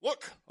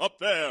Up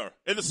there,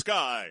 in the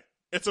sky,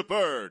 it's a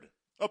bird,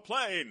 a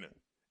plane.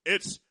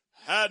 It's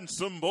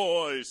Handsome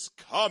Boys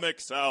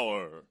Comics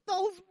Hour.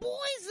 Those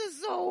boys are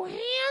so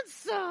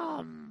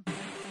handsome.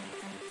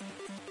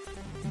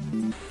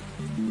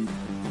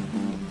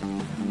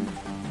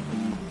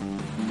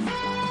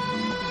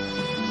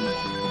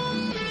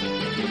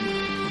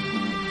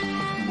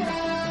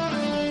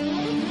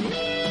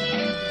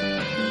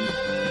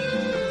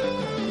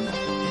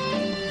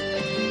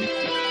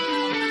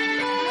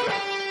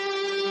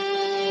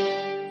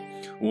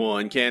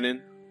 One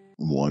cannon.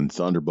 One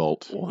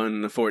Thunderbolt.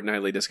 One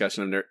fortnightly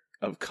discussion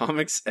of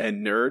comics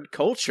and nerd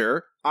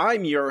culture.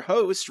 I'm your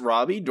host,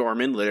 Robbie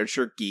Dorman,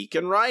 literature geek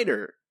and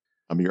writer.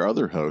 I'm your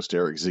other host,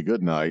 Eric Z.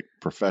 Goodnight,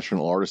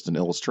 professional artist and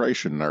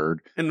illustration nerd.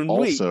 And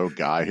also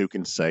guy who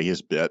can say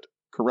his bit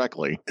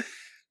correctly.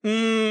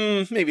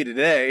 Maybe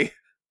today.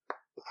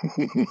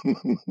 And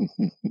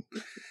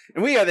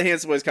we are the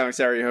Handsome Boys Comics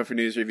Hour, your home for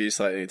news, reviews,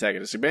 slightly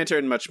antagonistic banter,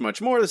 and much,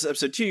 much more. This is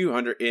episode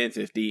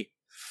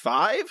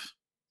 255.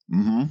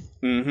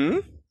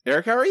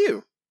 Eric, how are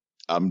you?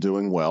 I'm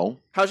doing well.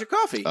 How's your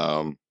coffee?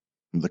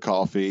 The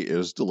coffee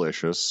is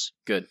delicious.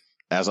 Good.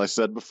 As I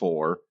said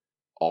before,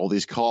 all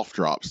these cough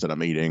drops that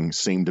I'm eating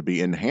seem to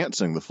be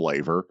enhancing the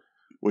flavor,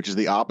 which is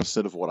the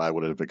opposite of what I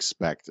would have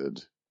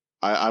expected.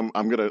 I'm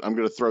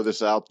gonna throw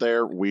this out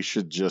there. We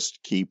should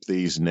just keep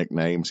these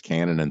nicknames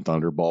Cannon and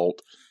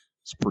Thunderbolt.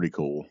 It's pretty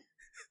cool.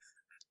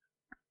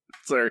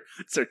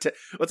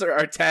 What's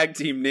our tag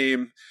team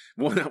name?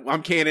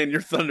 I'm Cannon,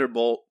 you're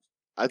Thunderbolt.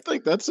 I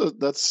think that's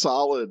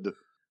solid.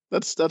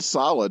 That's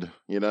solid.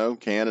 You know,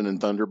 Cannon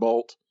and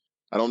Thunderbolt.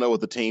 I don't know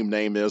what the team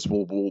name is.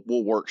 We'll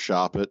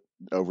workshop it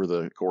over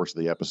the course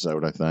of the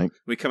episode. I think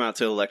we come out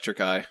to Electric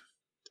Eye.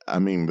 I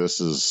mean, this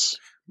suits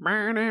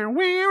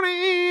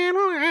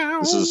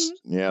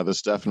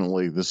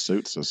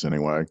us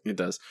anyway. It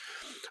does.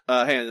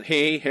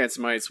 Hey,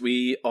 Handsomites,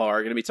 we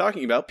are going to be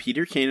talking about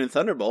Peter Kane and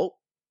Thunderbolt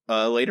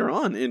later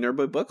on in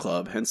Nerd Book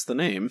Club, hence the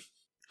name.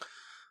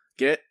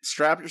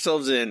 Strap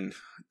yourselves in.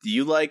 Do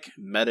you like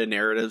meta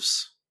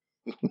narratives?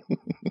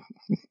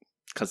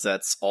 Because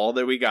that's all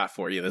that we got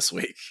for you this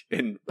week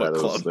in book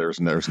club.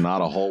 There's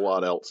not a whole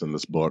lot else in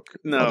this book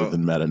other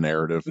than meta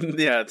narrative.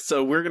 Yeah,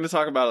 so we're going to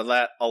talk about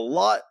that a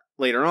lot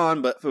later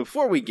on, but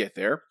before we get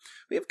there,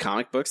 we have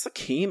comic books that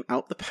came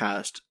out the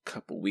past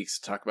couple weeks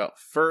to talk about.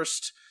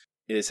 First,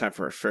 it is time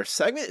for our first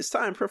segment. It's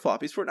time for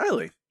Floppies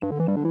Fortnightly.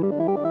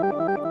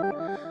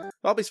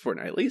 Floppies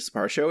Fortnightly is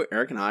our show.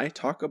 Eric and I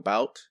talk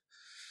about...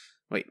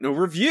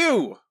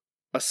 review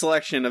a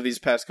selection of these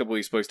past couple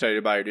weeks' books. Tell you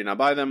to buy or do not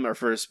buy them. Our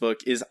first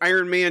book is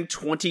Iron Man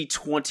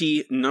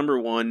 2020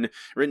 #1,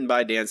 written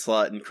by Dan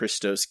Slott and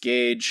Christos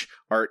Gage.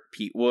 Art,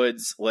 Pete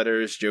Woods.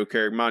 Letters, Joe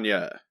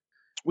Carigmagna.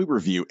 We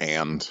review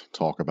and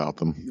talk about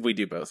them. We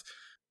do both.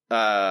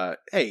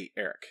 Hey,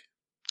 Eric.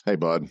 Hey,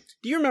 bud.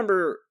 Do you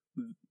remember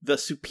The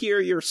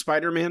Superior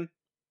Spider-Man?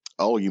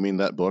 Oh, you mean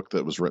that book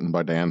that was written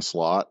by Dan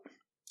Slott?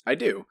 I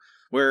do.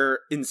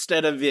 Where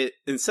instead of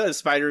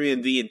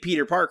Spider-Man being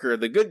Peter Parker,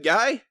 the good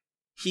guy,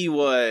 he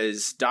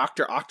was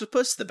Dr.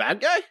 Octopus, the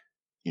bad guy?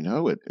 You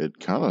know, it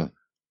kind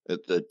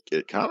of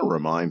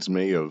reminds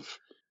me of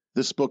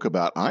this book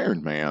about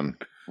Iron Man,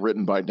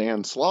 written by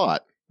Dan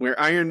Slott. Where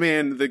Iron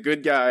Man, the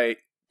good guy,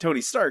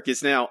 Tony Stark,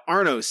 is now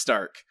Arno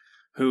Stark,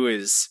 who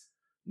is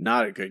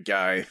not a good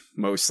guy,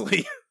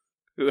 mostly.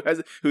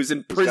 who's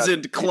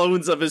imprisoned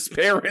clones of his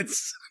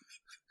parents.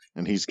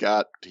 And he's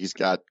got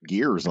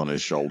gears on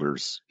his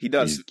shoulders. He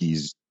does.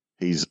 He's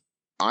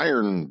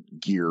Iron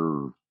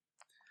Gear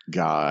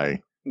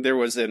guy. There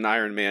was an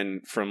Iron Man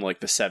from like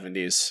the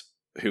 70s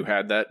who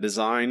had that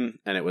design,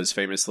 and it was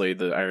famously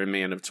the Iron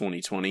Man of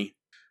 2020.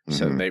 Mm-hmm.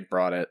 So they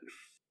brought it.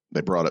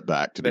 They brought it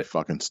back to be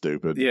fucking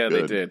stupid. Yeah,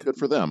 Good. They did. Good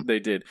for them. They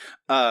did.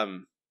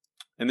 And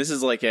this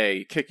is like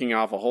a kicking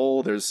off a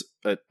whole.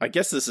 I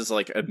guess this is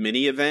like a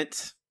mini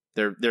event.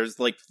 There's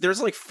like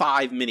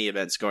 5 mini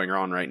events going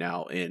on right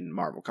now in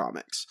Marvel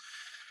Comics.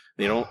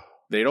 They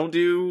don't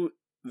do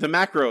the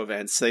macro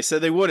events. They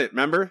said they wouldn't,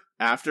 remember?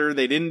 After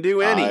they didn't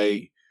do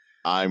any.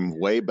 I'm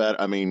way better.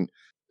 I mean,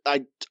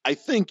 I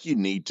think you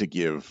need to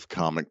give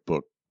comic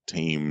book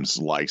teams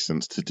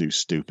license to do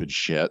stupid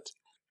shit.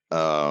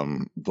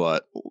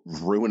 But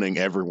ruining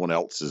everyone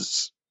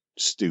else's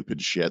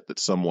stupid shit that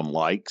someone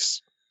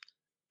likes,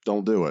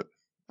 don't do it.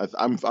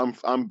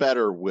 I'm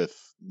better with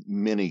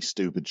mini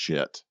stupid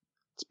shit.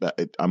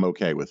 I'm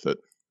okay with it.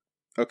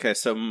 Okay,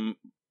 so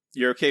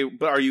you're okay,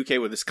 but are you okay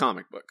with this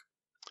comic book?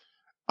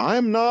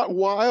 I'm not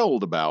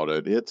wild about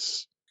it.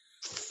 It's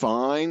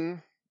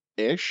fine-ish.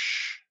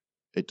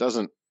 It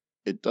doesn't,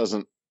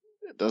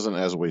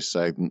 as we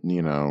say,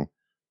 you know,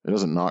 it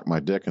doesn't knock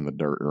my dick in the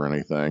dirt or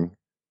anything.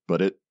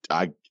 But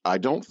I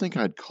don't think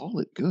I'd call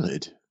it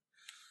good.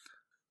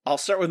 I'll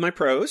start with my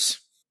pros.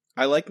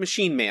 I like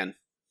Machine Man.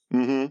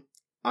 Mm-hmm.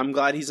 I'm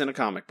glad he's in a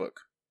comic book.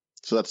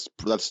 So that's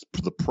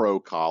the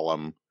pro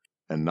column,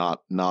 and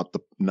not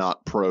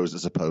prose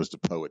as opposed to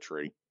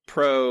poetry.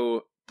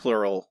 Pro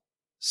plural.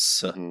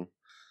 Mm-hmm.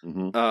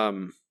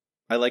 Mm-hmm.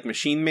 I like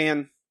Machine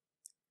Man.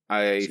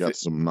 He's got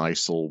some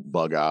nice little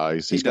bug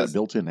eyes. He's got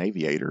built-in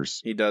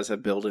aviators. He does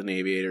have built-in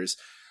aviators.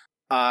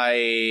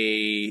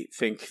 I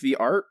think the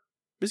art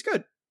is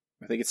good.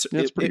 I think it's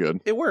pretty good.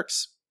 It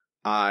works.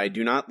 I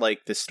do not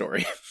like this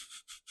story.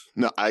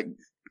 No, I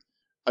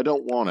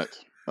don't want it.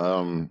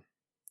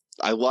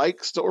 I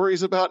like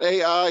stories about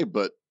AI,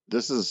 but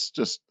this is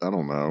just, I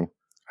don't know.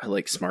 I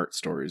like smart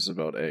stories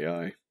about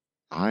AI.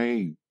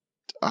 I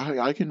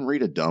can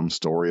read a dumb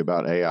story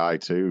about AI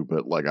too,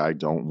 but like I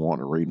don't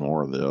want to read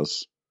more of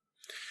this.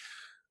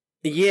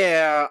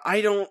 Yeah,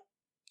 I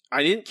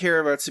didn't care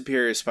about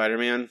Superior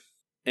Spider-Man,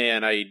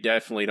 and I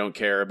definitely don't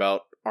care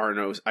about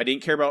Arno. I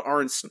didn't care about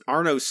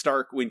Arno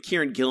Stark when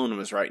Kieron Gillen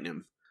was writing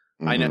him.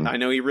 Mm-hmm. I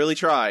know he really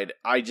tried.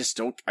 I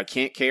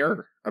can't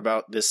care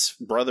about this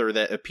brother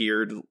that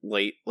appeared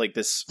late, like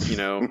this,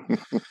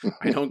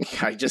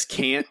 I just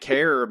can't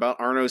care about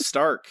Arno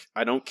Stark.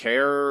 I don't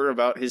care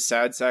about his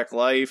sad sack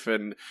life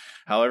and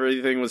how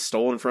everything was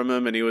stolen from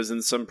him and he was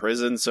in some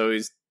prison, so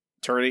he's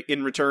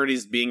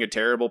being a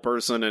terrible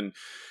person and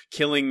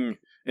killing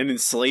and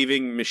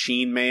enslaving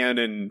Machine Man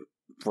and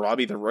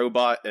Robbie the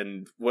robot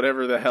and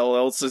whatever the hell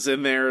else is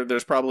in there.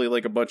 There's probably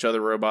like a bunch of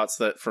other robots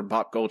that from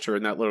pop culture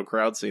in that little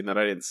crowd scene that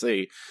I didn't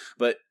see.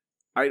 But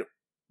I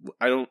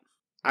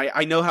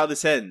know how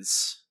this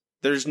ends.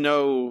 There's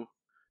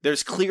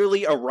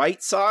clearly a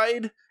right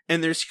side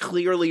and there's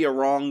clearly a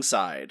wrong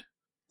side.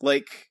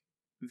 Like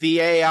the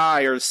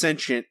AI are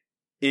sentient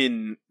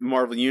in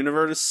Marvel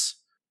Universe.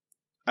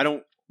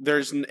 And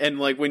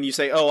like when you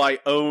say, "Oh, I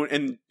own,"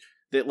 and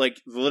that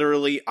like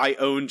literally I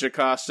own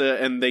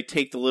Jocasta, and they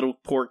take the little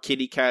poor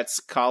kitty cat's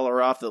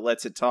collar off that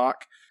lets it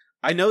talk.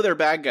 I know they're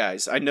bad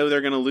guys. I know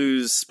they're going to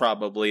lose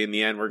probably in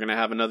the end. We're going to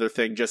have another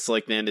thing just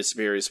like the end of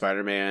Superior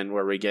Spider-Man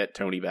where we get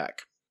Tony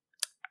back.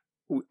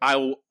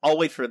 I'll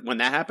wait for when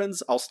that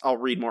happens. I'll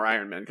read more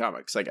Iron Man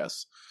comics, I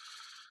guess.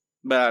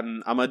 But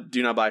I'm a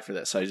do not buy for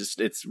this.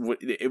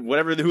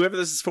 Whoever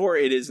this is for,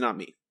 it is not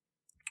me.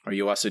 Are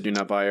you also do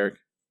not buy, Eric?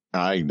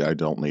 I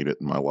don't need it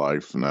in my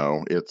life.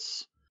 No,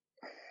 it's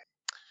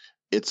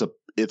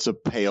a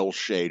pale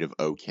shade of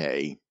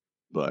okay,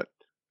 but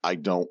I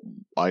don't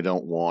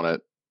want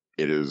it.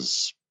 It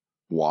is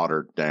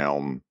watered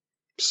down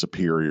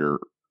Superior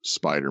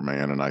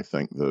Spider-Man, and I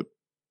think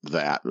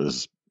that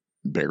is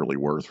barely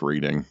worth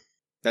reading.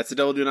 That's the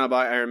Double Do Not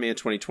Buy Iron Man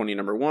 2020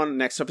 #1.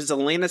 Next up is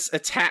Atlantis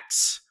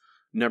Attacks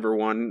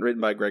 #1, written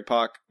by Greg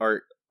Pak,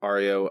 art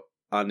Ario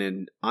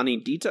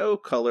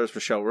Anindito, colors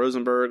Rochelle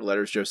Rosenberg,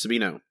 letters Joe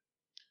Sabino.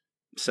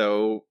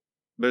 So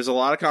there's a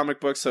lot of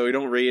comic books that we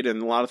don't read,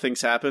 and a lot of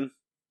things happen.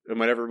 And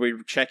whenever we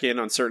check in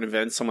on certain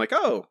events, I'm like,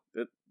 oh,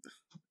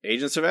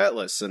 Agents of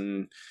Atlas,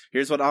 and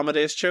here's what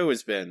Amadeus Cho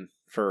has been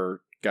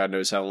for God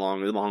knows how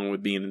long, along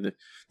with being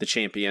the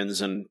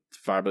Champions and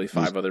probably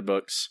five other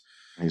books.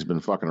 He's been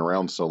fucking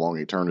around so long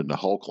he turned into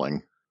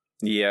Hulkling.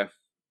 Yeah,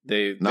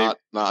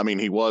 I mean,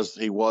 he was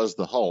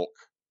the Hulk,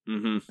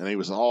 and he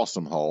was an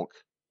awesome Hulk,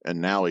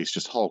 and now he's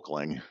just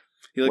Hulkling.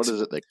 What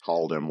is it they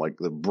called him? Like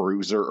the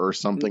Bruiser or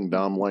something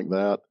dumb like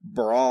that?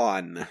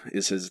 Brawn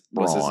was his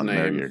name.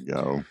 There you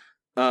go.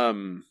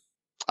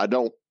 I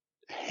don't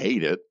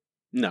hate it.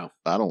 No.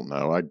 I don't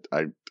know.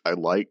 I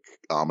like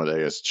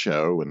Amadeus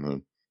Cho and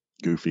the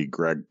goofy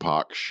Greg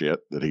Pak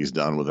shit that he's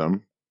done with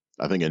him.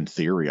 I think in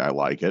theory I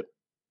like it.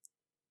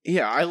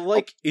 Yeah, I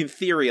like in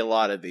theory a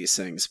lot of these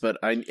things, but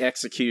in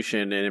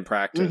execution and in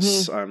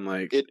practice, I'm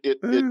like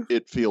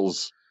it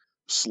feels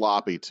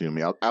sloppy to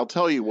me. I'll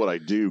tell you what I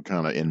do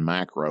kind of in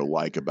macro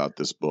like about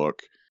this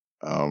book.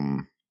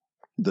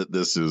 That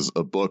this is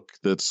a book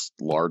that's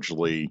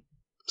largely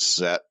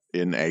set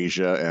in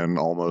Asia and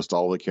almost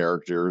all the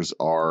characters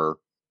are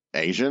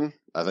Asian.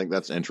 I think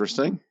that's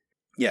interesting.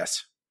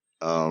 Yes.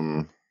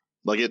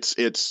 Like it's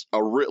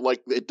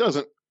it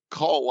doesn't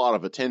call a lot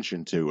of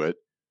attention to it,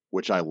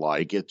 which I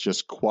like. It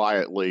just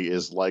quietly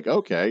is like,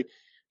 okay,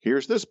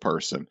 here's this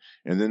person,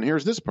 and then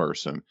here's this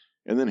person,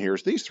 and then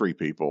here's these three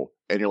people,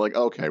 and you're like,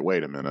 okay,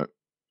 wait a minute,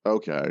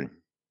 okay.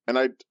 And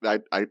I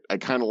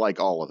kind of like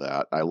all of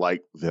that. I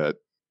like that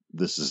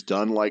this is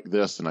done like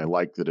this, and I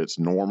like that it's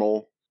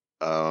normal.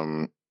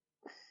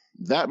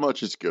 That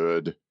much is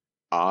good.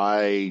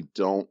 I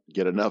don't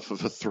get enough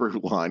of a through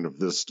line of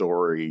this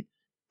story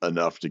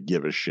enough to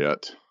give a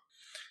shit.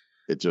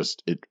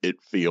 It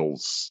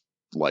feels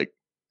like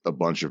a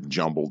bunch of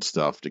jumbled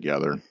stuff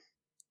together.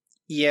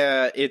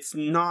 Yeah, it's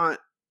not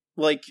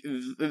like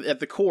at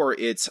the core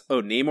it's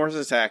Namor's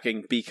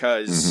attacking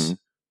because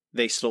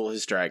they stole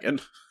his dragon.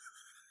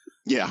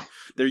 Yeah.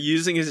 They're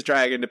using his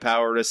dragon to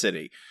power a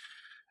city.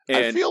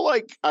 And I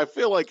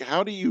feel like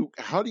how do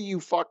you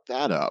fuck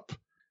that up?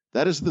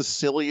 That is the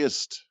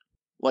silliest.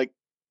 Like,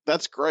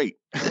 that's great.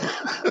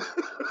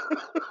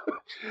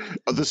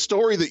 The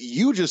story that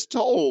you just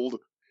told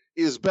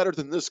is better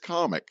than this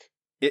comic.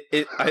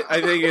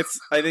 I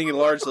think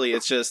largely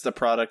it's just the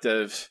product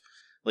of,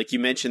 like you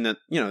mentioned that,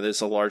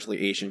 there's a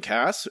largely Asian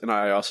cast, and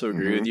I also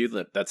agree with you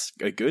that that's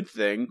a good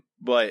thing,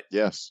 but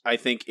yes, I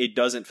think it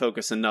doesn't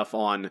focus enough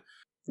on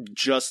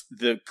just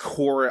the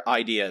core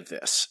idea of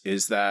this,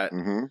 is that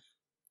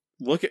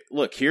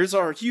look, here's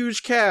our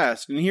huge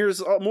cast, and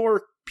here's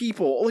more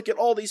people. Look at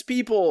all these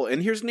people,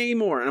 and here's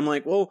Namor. And I'm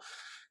like, well,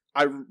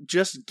 I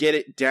just get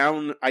it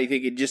down. I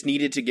think it just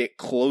needed to get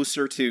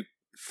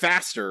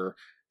faster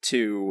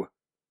to,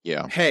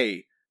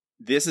 hey,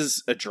 this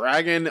is a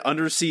dragon,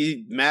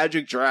 undersea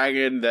magic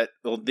dragon that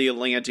the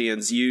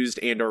Atlanteans used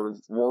and or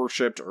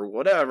worshipped or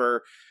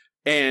whatever,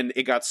 and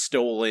it got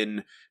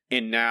stolen,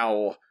 and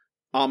now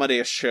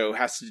Amadeus Cho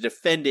has to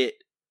defend it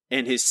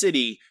and his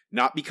city,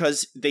 not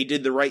because they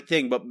did the right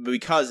thing, but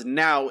because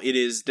now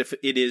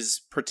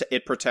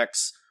it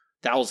protects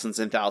thousands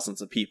and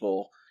thousands of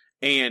people.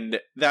 And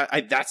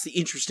that's the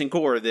interesting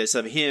core of this,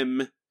 of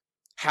him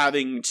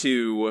having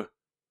to,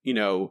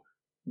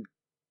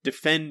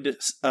 defend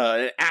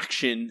an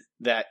action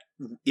that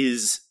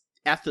is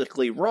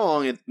ethically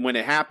wrong when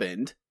it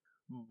happened,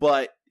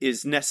 but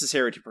is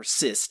necessary to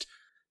persist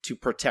to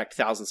protect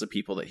thousands of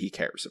people that he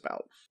cares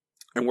about.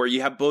 And where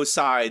you have both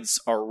sides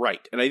are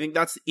right. And I think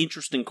that's the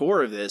interesting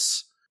core of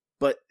this,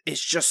 but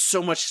it's just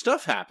so much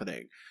stuff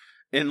happening.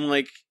 And,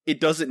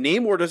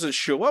 Namor doesn't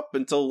show up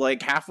until,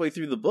 halfway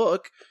through the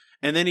book,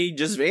 and then he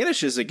just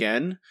vanishes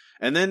again,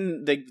 and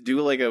then they do,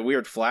 a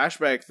weird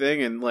flashback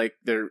thing, and,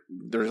 there's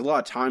a lot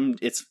of time.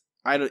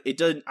 I don't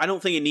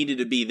think it needed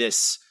to be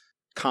this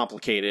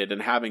complicated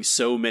and having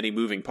so many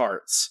moving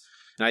parts.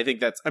 And I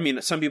think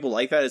some people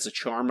like that as a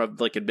charm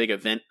of, a big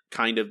event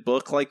kind of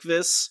book like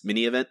this.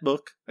 Mini-event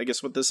book, I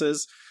guess what this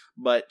is.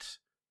 But,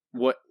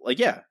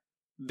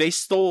 they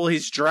stole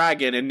his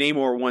dragon and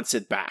Namor wants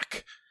it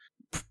back.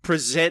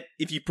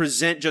 If you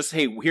present just,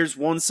 hey, here's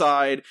one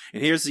side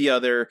and here's the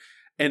other,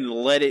 and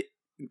let it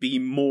be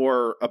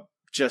more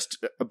just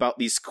about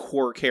these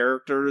core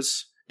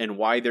characters and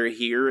why they're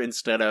here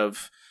instead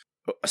of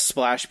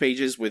splash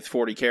pages with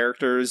 40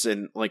 characters.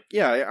 And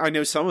I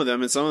know some of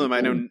them, and some of them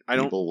I don't.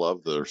 People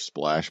love their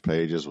splash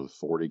pages with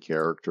 40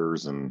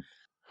 characters, and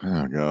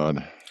oh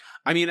god.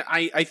 I mean,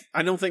 I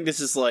don't think this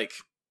is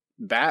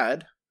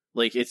bad.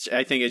 I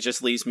think it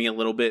just leaves me a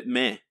little bit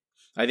meh.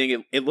 I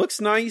think it looks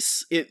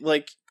nice.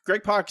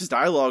 Greg Pak's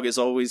dialogue is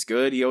always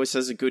good. He always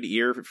has a good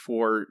ear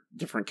for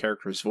different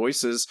characters'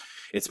 voices.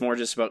 It's more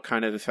just about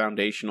kind of the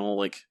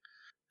foundational,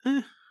 it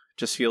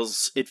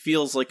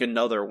feels like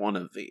another one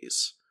of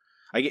these.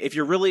 If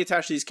you're really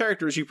attached to these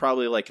characters, you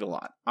probably like it a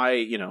lot.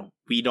 I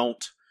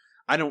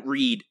don't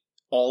read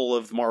all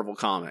of Marvel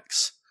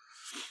Comics.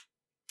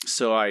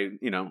 So I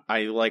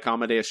like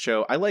Amadeus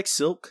Cho. I like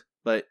Silk,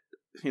 but,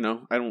 I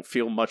don't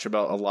feel much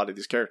about a lot of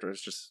these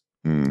characters,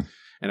 and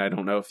I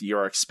don't know if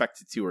you're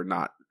expected to or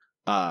not.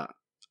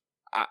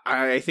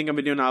 I think I'm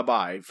doing a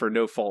buy for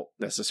no fault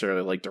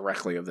necessarily,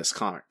 directly of this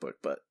comic book,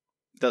 but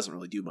it doesn't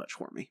really do much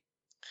for me.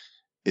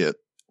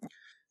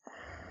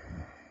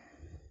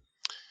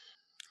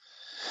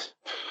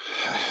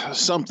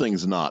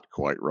 Something's not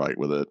quite right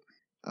with it.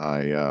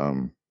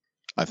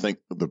 I think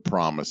the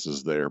promise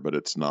is there, but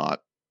it's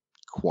not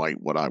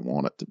quite what I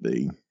want it to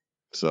be.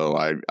 So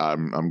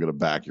I'm going to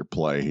back your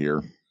play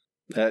here.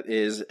 That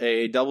is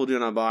a double do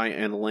not buy,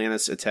 and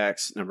Atlantis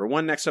Attacks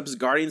 #1. Next up is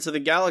Guardians of the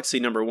Galaxy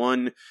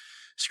 #1.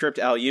 Script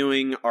Al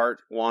Ewing,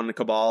 art Juan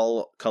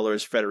Cabal,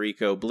 colors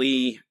Federico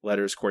Blee,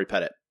 letters Corey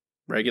Pettit.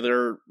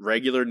 Regular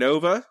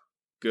Nova,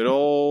 good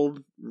old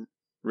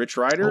Rich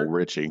Rider. Oh,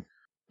 Richie.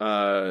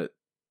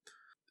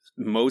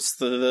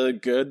 Most of the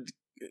good,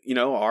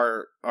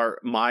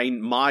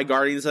 my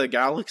Guardians of the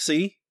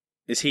Galaxy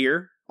is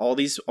here. All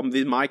these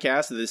my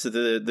cast. This is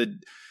the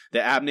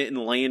Abnett and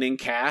Lanning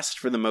cast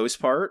for the most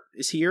part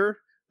is here.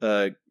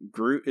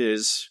 Groot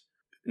is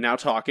now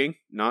talking,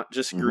 not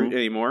just Groot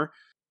anymore,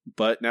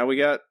 but now we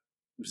got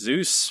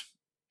Zeus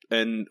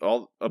and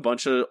a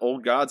bunch of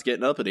old gods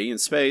getting uppity in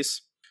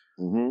space.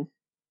 Mm-hmm.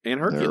 And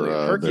Hercules.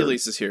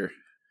 Hercules is here.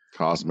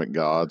 Cosmic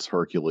gods.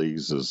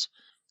 Hercules is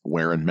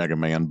wearing Mega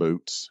Man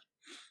boots.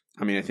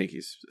 I mean, I think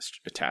he's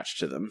attached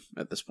to them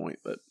at this point,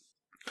 but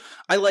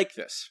I like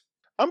this.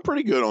 I'm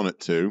pretty good on it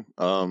too.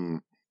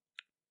 I'm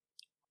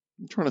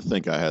trying to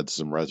think. I had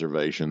some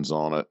reservations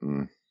on it,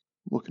 and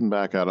looking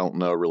back, I don't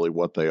know really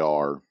what they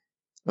are.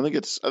 I think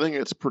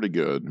it's pretty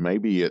good.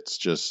 Maybe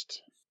it's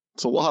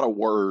a lot of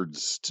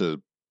words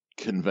to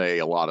convey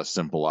a lot of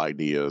simple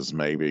ideas,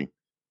 maybe,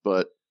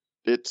 but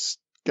it's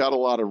got a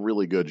lot of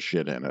really good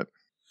shit in it.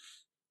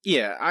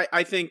 Yeah,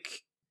 I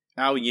think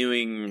Al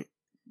Ewing.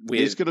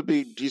 He's gonna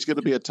be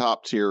a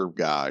top tier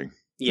guy.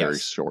 Yes. Very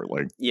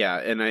shortly. Yeah,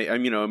 and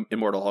I'm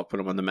Immortal Hulk put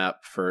him on the map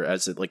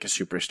as a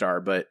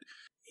superstar, but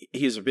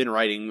he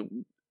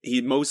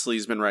mostly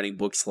has been writing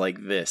books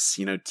like this,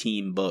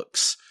 team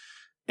books.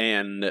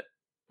 And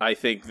I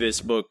think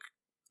this book,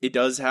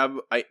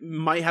 I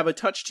might have a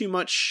touch too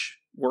much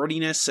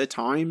wordiness at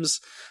times,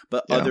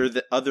 but yeah.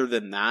 other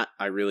than that,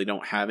 I really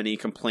don't have any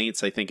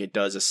complaints. I think it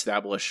does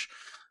establishes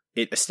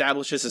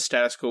a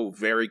status quo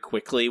very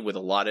quickly with a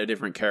lot of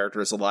different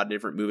characters, a lot of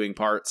different moving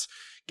parts.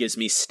 Gives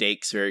me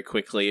stakes very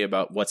quickly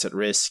about what's at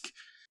risk,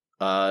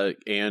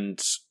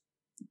 and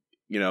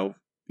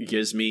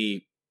gives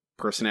me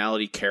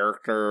personality,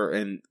 character,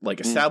 and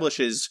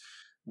establishes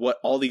what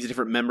all these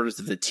different members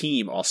of the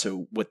team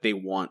also what they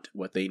want,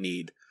 what they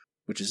need.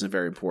 which is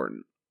very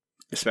important,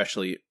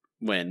 especially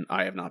when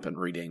I have not been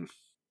reading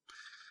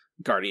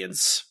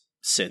Guardians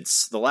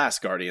since the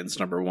last Guardians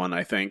 #1,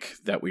 I think,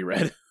 that we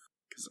read,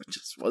 because I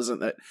just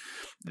wasn't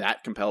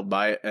that compelled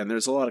by it. And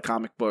there's a lot of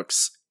comic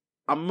books.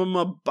 I'm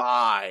a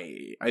buy.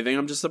 I think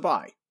I'm just a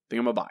buy.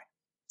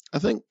 I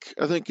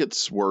think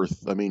it's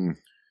worth. I mean,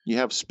 you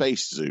have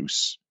Space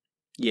Zeus.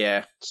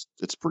 Yeah,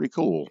 it's pretty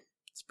cool.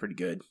 It's pretty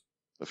good.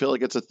 I feel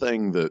like it's a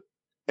thing that,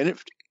 and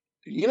if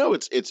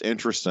it's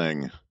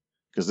interesting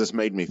because this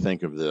made me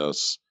think of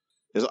this.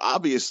 Is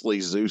obviously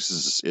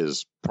Zeus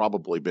is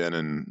probably been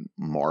in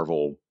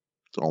Marvel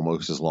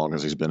almost as long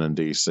as he's been in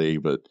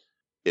DC, but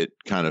it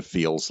kind of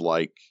feels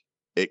like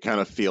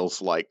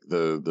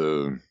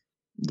the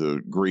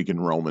Greek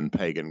and Roman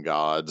pagan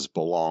gods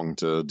belong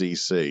to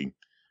DC.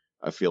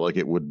 I feel like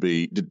it would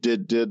be. Did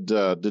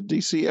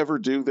DC ever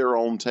do their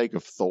own take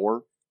of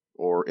Thor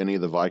or any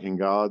of the Viking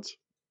gods?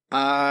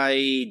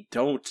 I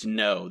don't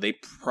know. They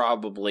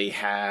probably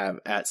have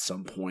at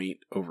some point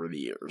over the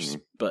years,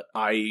 but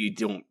I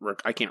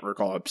can't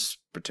recall a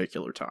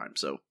particular time.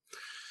 So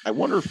I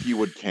wonder if you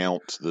would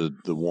count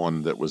the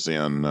one that was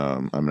in.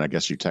 I mean, I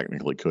guess you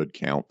technically could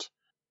count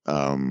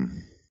Neil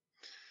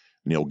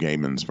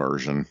Gaiman's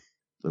version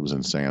that was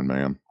in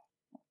Sandman.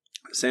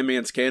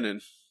 Sandman's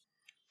canon.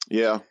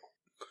 Yeah.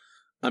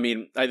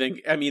 They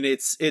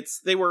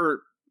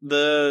were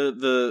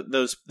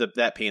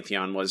that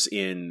pantheon was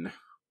in.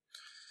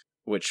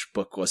 Which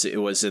book was it? It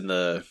was in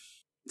the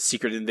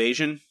Secret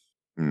Invasion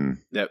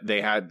that they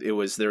had. There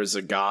was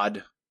a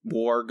god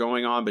war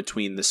going on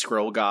between the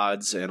Skrull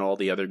gods and all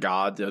the other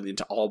gods,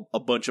 into a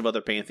bunch of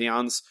other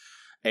pantheons,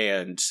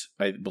 and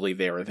I believe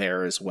they were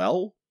there as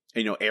well.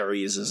 And,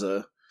 Ares is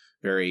a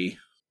very,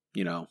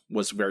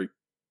 was very.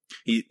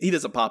 He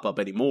doesn't pop up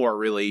anymore,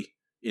 really,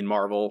 in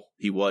Marvel.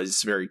 He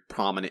was very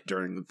prominent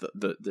during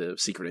the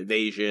Secret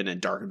Invasion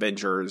and Dark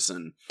Avengers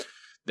and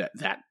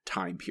that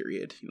time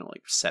period,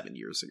 like 7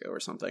 years ago or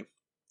something.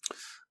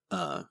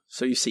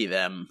 So you see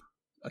them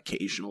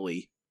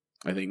occasionally.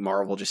 I think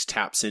Marvel just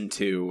taps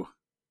into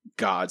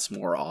gods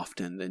more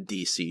often than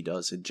DC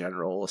does in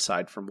general,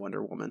 aside from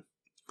Wonder Woman.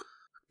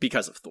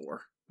 Because of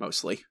Thor,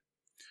 mostly.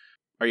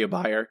 Are you a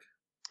buy, Eric?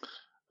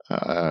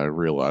 I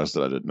realized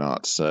that I did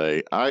not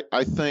say. I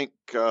think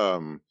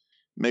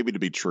maybe to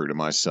be true to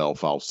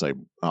myself, I'll say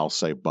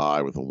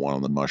buy with a 1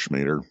 on the mush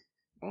meter.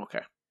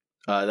 Okay.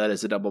 That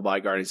is a double buy.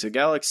 Guardians of the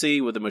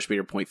Galaxy with a mush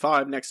meter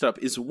 0.5. Next up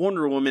is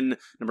Wonder Woman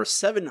number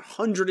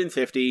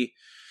 750,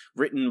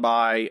 written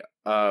by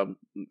a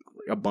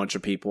bunch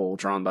of people,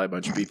 drawn by a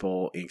bunch of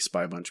people, inks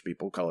by a bunch of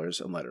people,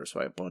 colors and letters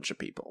by a bunch of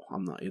people.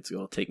 It's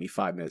going to take me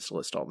 5 minutes to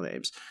list all the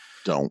names.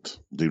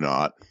 Do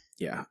not.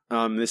 Yeah.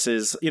 This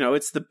is,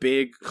 it's the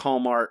big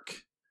Hallmark.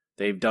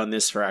 They've done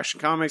this for Action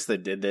Comics. They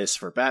did this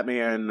for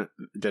Batman,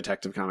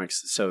 Detective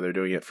Comics. So they're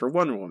doing it for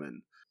Wonder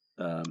Woman.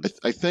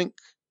 I think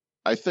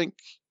a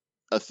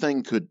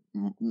thing could.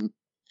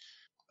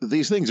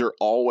 These things are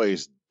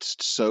always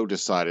so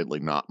decidedly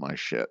not my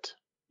shit.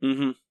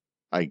 Mm-hmm.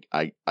 I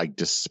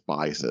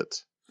despise it.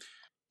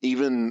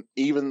 Even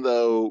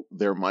though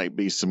there might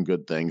be some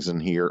good things in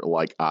here,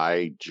 like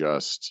I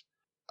just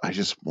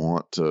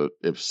want to.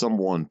 If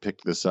someone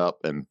picked this up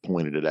and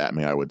pointed it at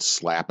me, I would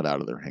slap it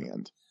out of their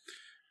hand.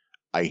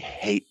 I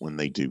hate when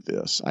they do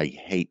this. I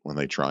hate when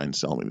they try and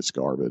sell me this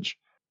garbage.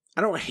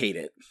 I don't hate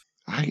it.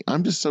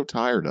 I'm just so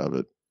tired of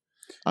it.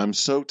 I'm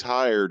so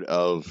tired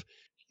of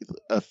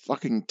a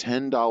fucking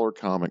 $10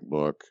 comic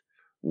book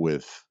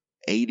with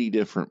 80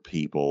 different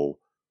people.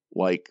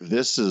 Like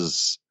this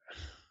is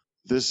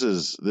I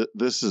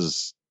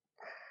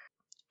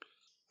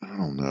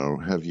don't know.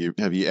 Have you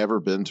ever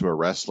been to a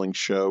wrestling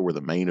show where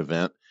the main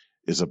event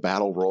is a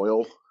battle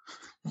royal?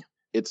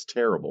 It's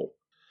terrible.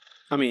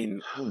 I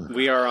mean,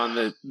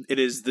 it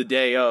is the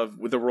day of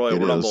the Royal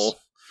Rumble.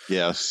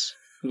 Yes.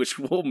 Which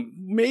will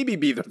maybe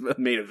be the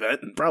main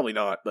event, and probably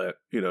not, but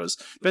who knows.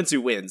 Depends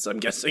who wins,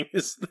 I'm guessing,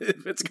 if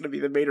it's going to be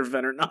the main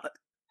event or not.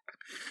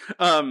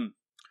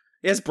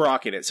 It has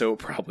Brock in it, so it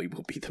probably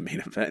will be the main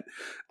event.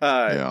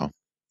 Yeah.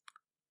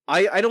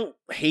 I don't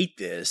hate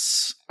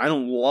this. I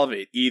don't love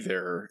it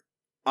either.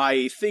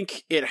 I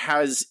think it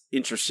has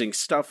interesting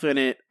stuff in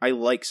it. I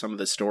like some of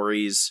the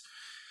stories.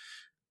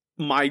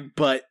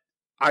 But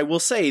I will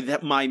say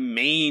that my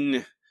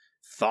main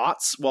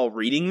thoughts while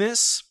reading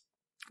this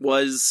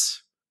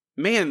was,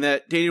 man,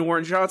 that Daniel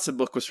Warren Johnson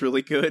book was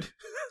really good.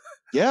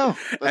 Yeah,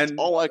 that's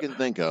all I can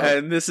think of.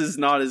 And this is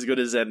not as good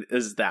as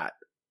that.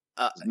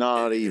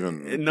 Not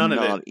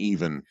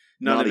even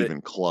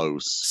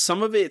close.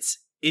 Some of it's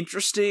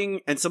interesting,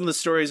 and some of the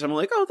stories I'm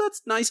like, oh,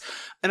 that's nice.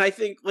 And I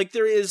think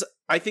there is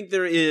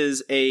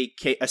a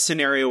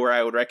scenario where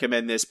I would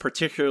recommend this,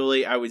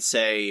 particularly I would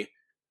say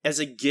as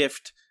a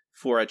gift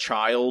for a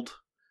child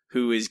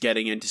who is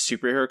getting into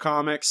superhero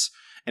comics.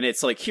 And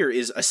it's like, here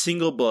is a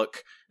single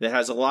book that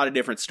has a lot of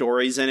different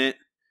stories in it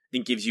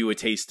and gives you a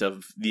taste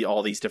of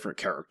all these different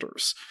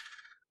characters.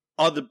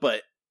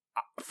 But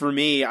for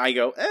me, I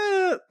go,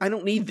 I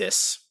don't need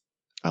this.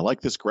 I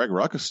like this Greg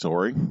Rucka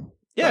story.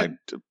 Yeah.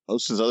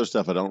 Most of his other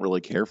stuff I don't really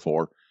care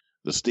for.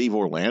 The Steve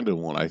Orlando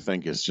one, I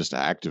think, is just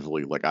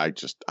actively like I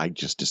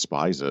just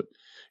despise it.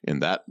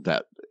 And that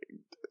well,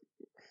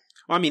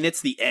 I mean,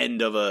 it's the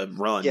end of a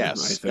run.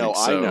 yes, I think, no,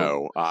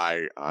 so.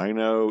 I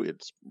know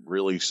it's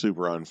really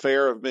super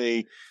unfair of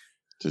me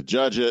to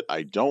judge it.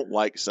 I don't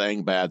like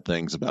saying bad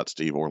things about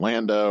Steve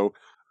Orlando.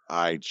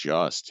 I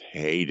just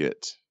hate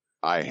it.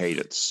 I hate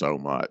it so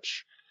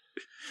much.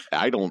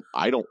 I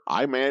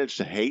managed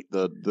to hate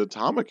the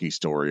Tamaki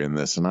story in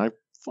this, and I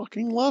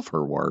fucking love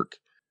her work.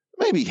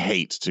 Maybe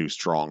hate's too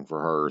strong for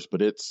hers,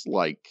 but it's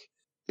like,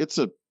 it's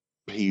a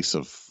piece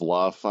of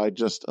fluff. I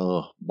just,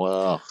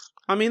 well.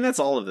 I mean, that's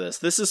all of this.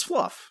 This is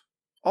fluff.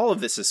 All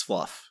of this is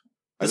fluff.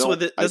 That's what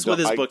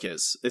this book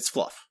is. It's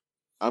fluff.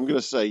 I'm going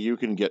to say you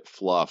can get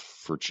fluff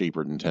for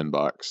cheaper than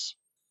 $10.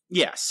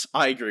 Yes,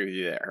 I agree with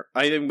you there.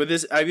 I think with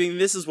this, I mean,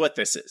 this is what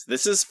this is.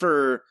 This is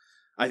for,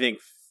 I think,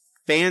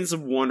 fans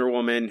of Wonder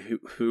Woman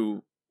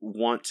who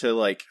want to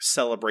like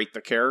celebrate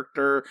the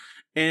character,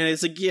 and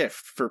it's a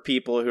gift for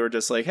people who are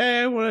just like,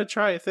 hey, I want to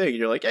try a thing. And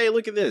you're like, hey,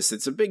 look at this.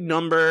 It's a big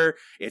number.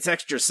 It's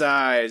extra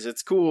size.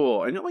 It's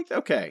cool. And you're like,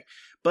 okay,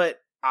 but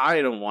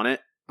I don't want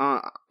it.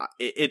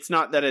 It's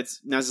not that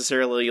it's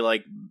necessarily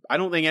like, I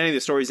don't think any of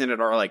the stories in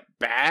it are like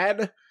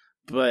bad,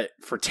 but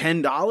for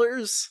 $10,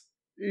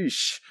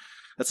 eesh,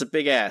 that's a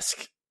big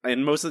ask.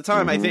 And most of the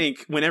time, I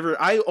think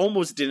whenever I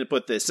almost didn't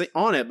put this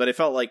on it, but it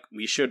felt like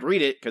we should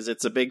read it because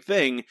it's a big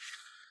thing.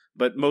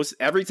 But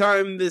every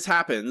time this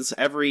happens,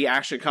 every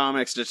Action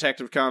Comics,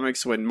 Detective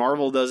Comics, when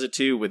Marvel does it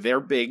too, with their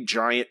big,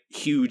 giant,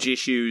 huge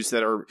issues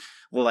that are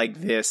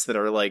like this, that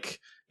are like,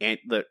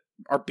 that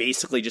are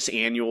basically just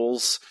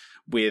annuals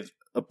with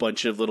a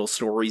bunch of little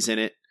stories in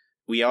it,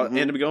 we all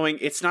end up going,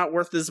 it's not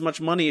worth as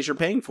much money as you're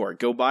paying for it.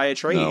 Go buy a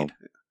trade. No,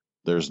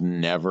 there's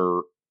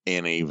never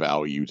any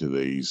value to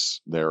these.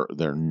 There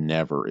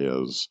never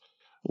is.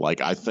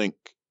 Like, I think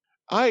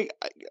I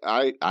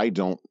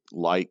don't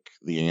like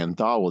the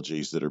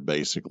anthologies that are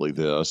basically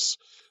this,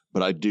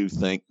 but I do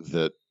think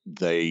that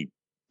they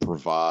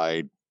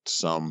provide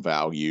some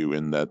value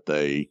in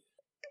that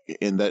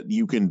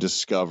you can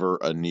discover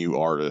a new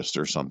artist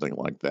or something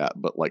like that.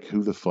 But like,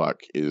 who the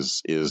fuck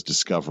is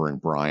discovering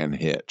Brian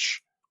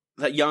Hitch?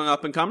 That young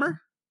up and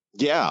comer?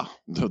 Yeah,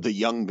 the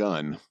young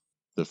gun.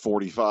 The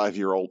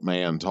 45-year-old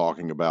man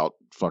talking about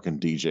fucking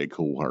DJ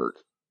Kool Herc.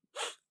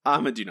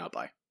 I'm a do not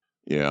buy.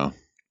 Yeah.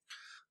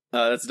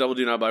 That's a double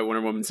do not buy.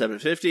 Wonder Woman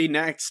 750.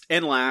 Next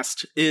and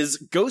last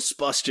is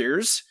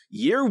Ghostbusters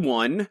Year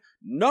 1,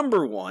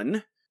 Number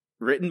 1.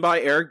 Written by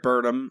Eric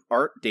Burnham.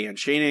 Art Dan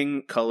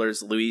Shaning.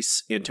 Colors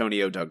Luis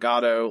Antonio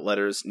Delgado.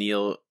 Letters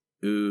Neil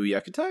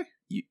Uyekate?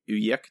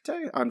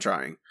 I'm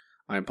trying.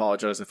 I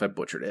apologize if I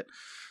butchered it.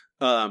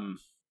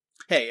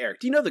 Hey, Eric,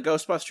 do you know the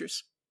Ghostbusters?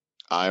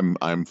 I'm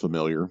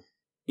familiar.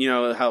 You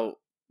know how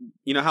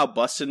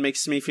busted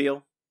makes me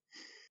feel?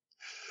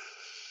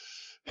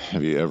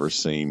 Have you ever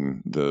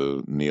seen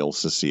the Neil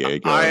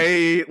Ciciego?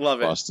 I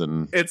love it.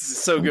 Bustin'? It's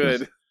so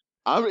good.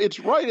 It's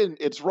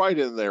right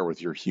in there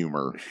with your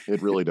humor.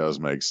 It really does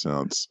make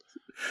sense.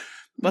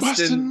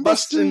 Bustin'.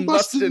 It's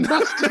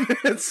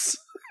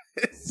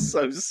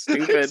so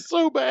stupid. It's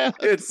so bad.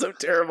 It's so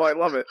terrible. I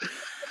love it.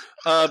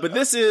 But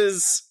this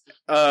is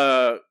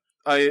there's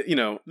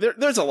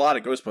a lot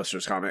of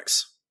Ghostbusters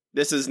comics.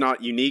 This is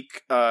not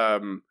unique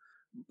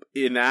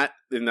in that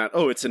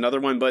it's another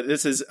one, but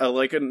this is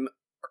like an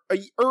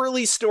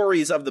early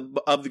stories of the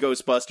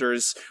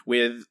Ghostbusters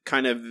with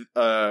kind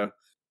of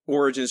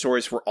origin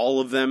stories for all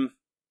of them,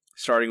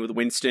 starting with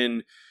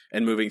Winston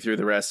and moving through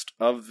the rest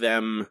of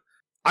them.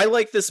 I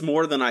like this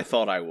more than I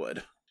thought I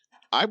would.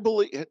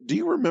 Do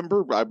you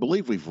remember? I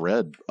believe we've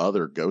read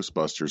other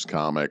Ghostbusters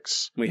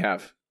comics. We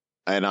have.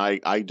 And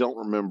I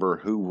don't remember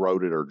who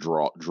wrote it or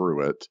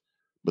drew it,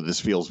 but this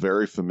feels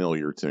very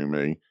familiar to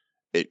me.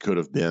 It could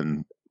have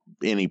been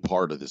any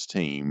part of this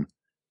team,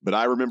 but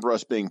I remember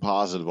us being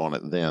positive on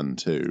it then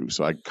too.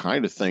 So I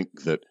kind of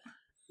think that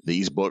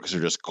these books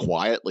are just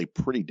quietly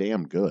pretty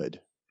damn good.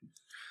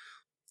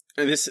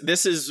 And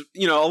this is,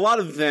 a lot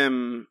of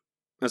them,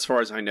 as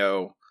far as I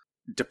know,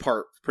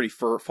 depart pretty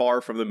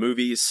far from the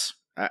movies.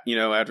 At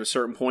a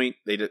certain point,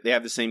 they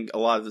have a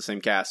lot of the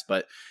same cast,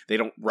 but they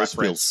don't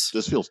reference.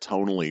 This feels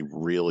tonally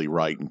really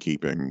right in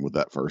keeping with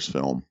that first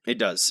film. It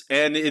does,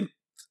 and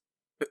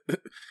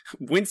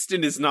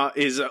Winston is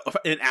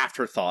an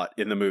afterthought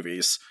in the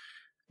movies.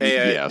 And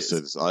yes,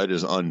 it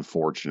is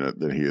unfortunate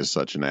that he is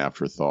such an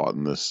afterthought,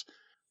 and this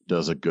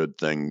does a good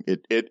thing.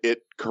 It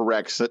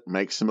corrects it,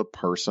 makes him a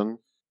person.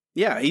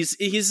 Yeah,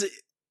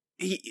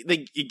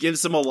 it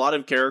gives him a lot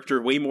of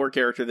character, way more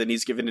character than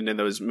he's given in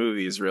those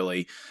movies,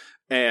 really.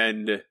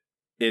 And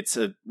it's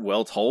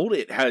well told.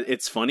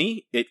 It's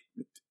funny. It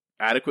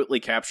adequately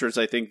captures,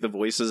 I think, the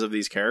voices of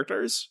these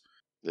characters.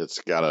 It's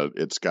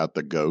got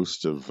the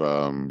ghost of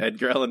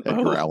Edgar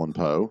Allan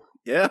Poe.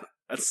 Yeah,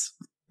 that's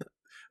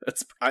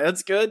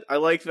good. I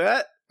like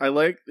that. I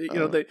like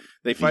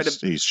they fight.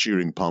 He's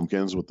shooting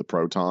pumpkins with the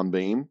proton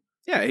beam.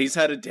 Yeah, he's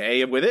had a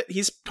day with it.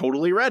 He's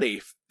totally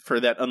ready for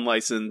that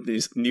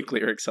unlicensed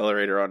nuclear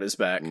accelerator on his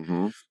back.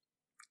 Mm-hmm.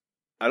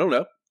 I don't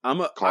know.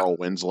 Carl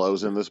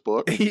Winslow's in this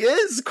book. He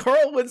is.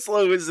 Carl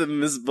Winslow is in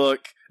this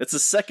book. It's the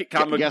second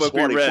comic book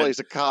we read. He plays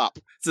a cop.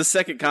 It's the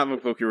second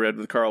comic book we read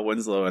with Carl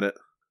Winslow in it.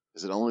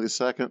 Is it only the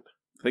second?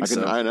 I think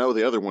so. I know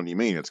the other one you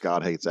mean. It's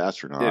God Hates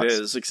Astronauts. It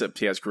is, except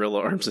he has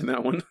gorilla arms in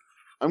that one.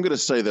 I'm going to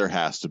say there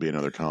has to be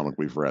another comic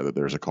we've read that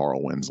there's a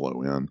Carl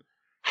Winslow in.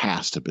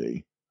 Has to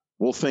be.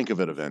 We'll think of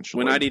it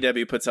eventually. When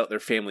IDW puts out their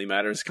Family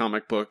Matters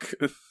comic book,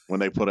 when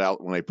they put out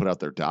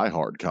their Die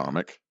Hard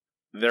comic,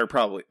 there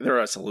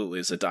absolutely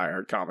is a Die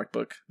Hard comic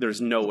book.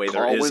 There's no way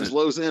there isn't. Carl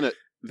Winslow's in it.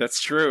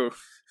 That's true.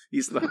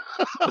 He's the.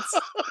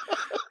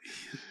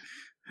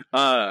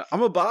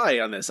 I'm a buy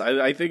on this.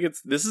 I think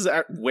this is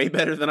way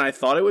better than I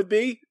thought it would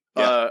be.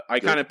 Yeah, I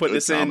kind of put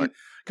this comic.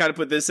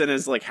 in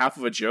as like half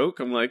of a joke.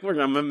 I'm like, I'm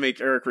gonna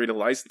make Eric read a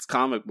licensed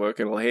comic book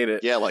and he'll hate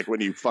it. Yeah, like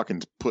when you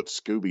fucking put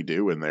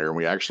Scooby-Doo in there, and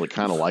we actually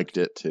kind of liked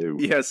it too.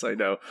 Yes, I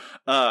know.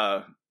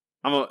 Not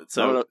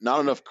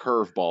enough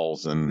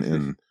curveballs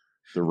in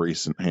the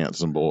recent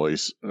Handsome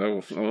Boys.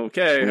 Oh,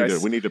 okay.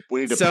 We need to.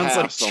 Sounds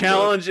like pass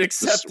challenge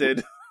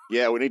accepted.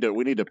 Yeah, we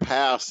need to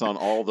pass on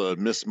all the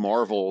Miss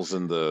Marvels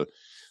and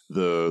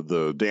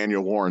the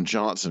Daniel Warren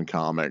Johnson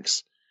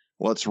comics.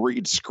 Let's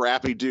read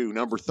Scrappy Doo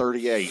number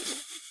 38.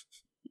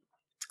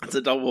 It's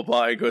a double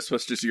buy.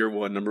 Ghostbusters Year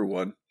 1, number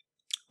 1.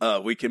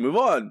 We can move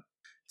on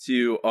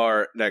to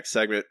our next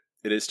segment.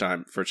 It is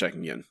time for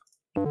Checking In.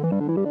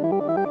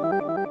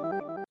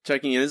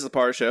 Checking In is the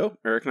part of the show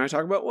Eric and I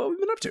talk about what we've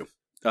been up to.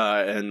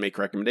 And make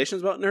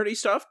recommendations about nerdy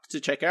stuff to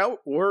check out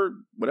or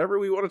whatever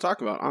we want to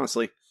talk about,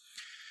 honestly.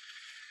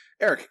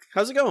 Eric,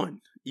 how's it going?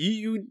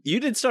 You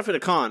did stuff at a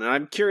con, and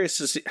I'm curious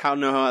to see how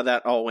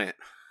that all went.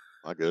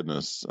 My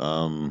goodness.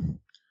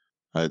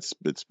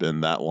 It's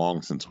been that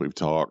long since we've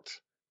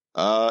talked.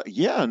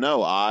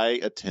 I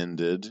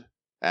attended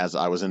as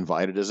I was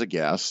invited as a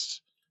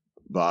guest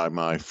by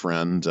my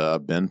friend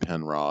Ben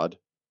Penrod.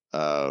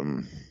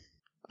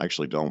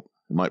 It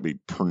might be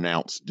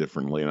pronounced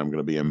differently, and I'm going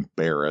to be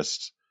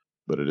embarrassed,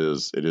 but it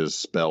is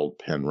spelled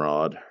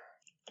Penrod.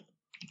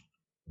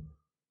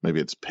 Maybe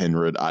it's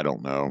Penrod. I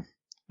don't know.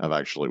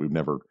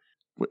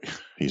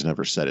 He's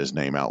never said his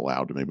name out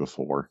loud to me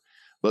before.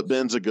 But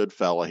Ben's a good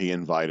fella. He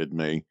invited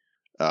me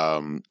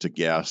to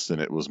guest, and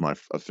it was my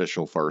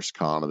official first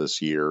con of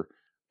this year.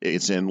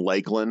 It's in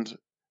Lakeland,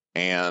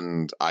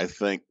 and I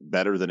think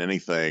better than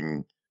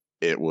anything,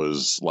 it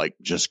was like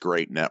just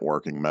great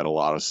networking. Met a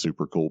lot of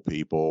super cool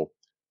people.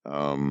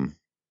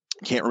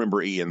 Can't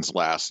remember Ian's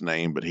last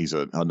name, but he's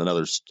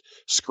another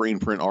screen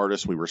print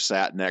artist. We were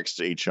sat next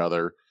to each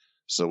other.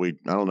 So we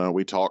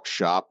talked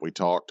shop, we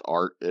talked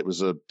art. It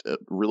was a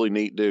really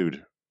neat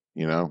dude,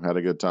 had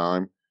a good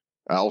time.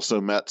 I also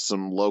met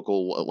some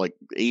local, like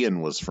Ian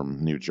was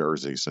from New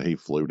Jersey, so he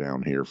flew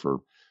down here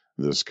for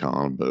this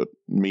con, but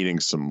meeting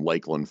some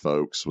Lakeland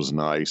folks was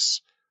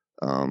nice.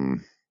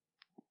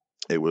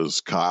 It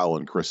was Kyle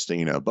and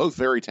Christina, both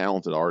very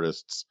talented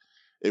artists.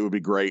 It would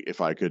be great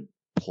if I could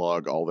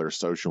plug all their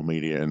social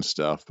media and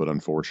stuff, but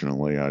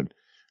unfortunately I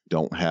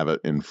don't have it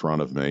in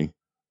front of me.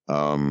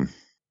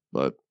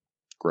 But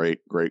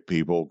great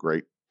people,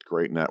 great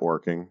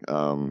networking.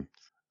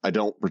 I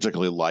don't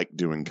particularly like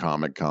doing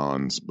Comic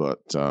Cons, but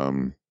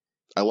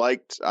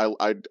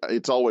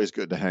it's always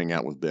good to hang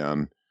out with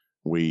Ben.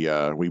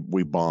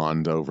 We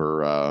bond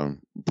over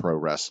pro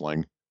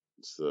wrestling.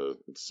 Who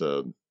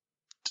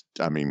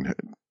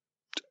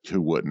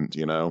wouldn't,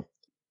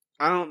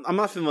 I'm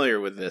not familiar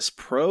with this.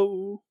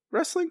 Pro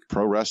wrestling?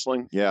 Pro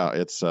wrestling? Yeah,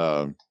 it's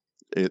a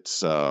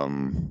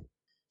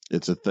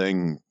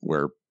thing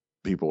where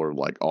people are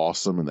like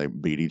awesome and they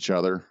beat each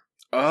other.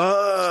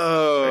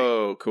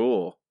 Oh,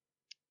 cool.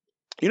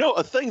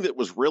 A thing that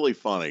was really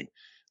funny.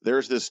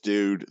 There's this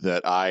dude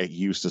that I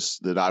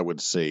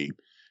would see.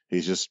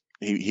 He's just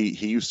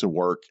he used to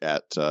work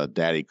at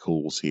Daddy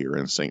Cool's here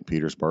in St.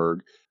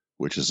 Petersburg,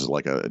 which is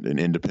like an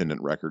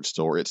independent record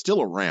store. It's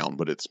still around,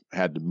 but it's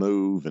had to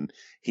move, and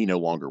he no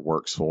longer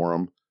works for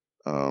him.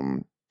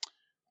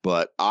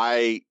 But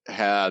I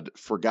had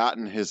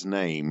forgotten his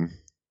name,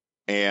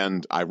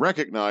 and I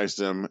recognized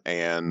him,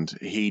 and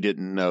he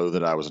didn't know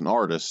that I was an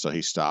artist, so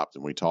he stopped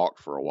and we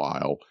talked for a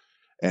while.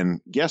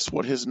 And guess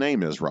what his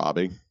name is,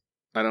 Robbie?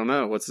 I don't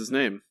know. What's his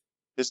name?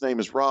 His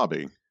name is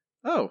Robbie.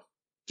 Oh.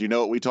 Do you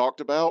know what we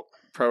talked about?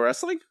 Pro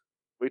wrestling?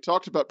 We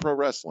talked about pro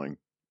wrestling.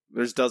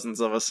 There's dozens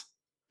of us.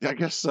 I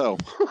guess so.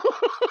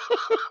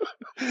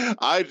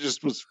 I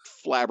just was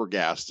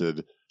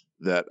flabbergasted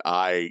that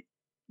I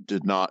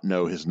did not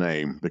know his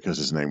name because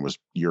his name was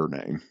your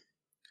name.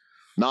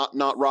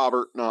 Not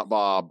Robert, not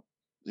Bob.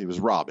 He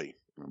was Robbie.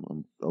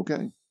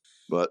 Okay.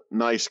 But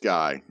nice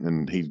guy,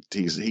 and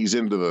he's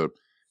into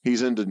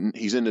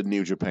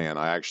New Japan.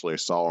 I actually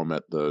saw him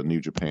at the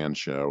New Japan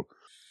show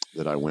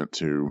that I went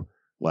to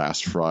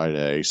last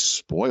Friday.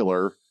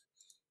 Spoiler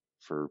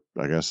for,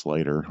 I guess,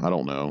 later. I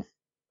don't know.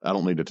 I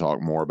don't need to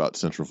talk more about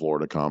Central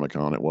Florida Comic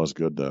Con. It was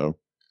good though.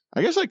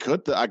 I guess I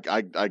could.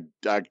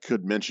 I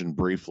could mention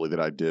briefly that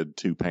I did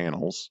 2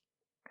 panels.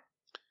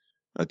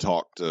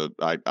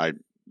 I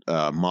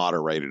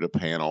moderated a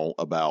panel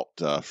about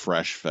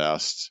Fresh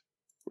Fest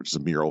which is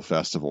a mural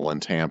festival in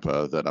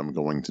Tampa that I'm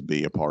going to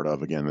be a part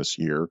of again this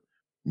year.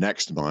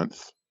 Next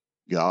month,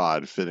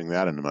 God, fitting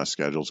that into my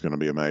schedule is going to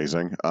be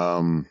amazing.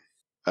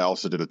 I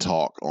also did a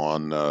talk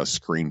on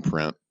screen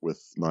print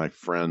with my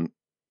friend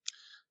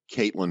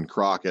Caitlin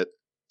Crockett,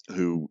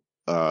 who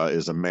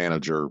is a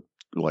manager,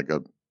 like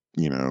a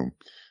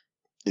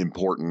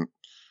important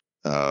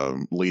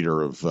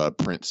leader of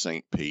Print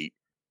St. Pete.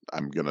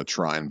 I'm going to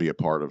try and be a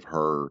part of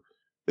her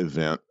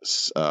event,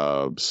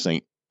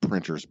 St.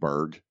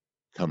 Printersburg,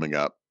 coming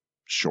up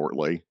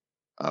shortly.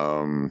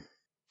 Can't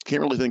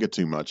really think of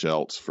too much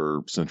else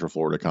for Central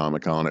Florida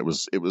Comic Con. It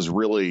was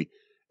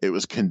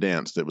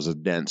condensed. It was a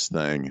dense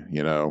thing,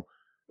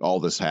 all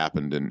this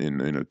happened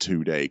in a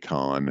 2-day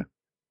con,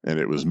 and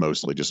it was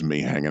mostly just me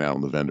hanging out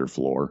on the vendor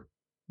floor.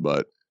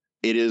 But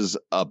it is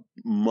a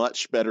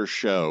much better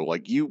show.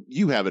 Like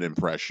you have an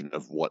impression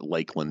of what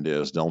Lakeland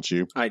is, don't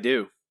you? I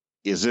do.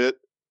 Is it,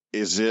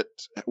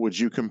 would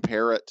you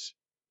compare it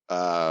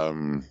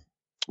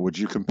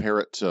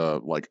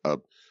to like a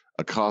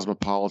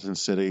cosmopolitan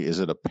city? Is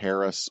it a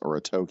Paris or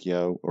a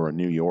Tokyo or a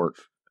New York?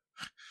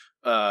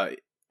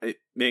 It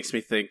makes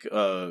me think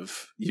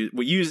of you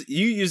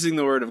using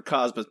the word of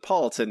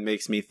cosmopolitan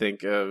makes me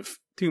think of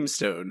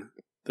Tombstone,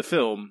 the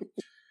film,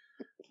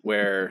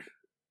 where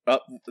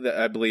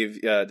I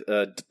believe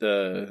Wyatt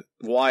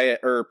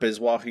Earp is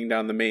walking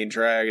down the main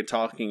drag and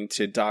talking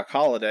to Doc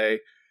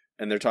Holliday,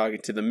 and they're talking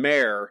to the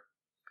mayor,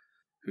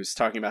 who's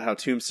talking about how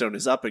Tombstone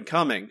is up and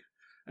coming,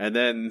 and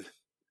then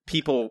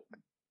people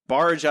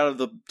barge out of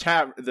the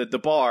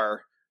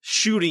bar,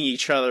 shooting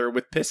each other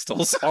with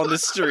pistols on the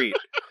street.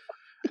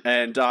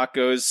 And Doc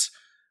goes,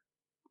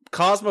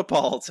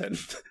 cosmopolitan.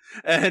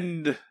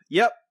 And,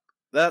 yep,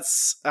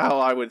 that's how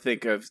I would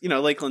think of,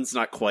 Lakeland's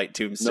not quite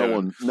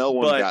Tombstone. No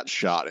one got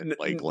shot in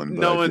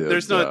Lakeland.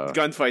 There's not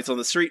gunfights on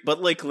the street,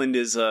 but Lakeland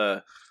is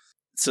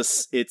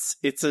it's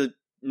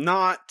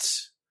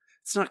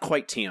not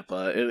quite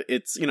Tampa.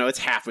 It's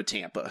half of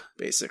Tampa,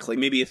 basically.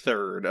 Maybe a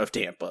third of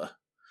Tampa.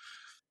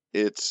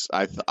 It's,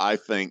 I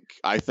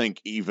think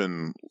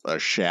even a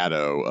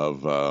shadow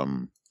of,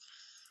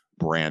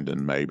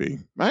 Brandon, maybe.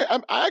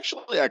 I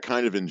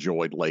kind of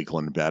enjoyed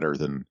Lakeland better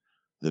than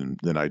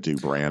I do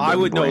Brandon. I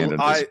would know.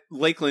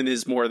 Lakeland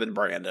is more than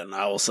Brandon.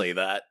 I will say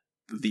that.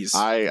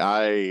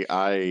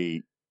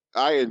 I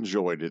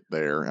enjoyed it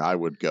there. I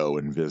would go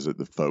and visit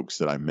the folks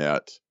that I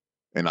met,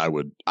 and I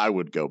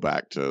would go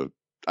back to.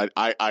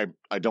 I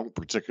don't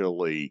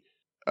particularly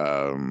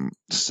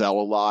sell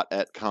a lot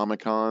at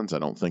Comic Cons. I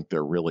don't think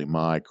they're really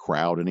my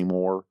crowd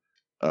anymore.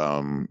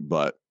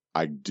 But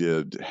I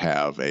did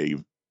have a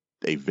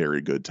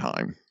very good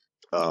time.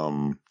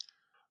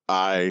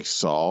 I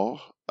saw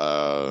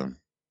I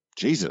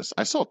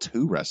saw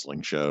 2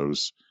 wrestling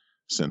shows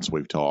since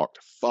we've talked.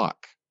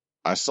 Fuck.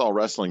 I saw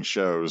wrestling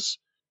shows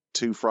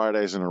 2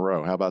 Fridays in a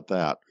row. How about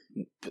that?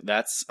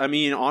 That's,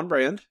 on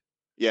brand.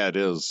 Yeah, it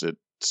is. It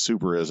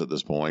super is at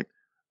this point.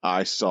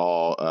 I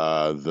saw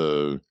I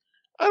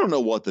don't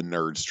know what the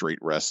Nerd Street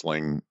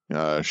Wrestling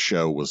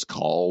show was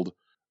called,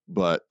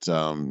 but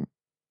Nerd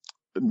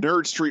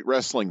Street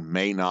Wrestling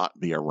may not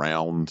be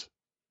around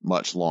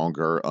much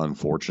longer,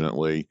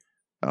 unfortunately.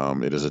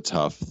 It is a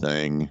tough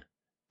thing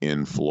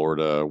in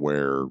Florida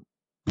where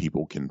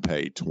people can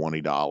pay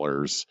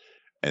 $20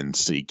 and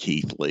see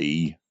Keith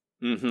Lee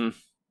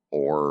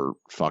or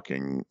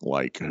fucking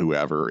like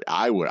whoever.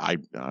 I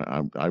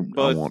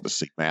want to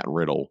see Matt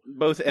Riddle.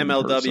 Both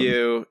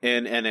MLW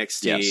and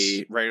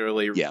NXT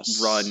regularly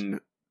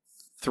run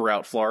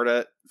throughout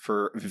Florida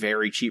for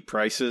very cheap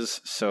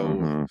prices,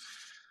 so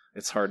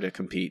it's hard to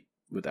compete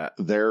with that.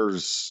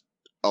 There's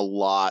a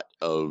lot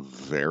of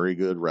very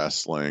good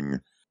wrestling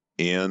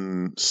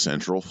in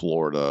Central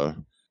Florida,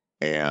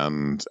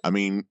 and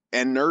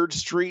Nerd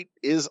Street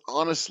is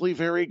honestly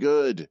very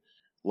good.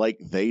 Like,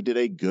 they did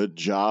a good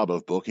job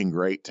of booking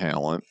great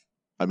talent.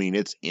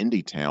 It's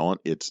indie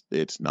talent.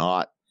 It's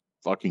not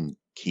fucking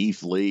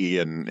Keith Lee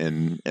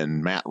and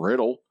Matt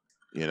Riddle,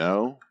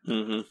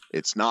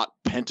 It's not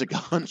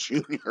Pentagon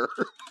Jr.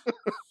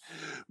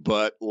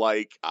 But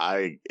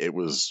it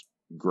was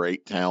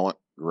great talent,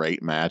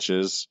 great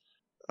matches.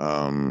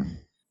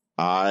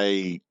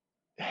 I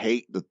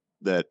hate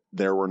that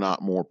there were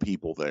not more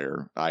people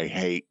there. I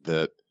hate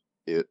that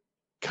it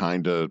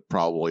kind of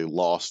probably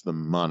lost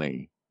them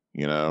money,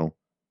 but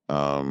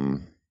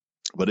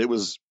it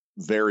was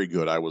very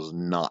good. I was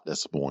not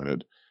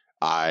disappointed.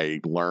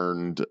 I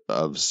learned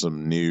of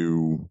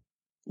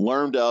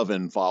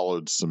and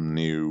followed some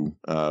new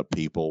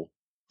people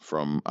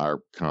from our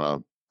kind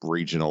of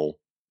regional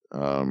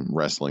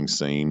wrestling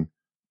scene,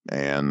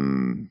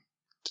 and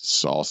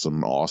saw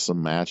some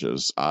awesome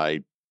matches.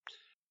 I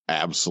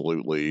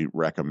absolutely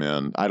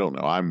recommend. I don't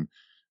know. I'm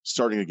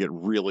starting to get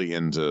really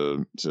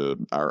into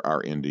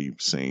our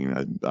indie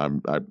scene.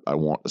 I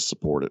want to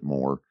support it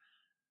more.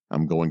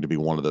 I'm going to be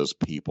one of those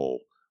people.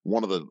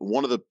 One of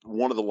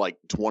the like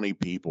 20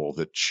 people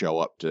that show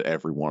up to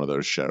every one of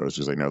those shows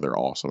because they know they're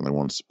awesome and they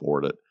want to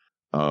support it.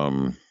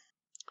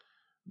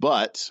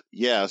 But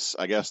yes,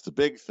 I guess the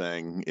big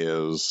thing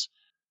is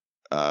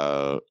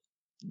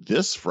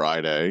this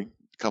Friday,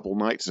 a couple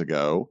nights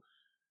ago,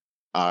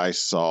 I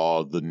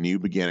saw the New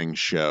Beginning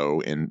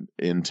show in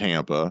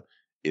Tampa.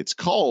 It's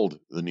called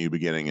The New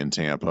Beginning in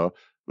Tampa,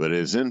 but it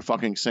is in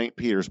fucking St.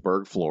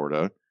 Petersburg,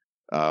 Florida.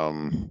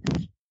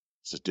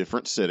 It's a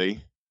different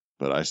city,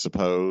 but I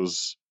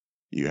suppose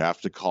you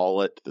have to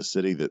call it the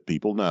city that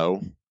people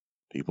know.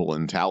 People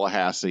in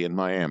Tallahassee and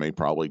Miami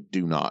probably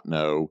do not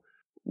know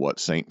what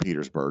St.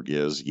 Petersburg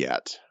is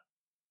yet.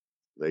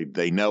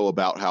 They know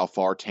about how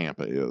far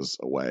Tampa is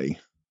away.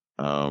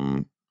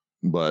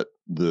 But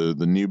the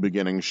New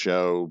Beginning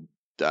show,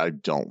 I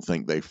don't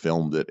think they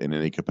filmed it in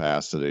any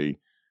capacity.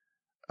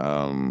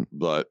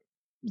 But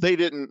they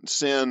didn't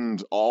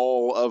send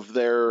all of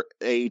their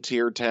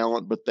A-tier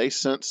talent, but they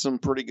sent some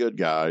pretty good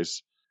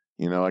guys.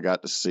 You know, I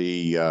got to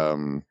see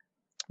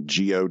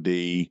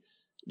G.O.D.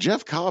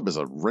 Jeff Cobb is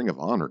a Ring of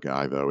Honor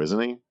guy, though,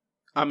 isn't he?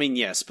 I mean,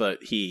 yes,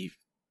 but he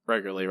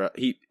regularly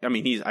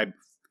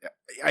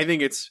I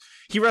think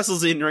he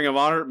wrestles in Ring of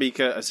Honor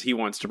because he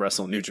wants to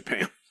wrestle in New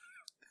Japan.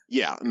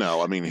 Yeah,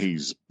 no, I mean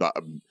he's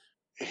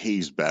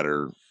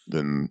better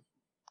than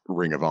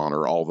Ring of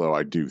Honor. Although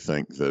I do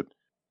think that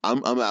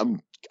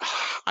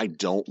I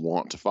don't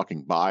want to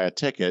fucking buy a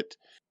ticket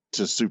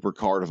to Super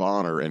Card of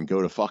Honor and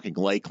go to fucking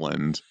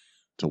Lakeland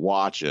to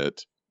watch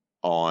it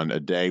on a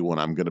day when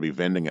I'm going to be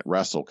vending at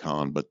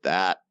WrestleCon, but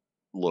that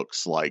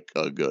looks like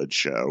a good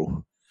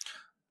show.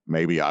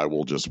 Maybe I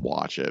will just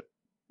watch it.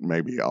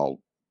 Maybe I'll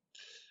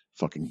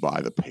fucking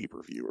buy the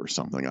pay-per-view or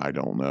something. I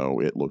don't know.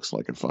 It looks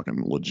like a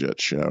fucking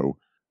legit show.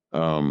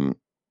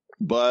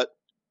 But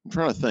I'm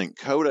trying to think.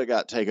 Coda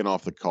got taken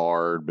off the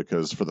card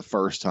because for the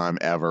first time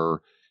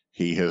ever,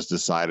 he has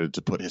decided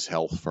to put his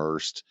health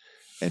first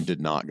and did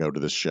not go to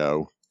the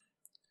show.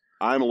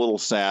 I'm a little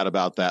sad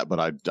about that, but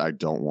I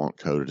don't want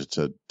Coda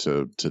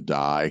to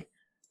die.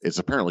 It's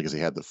apparently because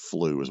he had the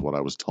flu, is what I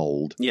was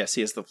told. Yes,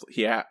 he has the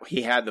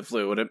he had the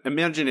flu. And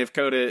imagine if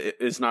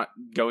Coda is not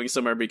going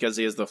somewhere because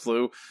he has the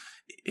flu.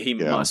 He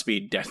must be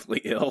deathly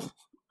ill.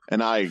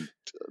 And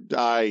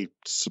I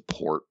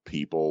support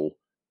people.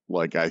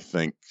 Like, I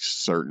think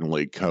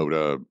certainly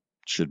Coda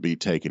should be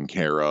taken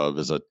care of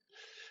as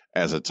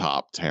a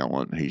top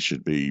talent. He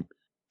should be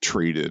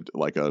treated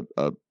like a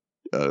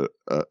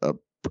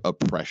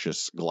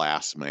precious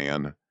glass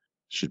man.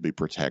 Should be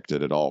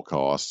protected at all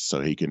costs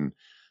so he can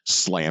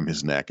slam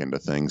his neck into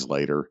things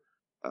later.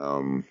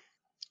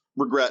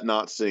 Regret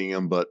not seeing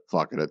him, but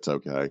fuck it, it's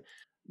okay.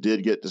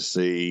 Did get to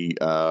see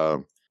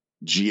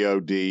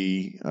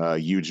G.O.D.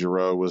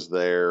 Yujiro was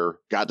there.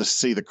 Got to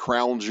see the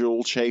Crown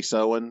Jewel Chase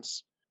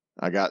Owens.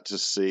 I got to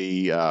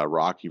see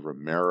Rocky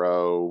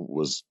Romero.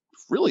 Was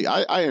really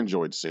I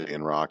enjoyed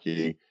seeing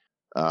Rocky.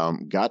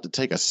 Got to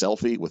take a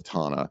selfie with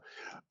Tana.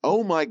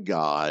 Oh my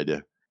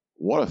god,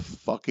 what a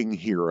fucking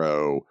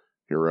hero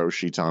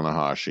Hiroshi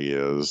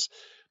Tanahashi is.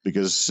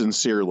 Because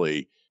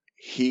sincerely,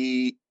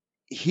 he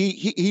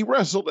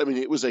wrestled. I mean,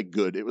 it was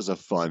a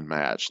fun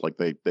match. Like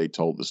they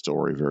told the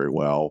story very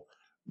well,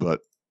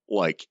 but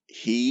like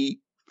he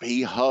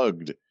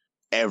hugged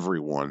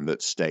everyone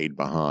that stayed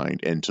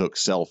behind and took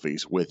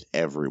selfies with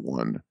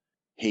everyone.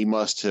 He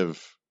must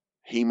have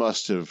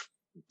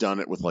done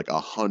it with like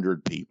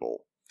 100 people.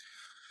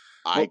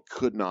 I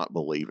could not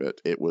believe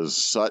it. It was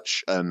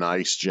such a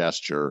nice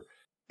gesture,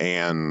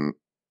 and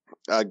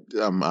I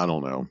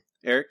don't know,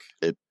 Eric.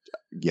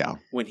 Yeah.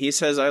 When he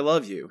says "I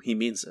love you," he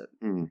means it.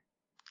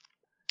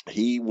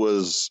 He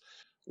was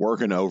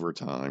working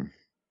overtime.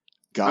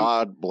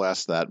 God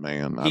bless that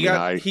man.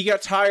 He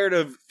got tired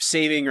of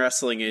saving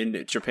wrestling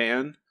in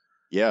Japan.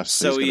 Yes,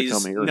 so he's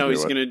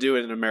going to do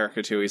it in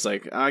America too. He's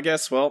like, I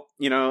guess. Well,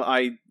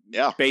 I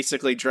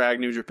basically dragged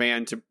New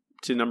Japan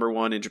to number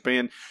one in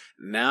Japan.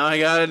 Now I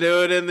got to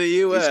do it in the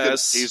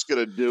U.S. He's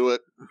going to do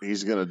it.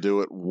 He's going to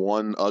do it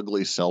one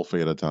ugly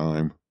selfie at a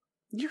time.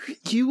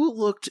 You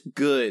looked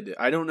good.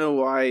 I don't know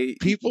why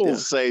people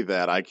say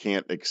that. I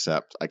can't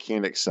accept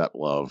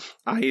love.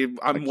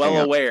 I'm well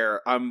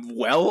aware.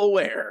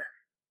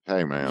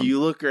 Hey man, you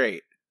look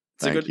great.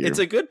 It's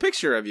a good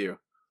picture of you.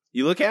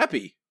 You look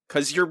happy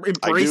because you're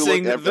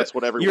embracing. That's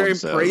what everyone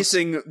says. You're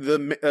embracing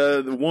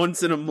the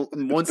once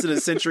in a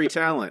century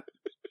talent.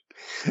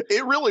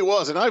 It really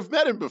was, and I've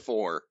met him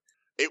before.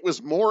 It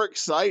was more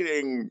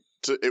exciting.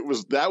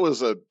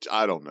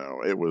 I don't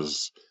know.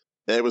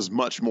 It was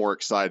much more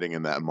exciting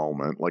in that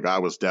moment. Like I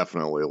was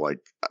definitely like,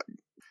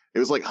 it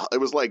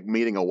was like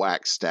meeting a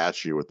wax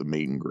statue at the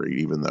meet and greet,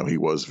 even though he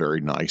was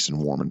very nice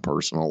and warm and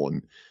personal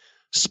and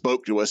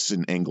spoke to us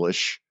in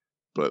English.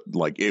 But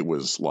like, it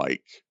was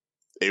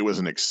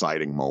an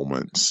exciting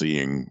moment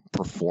seeing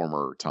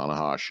performer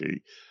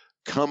Tanahashi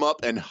come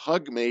up and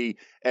hug me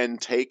and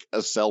take a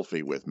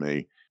selfie with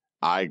me.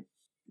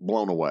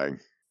 Blown away.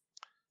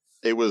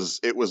 It was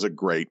a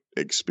great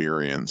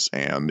experience.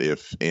 And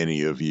if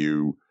any of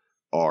you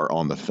are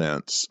on the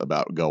fence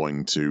about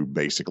going to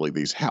basically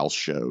these house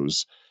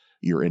shows,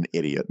 you're an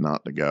idiot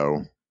not to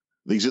go.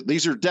 These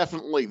are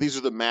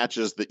the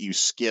matches that you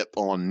skip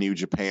on New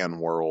Japan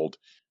World.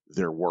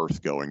 They're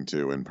worth going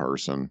to in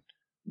person.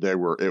 It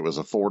was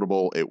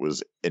affordable. It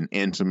was an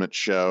intimate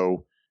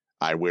show.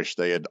 I wish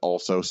they had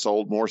also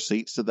sold more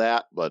seats to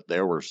that, but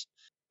it was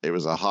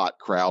a hot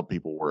crowd.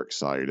 People were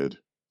excited.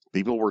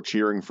 People were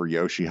cheering for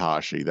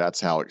Yoshihashi. That's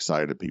how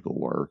excited people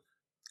were.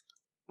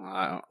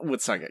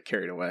 Let's not get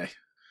carried away.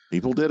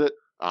 People did it.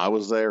 I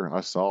was there. I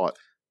saw it.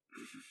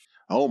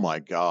 Oh my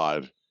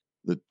God.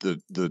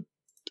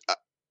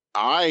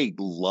 I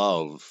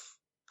love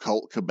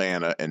Colt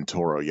Cabana and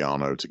Toru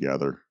Yano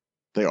together.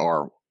 They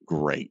are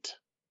great.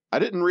 I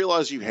didn't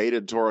realize you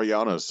hated Toru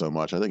Yano so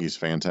much. I think he's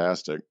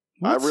fantastic.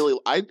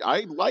 What?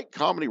 I like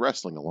comedy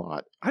wrestling a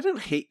lot. I don't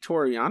hate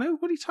Toru Yano.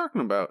 What are you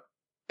talking about?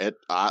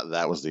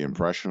 That was the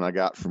impression I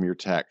got from your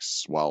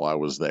texts while I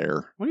was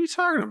there. What are you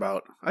talking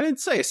about? I didn't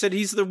say. I said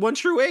he's the one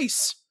true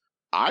ace.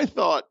 I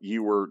thought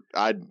you were.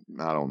 I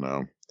don't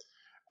know.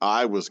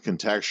 I was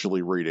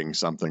contextually reading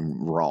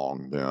something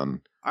wrong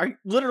then. I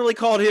literally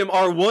called him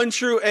our one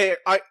true ace.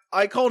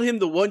 I called him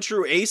the one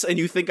true ace, and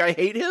you think I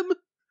hate him?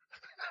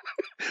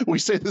 We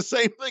say the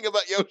same thing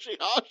about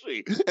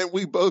Yoshihashi, and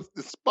we both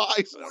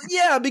despise him.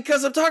 Yeah,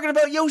 because I'm talking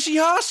about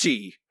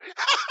Yoshihashi.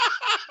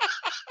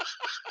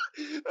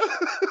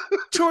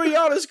 Toru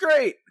Yano's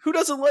great. Who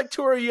doesn't like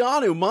Toru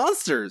Yano?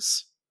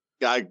 Monsters.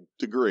 I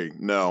agree.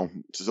 No,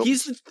 so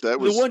he's the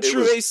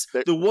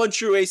one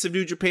true ace of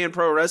New Japan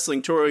Pro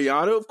Wrestling. Toru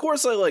Yano. Of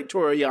course, I like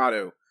Toru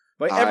Yano.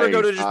 If I ever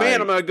go to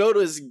Japan, I'm gonna go to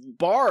his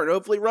bar and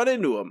hopefully run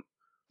into him.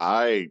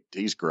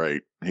 He's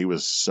great. He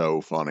was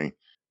so funny.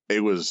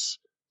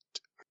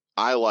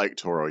 I like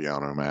Toru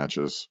Yano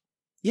matches.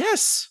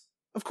 Yes,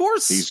 of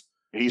course.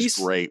 He's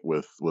great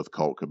with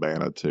Colt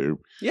Cabana too.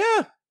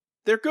 Yeah,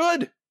 they're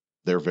good.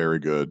 They're very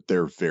good.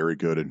 They're very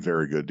good and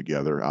very good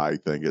together. I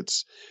think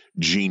it's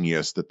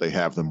genius that they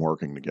have them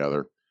working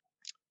together.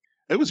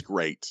 It was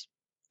great.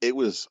 It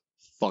was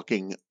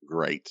fucking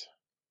great.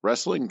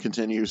 Wrestling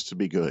continues to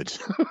be good.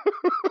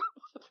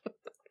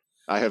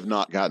 I have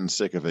not gotten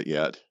sick of it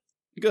yet.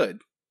 Good.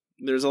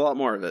 There's a lot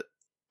more of it.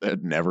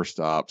 It never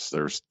stops.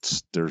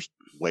 There's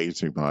way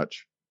too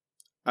much.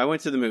 I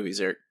went to the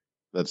movies, Eric.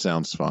 That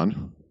sounds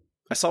fun.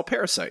 I saw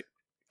Parasite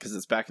because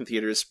it's back in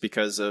theaters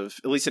because of,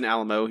 at least in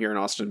Alamo here in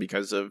Austin,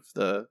 because of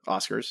the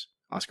Oscar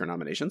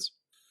nominations.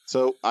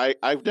 So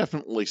I've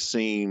definitely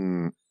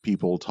seen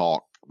people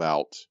talk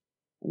about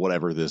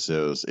whatever this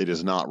is. It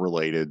is not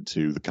related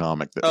to the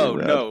comic that we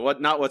read. No,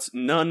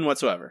 none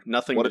whatsoever.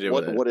 Nothing to do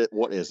with it.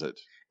 What is it?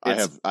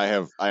 I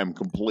am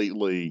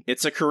completely.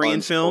 It's a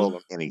Korean film.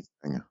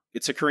 Anything.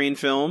 It's a Korean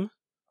film.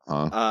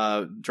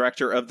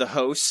 Director of The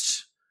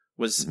Host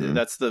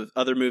that's the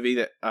other movie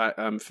that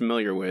I'm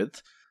familiar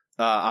with.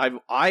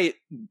 I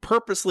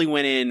purposely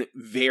went in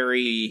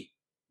very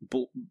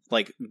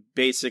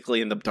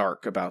basically in the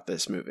dark about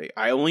this movie.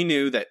 I only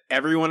knew that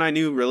everyone I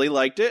knew really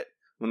liked it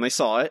when they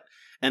saw it,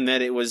 and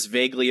that it was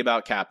vaguely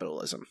about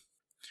capitalism,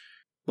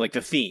 like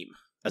the theme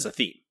as a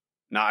theme.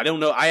 Now I don't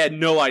know. I had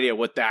no idea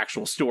what the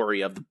actual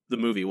story of the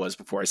movie was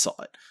before I saw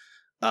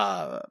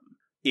it.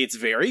 It's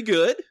very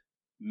good,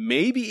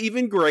 maybe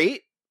even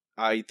great.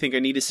 I think I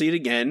need to see it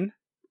again.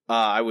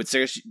 I would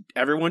say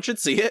everyone should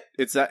see it.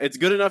 It's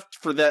good enough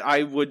for that.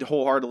 I would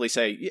wholeheartedly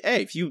say,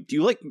 hey, do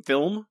you like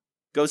film?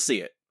 Go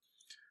see it.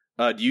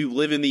 Do you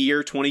live in the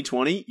year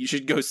 2020? You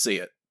should go see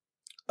it.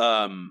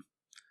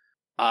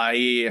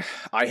 I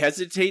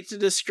hesitate to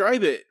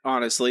describe it,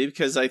 honestly,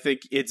 because I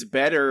think it's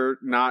better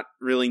not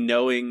really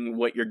knowing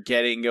what you're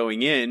getting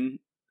going in.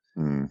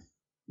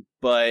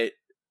 But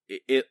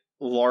it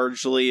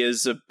largely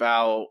is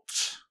about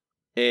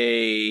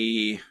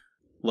a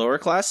lower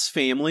class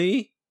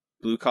family,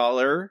 blue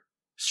collar,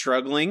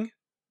 struggling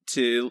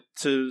to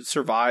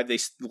survive. They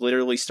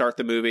literally start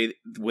the movie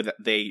with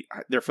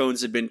their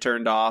phones had been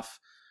turned off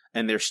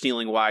and they're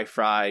stealing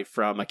Wi-Fi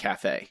from a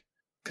cafe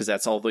because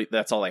that's all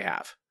they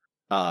have.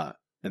 And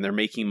they're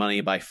making money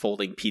by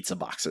folding pizza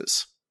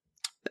boxes.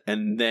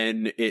 And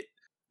then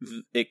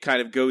it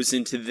kind of goes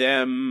into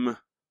them.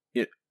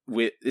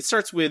 It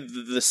starts with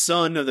the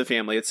son of the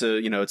family. It's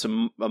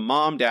a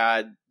mom,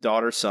 dad,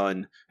 daughter,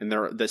 son, and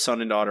the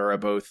son and daughter are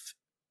both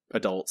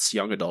adults,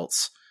 young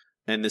adults.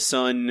 And the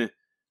son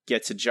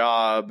gets a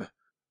job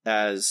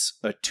as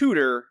a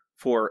tutor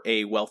for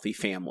a wealthy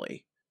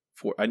family,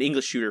 for an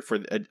English tutor for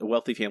a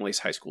wealthy family's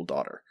high school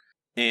daughter.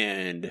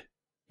 And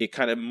it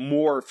kind of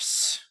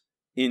morphs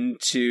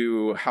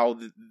into how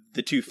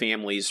the two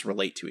families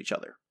relate to each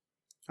other.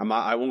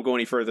 I won't go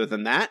any further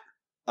than that.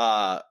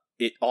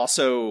 It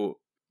also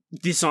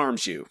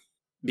disarms you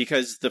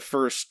because the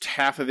first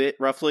half of it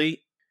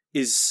roughly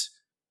is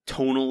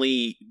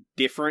tonally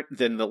different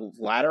than the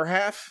latter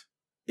half.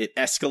 It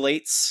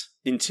escalates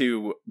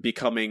into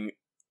becoming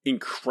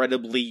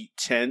incredibly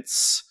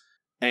tense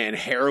and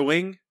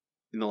harrowing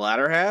in the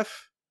latter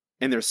half.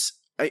 And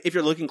if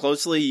you're looking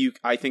closely,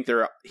 I think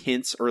there are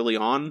hints early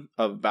on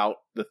about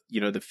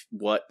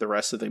what the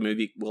rest of the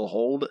movie will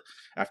hold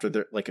after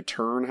a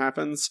turn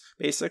happens,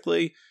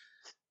 basically.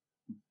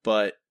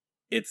 But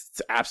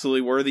it's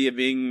absolutely worthy of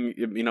being,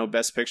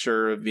 Best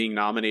Picture, of being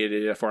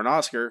nominated for an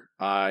Oscar.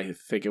 I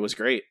think it was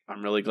great.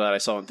 I'm really glad I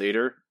saw it in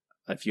theater.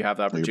 If you have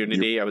the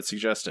opportunity, I would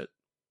suggest it.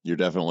 You're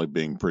definitely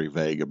being pretty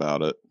vague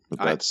about it.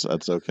 but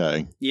that's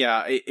okay.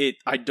 Yeah,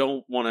 I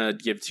don't want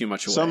to give too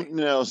much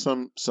away.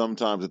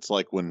 Sometimes it's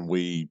like when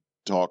we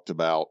talked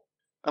about,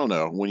 I don't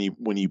know,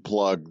 when you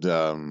plugged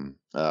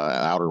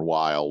Outer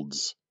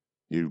Wilds,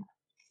 you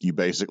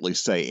basically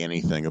say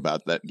anything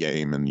about that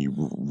game and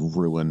you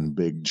ruin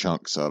big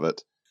chunks of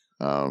it.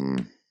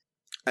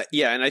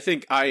 Yeah, and I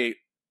think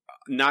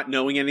not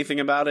knowing anything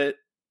about it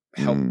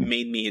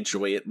made me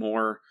enjoy it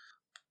more.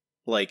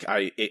 Like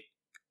I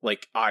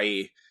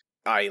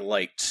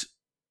liked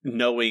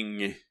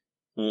knowing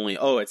only,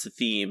 it's a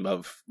theme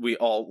of, we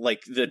all,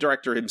 like the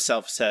director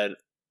himself said,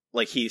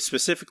 like he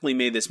specifically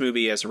made this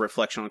movie as a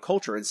reflection on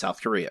culture in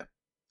South Korea.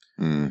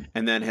 And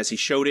then as he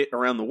showed it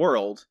around the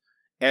world,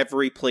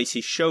 every place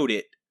he showed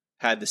it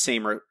had the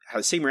same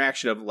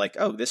reaction of like,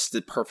 oh, this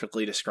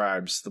perfectly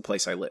describes the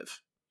place I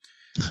live.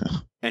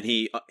 and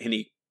he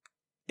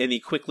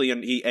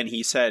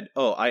said,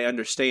 oh, I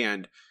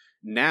understand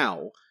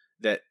now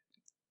that,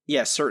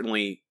 yes,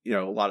 certainly, a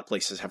lot of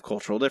places have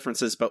cultural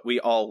differences, but we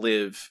all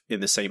live in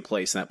the same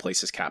place, and that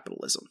place is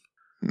capitalism.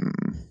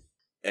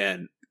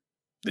 And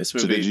this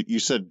movie... So you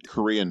said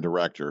Korean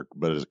director,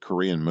 but is it a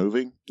Korean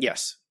movie?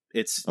 Yes.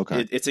 It's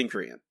okay. It's in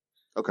Korean.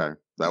 Okay.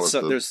 That's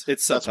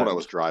what I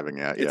was driving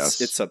at, yes.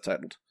 It's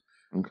subtitled.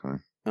 Okay.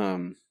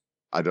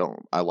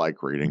 I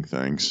like reading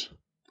things.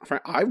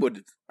 I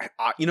would...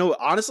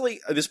 honestly,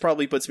 this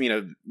probably puts me in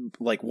a,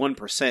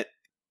 1%,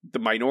 the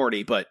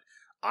minority, but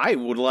I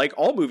would like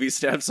all movies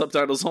to have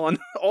subtitles on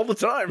all the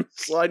time.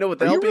 So I know what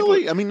the hell people...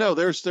 Really? I mean, no,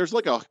 there's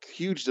like a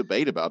huge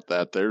debate about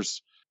that.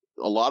 There's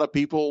a lot of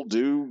people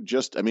do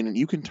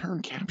you can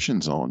turn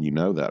captions on. You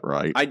know that,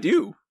 right? I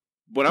do.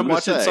 When I'm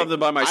watching something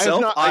by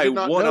myself, I did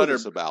not know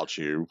this about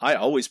you. I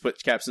always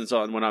put captions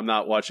on when I'm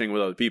not watching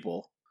with other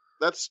people.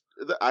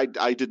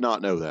 I did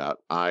not know that.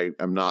 I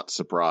am not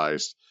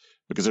surprised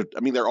because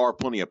there are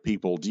plenty of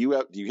people. Do you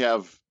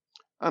have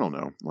I don't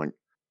know, like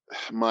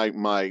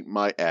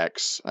my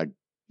ex,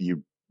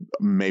 you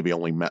maybe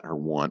only met her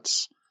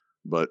once,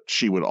 but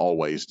she would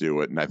always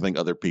do it. And I think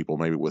other people,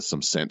 maybe with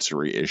some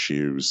sensory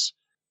issues,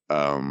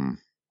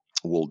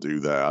 will do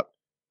that.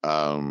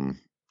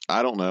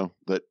 I don't know,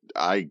 that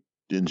I,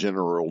 in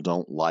general,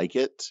 don't like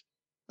it,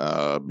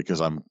 because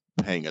I'm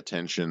paying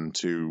attention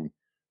to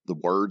the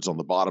words on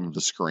the bottom of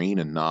the screen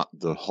and not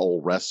the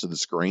whole rest of the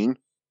screen.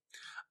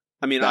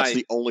 I mean, that's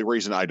the only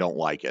reason I don't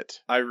like it.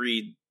 I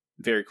read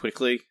very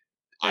quickly.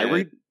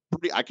 I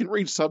can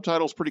read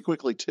subtitles pretty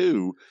quickly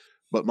too,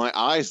 but my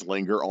eyes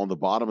linger on the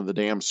bottom of the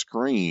damn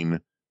screen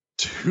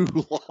too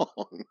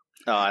long.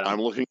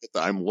 I'm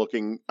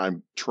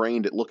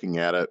trained at looking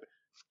at it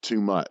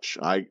too much.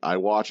 I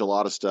watch a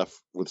lot of stuff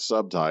with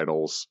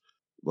subtitles,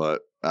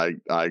 but I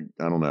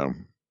don't know.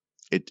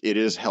 It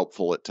is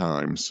helpful at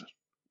times.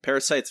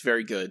 Parasite's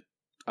very good.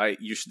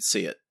 You should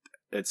see it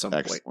at some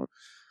point.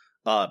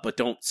 But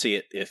don't see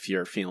it if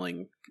you're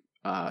feeling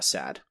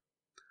sad.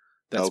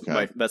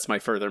 That's my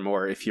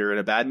furthermore. If you're in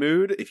a bad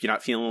mood, if you're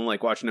not feeling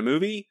like watching a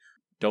movie,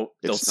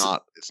 It's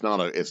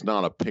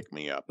not a pick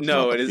me up.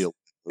 No, it is.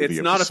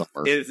 It's not a.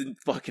 It is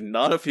fucking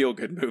not a feel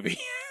good movie.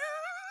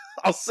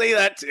 I'll say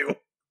that too.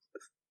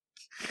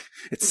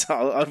 It's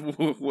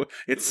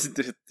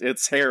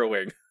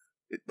harrowing.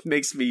 It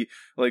makes me,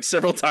 like,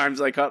 several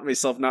times I caught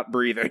myself not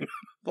breathing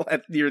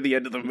near the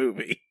end of the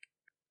movie.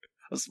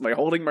 I was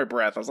holding my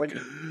breath. I was like,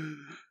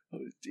 oh,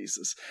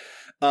 Jesus.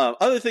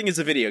 Other thing is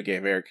a video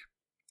game, Eric.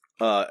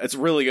 It's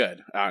really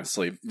good,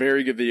 honestly.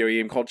 Very good video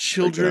game called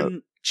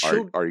Children.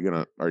 Are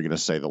you gonna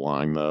say the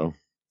line though?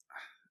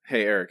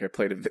 Hey, Eric, I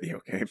played a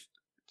video game.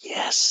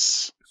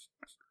 Yes.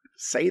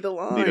 Say the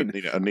line.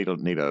 Need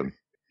a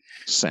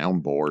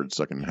soundboard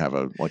so I can have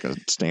a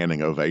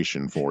standing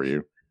ovation for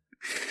you.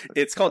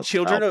 It's called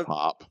Children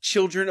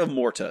of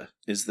Morta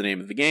is the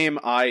name of the game.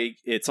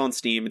 It's on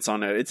Steam.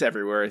 It's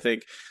everywhere. I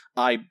think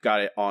I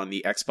got it on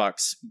the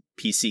Xbox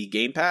PC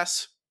Game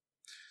Pass.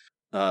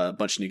 A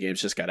bunch of new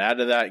games just got added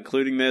to that,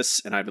 including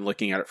this, and I've been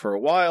looking at it for a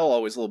while,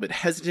 always a little bit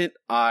hesitant.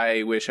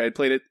 I wish I had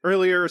played it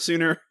earlier or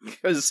sooner,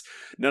 because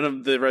none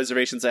of the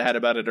reservations I had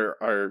about it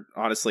are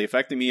honestly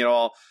affecting me at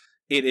all.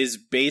 It is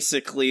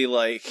basically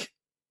like,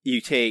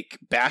 you take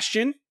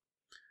Bastion,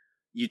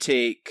 you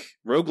take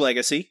Rogue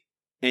Legacy,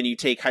 and you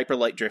take Hyper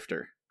Light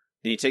Drifter.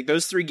 And you take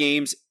those three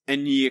games,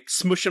 and you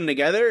smush them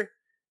together,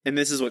 and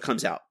this is what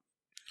comes out.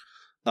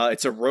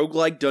 It's a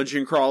roguelike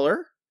dungeon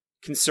crawler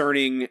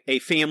concerning a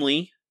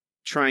family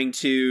trying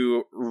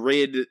to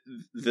rid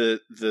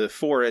the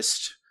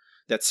forest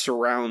that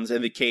surrounds,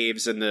 and the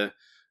caves and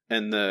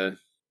the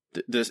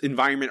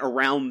environment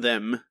around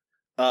them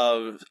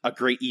of a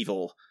great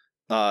evil.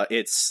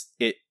 It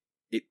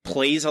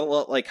plays a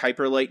lot like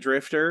Hyper Light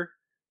Drifter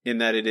in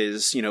that it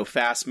is,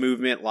 fast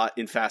movement, a lot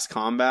in fast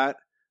combat.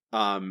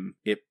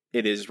 It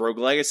is Rogue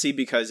Legacy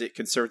because it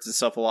concerns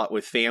itself a lot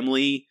with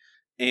family,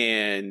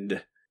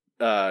 and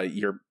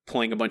you're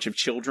playing a bunch of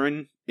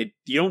children. You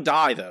don't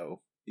die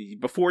though.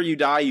 Before you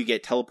die, you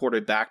get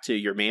teleported back to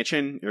your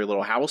mansion, your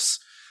little house.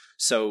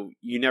 So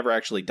you never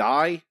actually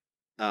die.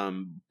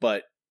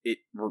 But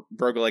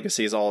Rogue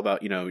Legacy is all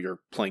about, you're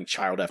playing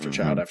child after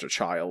child after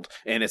child,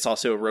 and it's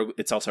also a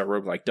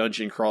roguelike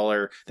dungeon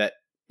crawler that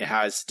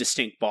has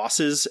distinct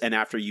bosses, and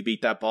after you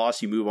beat that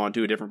boss, you move on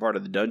to a different part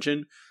of the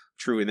dungeon.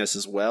 True in this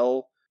as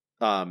well.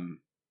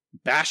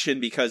 Bastion,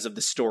 because of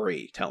the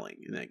storytelling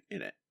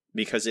in it,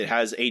 because it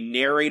has a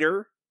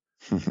narrator.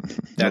 I was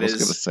going to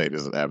say,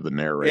 does it have the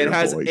narrator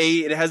voice?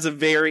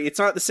 It's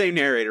not the same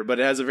narrator, but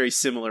it has a very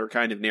similar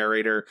kind of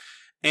narrator,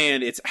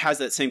 and it has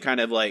that same kind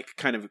of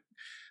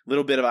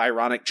little bit of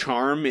ironic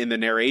charm in the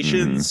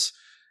narrations.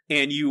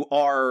 And you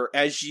are,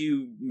 as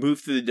you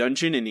move through the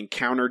dungeon and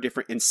encounter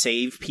and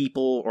save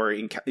people or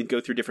go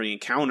through different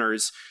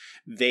encounters,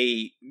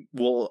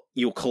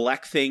 you'll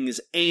collect things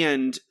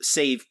and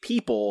save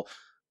people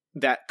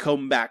that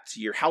come back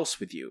to your house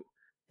with you.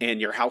 And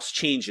your house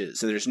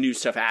changes, and there's new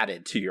stuff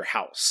added to your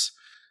house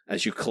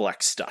as you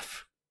collect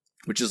stuff,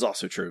 which is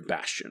also true of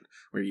Bastion,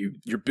 where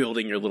you're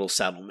building your little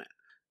settlement.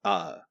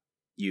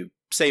 You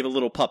save a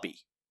little puppy.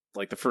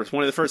 Like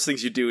one of the first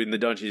things you do in the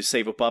dungeon is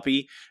save a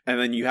puppy, and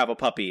then you have a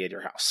puppy at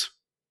your house.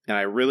 And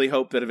I really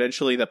hope that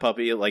eventually the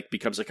puppy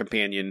becomes a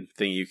companion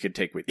thing you could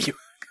take with you.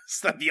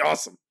 That'd be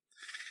awesome.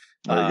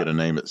 Are you going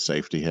to name it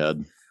Safety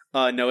Head?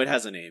 No, it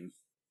has a name.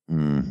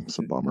 It's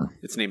a bummer.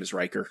 Its name is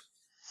Riker.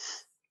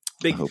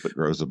 I hope it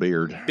grows a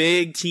beard.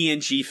 Big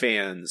TNG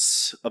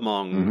fans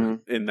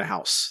in the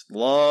house.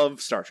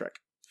 Love Star Trek.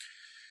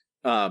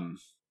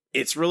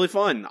 It's really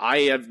fun.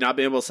 I have not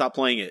been able to stop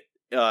playing it.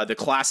 The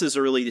classes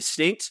are really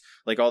distinct.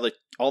 Like all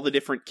the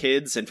different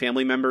kids and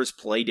family members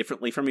play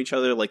differently from each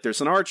other. Like there's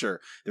an archer,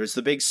 there's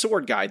the big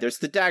sword guy, there's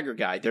the dagger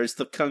guy, there's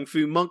the kung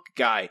fu monk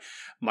guy.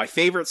 My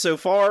favorite so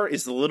far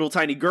is the little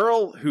tiny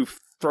girl who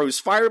throws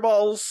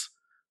fireballs.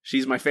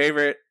 She's my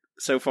favorite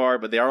so far,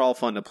 but they are all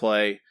fun to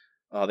play.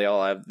 They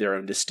all have their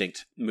own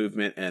distinct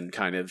movement and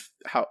kind of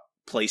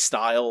play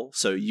style,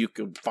 so you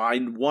can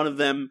find one of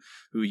them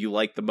who you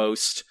like the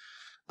most.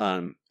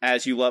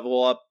 As you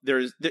level up,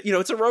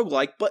 it's a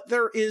roguelike, but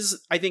there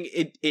is, I think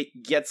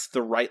it gets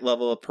the right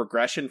level of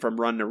progression from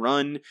run to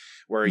run,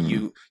 where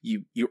you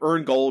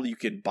earn gold, you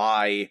can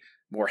buy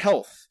more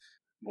health,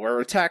 more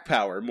attack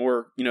power,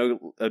 more,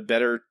 a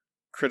better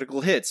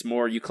critical hits,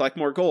 you collect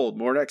more gold,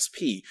 more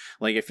XP.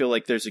 I feel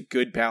like there's a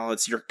good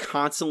balance. You're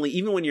constantly,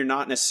 even when you're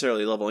not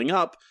necessarily leveling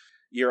up,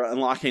 you're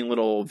unlocking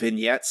little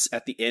vignettes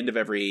at the end of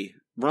every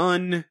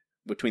run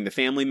between the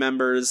family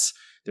members.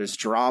 There's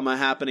drama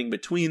happening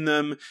between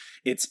them.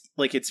 It's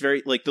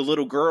very, the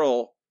little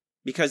girl,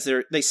 because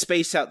they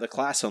space out the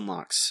class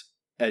unlocks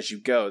as you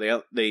go.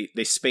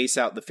 They space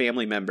out the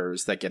family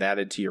members that get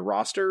added to your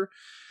roster.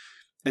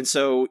 And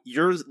so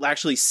you're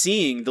actually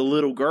seeing the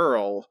little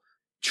girl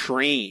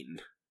train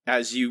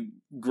as you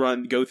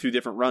go through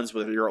different runs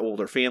with your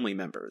older family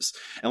members.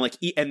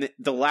 And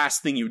the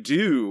last thing you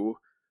do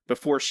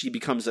before she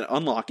becomes an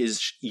unlock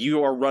is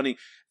you are running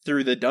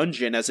through the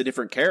dungeon as a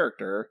different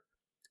character,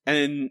 and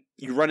then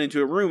you run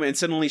into a room and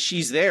suddenly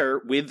she's there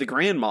with the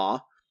grandma,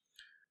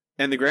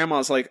 and the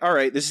grandma's like, all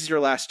right, this is your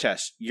last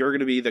test. You're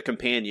going to be the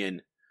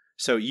companion.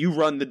 So you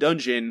run the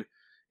dungeon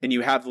and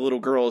you have the little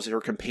girl as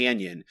your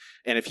companion.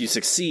 And if you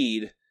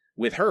succeed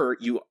with her,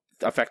 you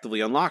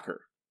effectively unlock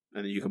her.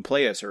 And then you can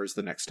play as her as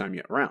the next time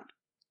you get around.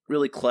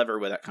 Really clever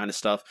with that kind of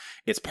stuff.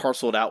 It's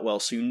parceled out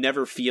well, so you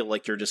never feel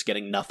like you're just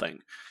getting nothing,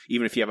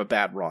 even if you have a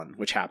bad run,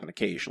 which happen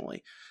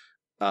occasionally.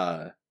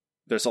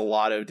 There's a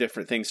lot of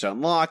different things to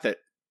unlock that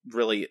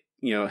really,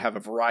 have a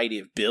variety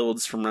of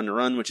builds from run to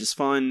run, which is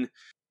fun.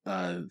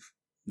 The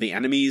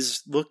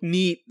enemies look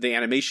neat. The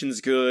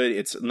animation's good.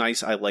 It's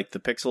nice. I like the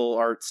pixel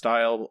art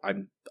style.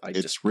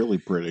 It's really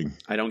pretty.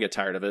 I don't get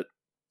tired of it.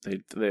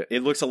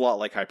 It looks a lot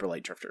like Hyper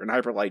Light Drifter, and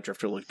Hyper Light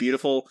Drifter looked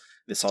beautiful.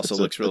 This also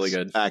looks really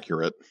good.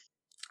 Accurate.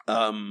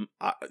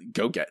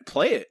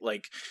 Play it.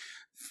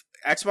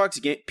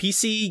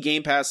 PC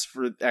Game Pass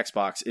for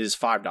Xbox is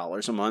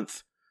 $5 a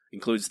month.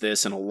 Includes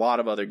this and a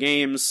lot of other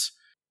games.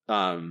 You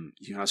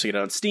can also get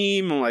it on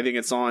Steam. I think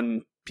it's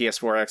on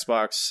PS4,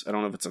 Xbox. I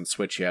don't know if it's on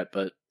Switch yet,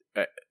 but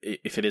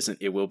if it isn't,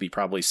 it will be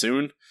probably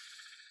soon.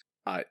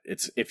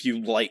 If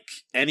you like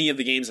any of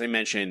the games I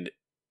mentioned,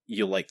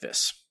 you'll like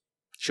this.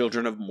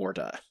 Children of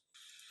Morta.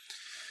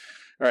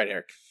 All right,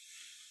 Eric.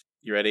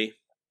 You ready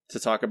to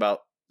talk about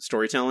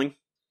storytelling?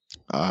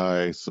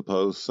 I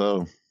suppose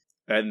so.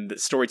 And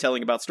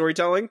storytelling about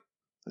storytelling?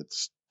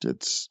 It's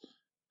That's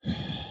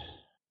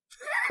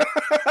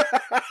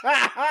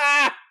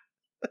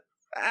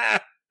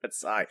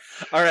sigh.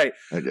 All right.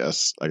 I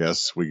guess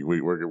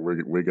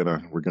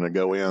we're gonna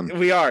go in.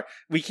 We are.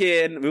 We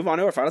can move on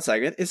to our final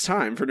segment. It's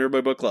time for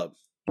Nerdboy Book Club.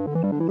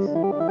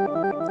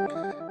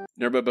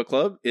 Nerdboy Book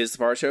Club is the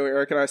part of the show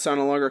Eric and I sign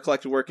no longer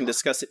collected work and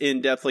discuss it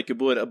in depth like you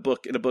would a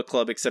book in a book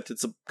club, except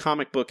it's a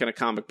comic book and a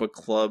comic book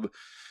club.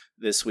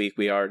 This week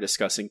we are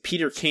discussing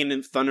Peter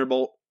Cannon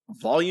Thunderbolt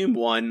Volume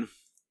 1.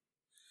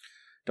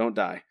 Don't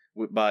Die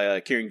by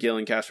Kieron,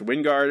 Gillen, Caspar,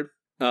 Wjingaard.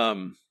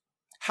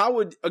 How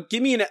would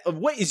give me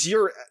what is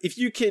your, if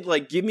you could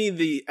give me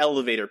the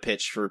elevator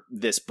pitch for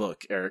this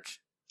book, Eric?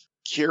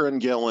 Kieron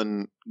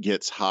Gillen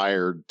gets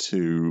hired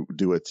to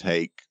do a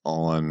take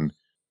on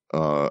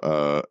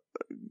a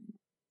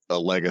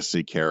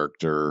legacy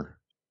character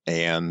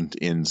and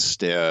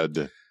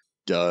instead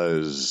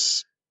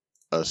does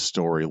a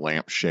story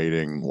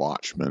lampshading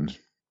Watchmen.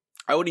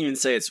 I wouldn't even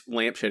say it's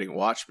lampshading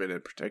Watchmen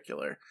in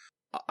particular.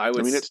 I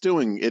mean, it's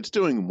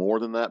doing more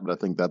than that, but I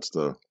think that's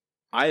kind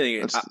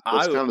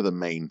of the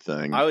main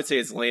thing. I would say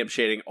it's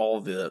lampshading all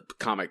the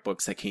comic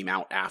books that came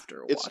out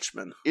after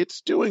Watchmen. It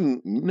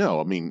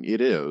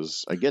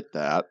is. I get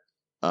that.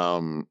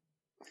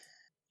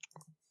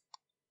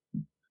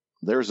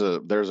 There's a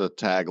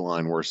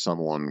tagline where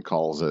someone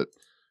calls it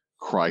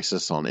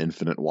 "Crisis on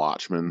Infinite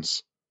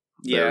Watchmen's."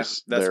 Yeah,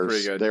 that's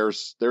pretty good.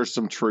 There's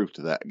some truth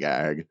to that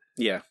gag.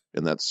 Yeah,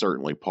 and that's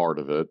certainly part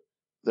of it.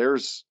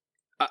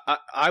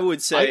 I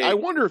would say I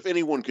wonder if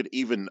anyone could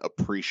even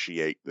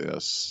appreciate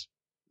this.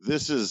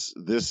 This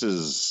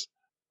is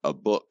a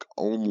book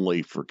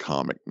only for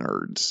comic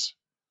nerds.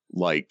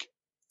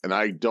 And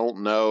I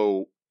don't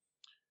know.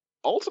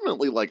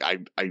 Ultimately,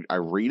 I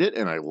read it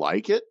and I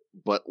like it,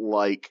 but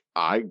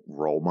I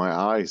roll my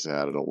eyes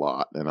at it a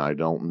lot, and I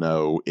don't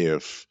know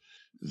if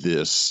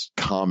this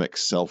comic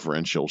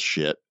self-referential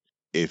shit,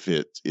 is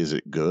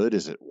it good?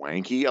 Is it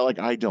wanky?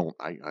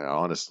 I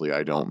honestly,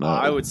 I don't know.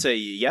 I would say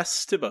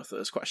yes to both of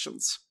those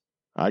questions.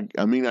 I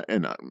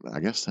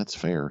guess that's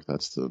fair.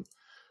 That's the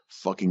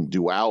fucking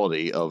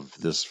duality of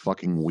this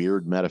fucking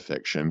weird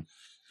metafiction.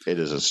 It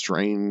is a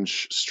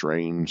strange,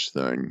 strange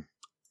thing.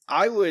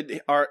 I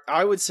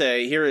would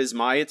say, here is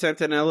my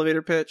attempt at an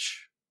elevator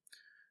pitch,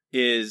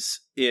 is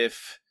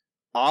if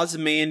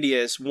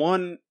Ozymandias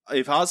from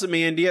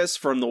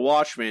the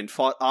Watchmen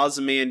fought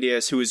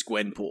Ozymandias, who is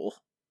Gwenpool.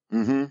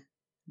 Mm-hmm.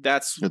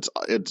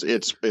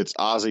 It's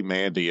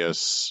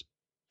Ozymandias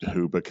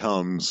who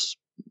becomes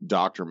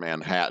Dr.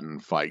 Manhattan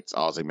fights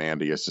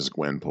Ozymandias as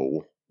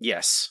Gwenpool.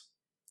 Yes.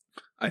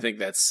 I think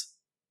that's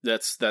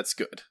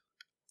good.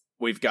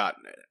 We've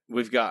gotten it.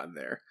 We've gotten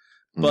there.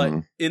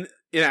 But in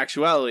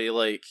actuality,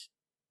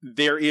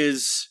 there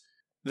is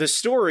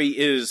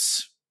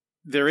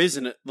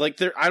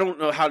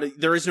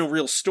no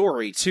real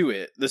story to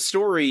it. The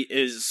story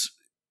is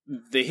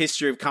the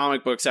history of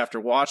comic books after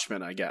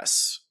Watchmen, I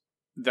guess.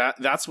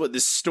 That's what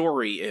this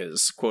story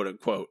is, quote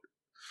unquote.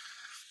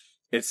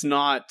 It's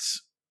not,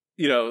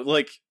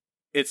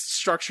 it's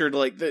structured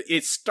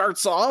it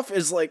starts off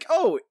as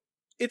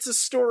it's a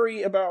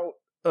story about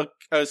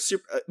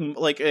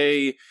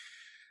a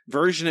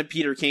version of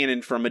Peter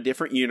Cannon from a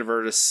different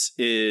universe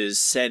is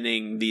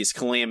sending these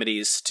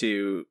calamities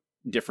to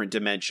different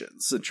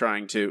dimensions and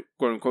trying to,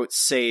 quote unquote,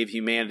 save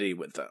humanity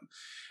with them.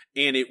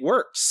 And it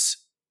works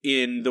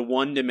in the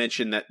one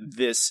dimension that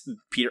this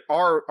Peter,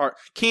 our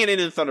Cannon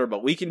and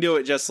Thunderbolt. We can do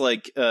it just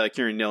like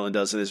Kieron Gillen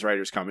does in his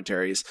writer's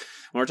commentaries.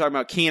 When we're talking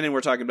about Cannon,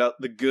 we're talking about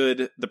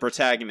the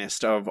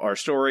protagonist of our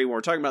story. When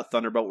we're talking about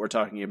Thunderbolt, we're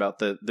talking about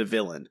the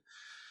villain,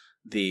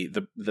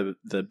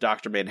 the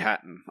Dr.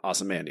 Manhattan,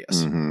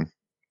 Ozymandias. Mm-hmm.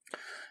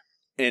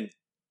 And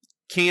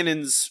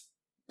Cannon's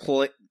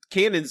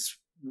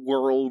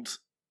world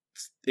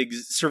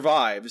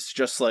survives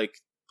just like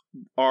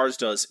ours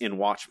does in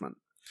Watchmen.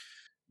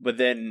 But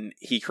then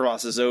he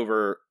crosses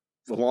over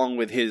along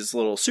with his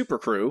little super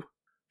crew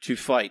to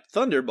fight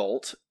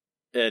Thunderbolt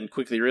and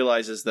quickly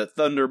realizes that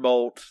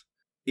Thunderbolt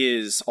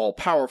is all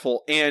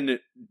powerful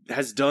and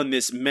has done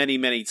this many,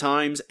 many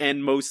times.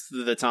 And most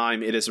of the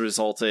time it has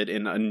resulted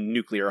in a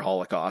nuclear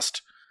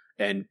holocaust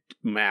and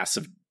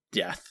massive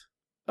death.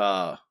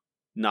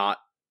 Not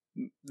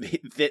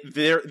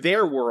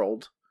their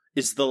world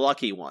is the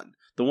lucky one,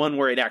 the one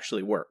where it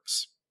actually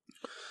works.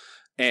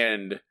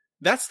 And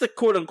that's the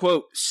quote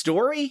unquote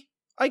story,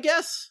 I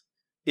guess,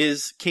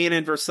 is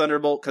Cannon versus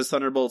Thunderbolt, because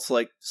Thunderbolt's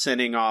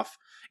sending off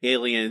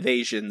alien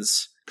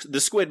invasions,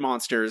 the squid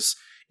monsters,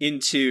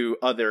 into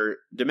other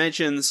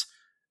dimensions,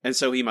 and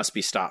so he must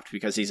be stopped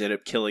because he's ended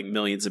up killing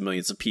millions and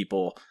millions of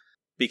people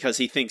because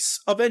he thinks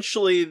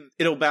eventually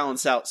it'll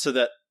balance out so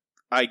that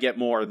I get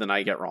more than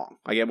I get wrong.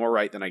 I get more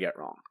right than I get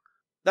wrong.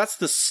 That's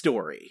the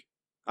story.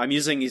 I'm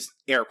using these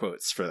air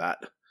quotes for that.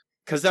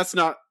 Because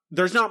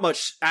there's not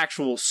much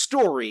actual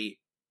story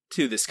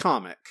to this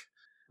comic.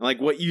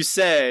 Like what you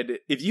said,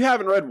 if you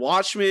haven't read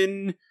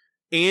Watchmen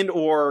and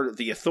or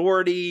The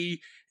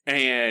Authority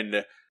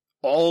and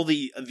all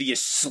the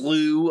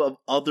slew of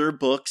other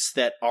books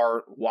that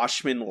are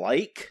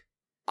Watchmen-like,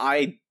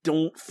 I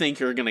don't think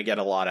you're going to get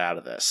a lot out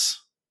of this.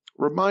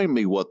 Remind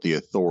me what The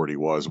Authority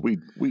was. We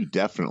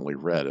definitely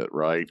read it,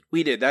 right?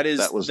 We did. That is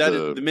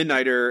the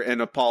Midnighter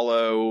and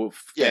Apollo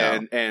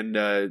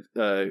and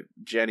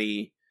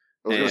Jenny.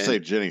 I was going to say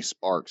Jenny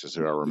Sparks is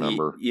who I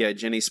remember. Yeah,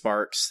 Jenny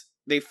Sparks.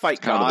 They fight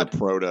it's kind God.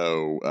 Kind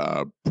of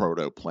the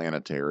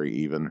proto-planetary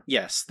even.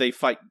 Yes, they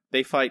fight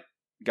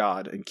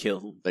God and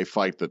kill. They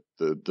fight the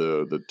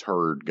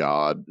turd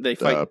god. They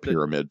fight the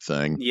pyramid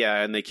thing.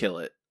 Yeah, and they kill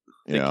it.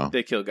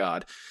 They kill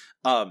God.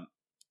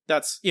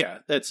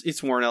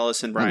 It's Warren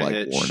Ellis and Brian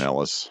Hitch. Warren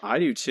Ellis. I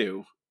do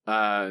too.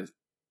 I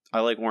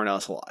like Warren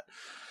Ellis a lot.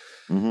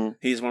 Mm-hmm.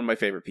 He's one of my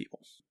favorite people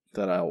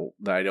that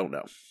I don't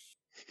know.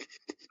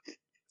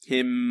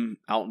 Him,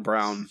 Alton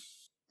Brown.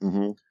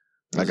 Mm-hmm.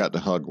 I got to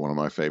hug one of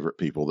my favorite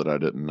people that I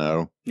didn't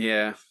know.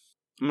 Yeah,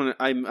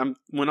 I'm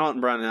when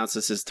Alton Brown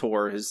announces his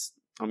tour,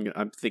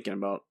 I'm thinking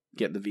about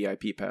getting the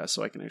VIP pass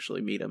so I can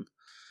actually meet him.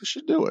 You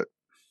should do it.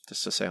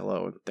 Just to say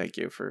hello and thank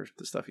you for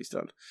the stuff he's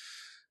done.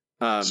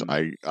 So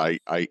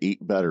I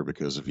eat better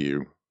because of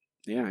you.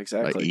 Yeah,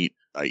 exactly.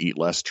 I eat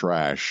less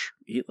trash.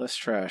 Eat less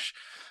trash.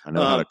 I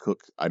know how to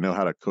cook. I know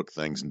how to cook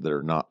things that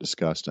are not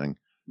disgusting.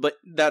 But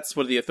that's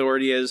what the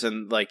authority is,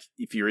 and like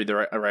if you read the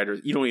writer,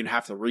 you don't even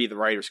have to read the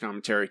writer's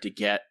commentary to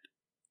get.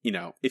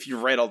 If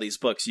you've read all these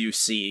books, you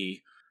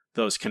see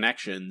those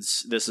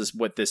connections. This is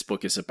what this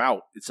book is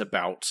about. It's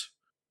about,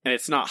 and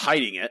it's not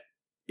hiding it.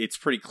 It's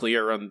pretty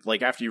clear.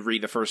 Like after you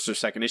read the first or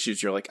second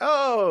issues, you're like,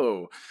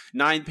 oh,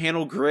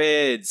 9-panel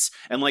grids,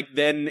 and like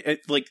then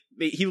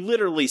he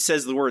literally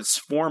says the words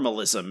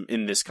formalism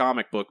in this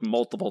comic book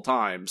multiple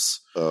times.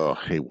 Oh,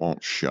 he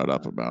won't shut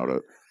up about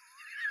it.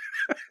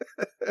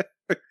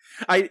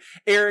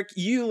 Eric,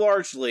 you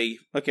largely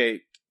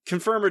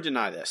confirm or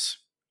deny this.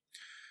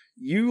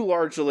 You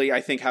largely,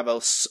 I think, have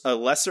a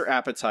lesser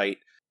appetite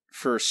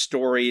for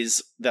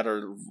stories that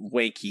are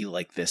wanky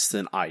like this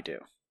than I do.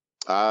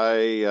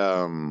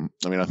 I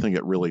mean, I think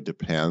it really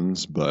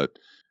depends, but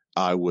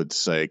I would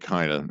say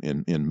kind of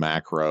in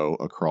macro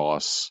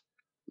across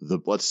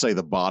let's say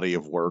the body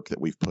of work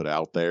that we've put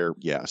out there.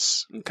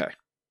 Yes. Okay.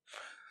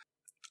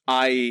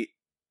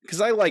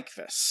 Because I like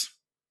this.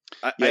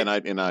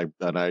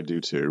 I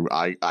do too.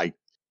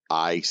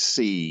 I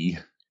see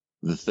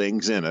the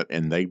things in it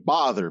and they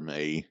bother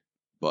me,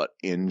 but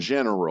in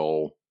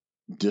general,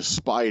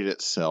 despite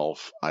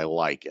itself, I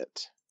like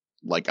it.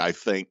 Like, I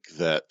think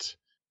that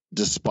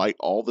despite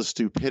all the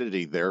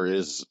stupidity,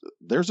 there's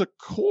a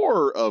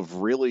core of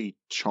really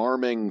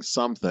charming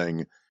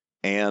something,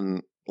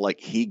 and like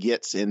he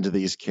gets into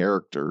these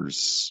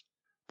characters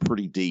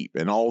pretty deep,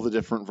 and all the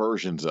different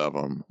versions of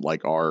them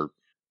like are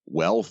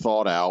well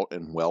thought out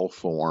and well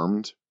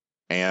formed,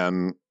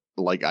 and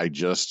like I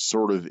just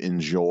sort of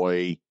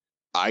enjoy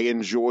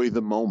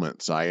the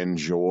moments. I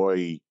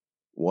enjoy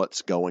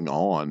what's going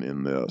on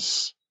in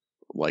this.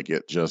 Like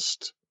it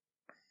just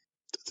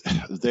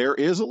there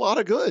is a lot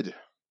of good.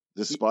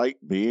 Despite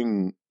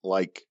being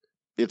like,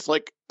 it's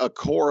like a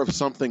core of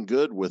something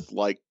good with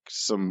like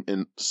some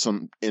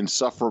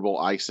insufferable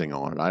icing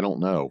on it. I don't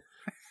know.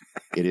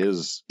 It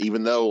is,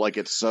 even though like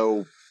it's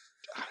hard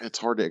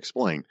to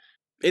explain.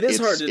 It's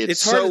hard to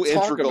so talk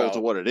integral about.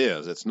 to what it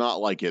is. It's not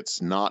like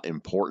it's not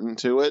important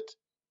to it,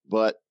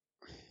 but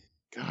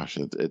gosh,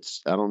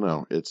 it's I don't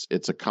know.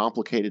 It's a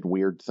complicated,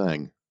 weird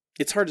thing.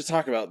 It's hard to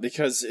talk about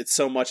because it's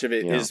so much of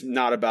it is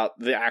not about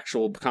the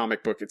actual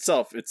comic book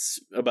itself. It's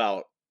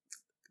about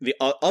the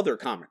other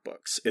comic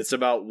books. It's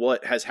about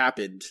what has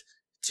happened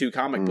to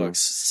comic books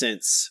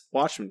since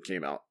Watchmen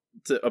came out.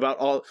 About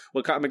all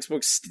what comics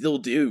books still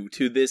do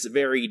to this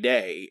very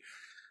day.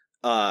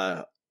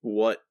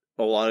 What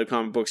a lot of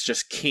comic books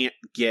just can't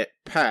get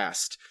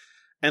past.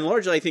 And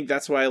largely, I think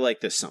that's why I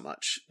like this so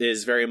much.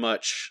 Is very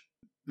much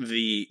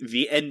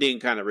the ending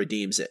kind of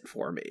redeems it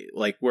for me.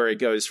 Like where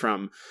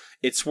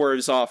it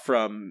swerves off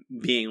from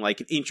being like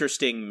an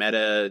interesting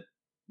meta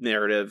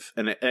narrative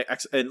and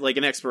like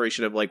an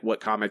exploration of like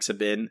what comics have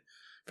been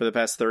for the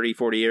past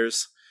 30-40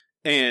 years,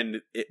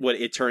 and what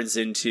it turns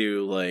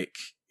into like,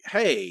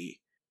 hey,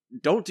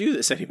 don't do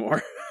this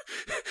anymore.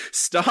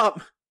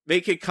 Stop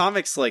making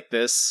comics like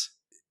this.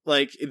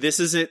 Like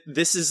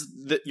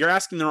you're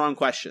asking the wrong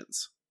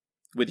questions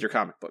with your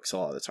comic books a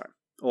lot of the time.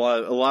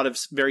 A lot of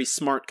very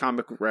smart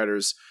comic book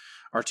writers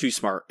are too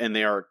smart, and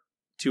they are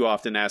too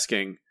often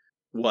asking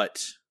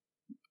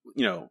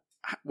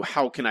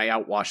how can I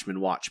out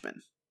Watchmen?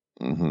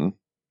 Mm-hmm.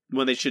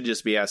 When they should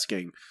just be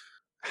asking,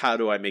 how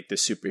do I make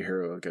this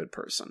superhero a good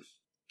person?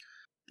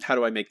 How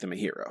do I make them a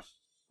hero?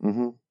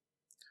 Mm-hmm.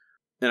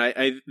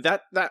 And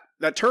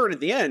that turn at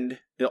the end,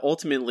 it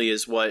ultimately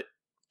is what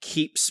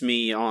keeps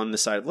me on the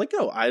side of like,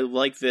 oh, I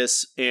like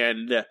this,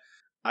 and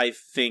I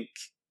think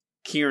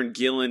Kieron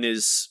Gillen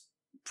is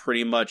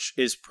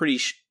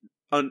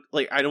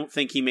I don't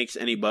think he makes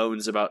any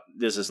bones about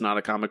this is not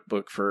a comic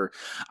book for.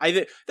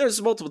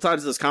 There's multiple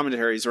times in those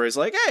commentaries where he's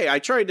like, "Hey, I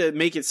tried to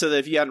make it so that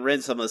if you hadn't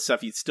read some of the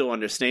stuff, you'd still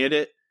understand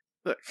it."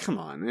 But come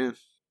on, man.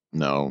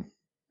 No,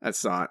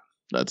 that's not.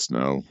 That's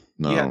no.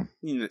 Yeah,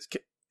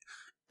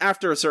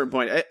 after a certain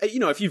point,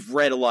 if you've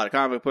read a lot of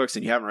comic books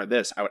and you haven't read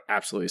this, I would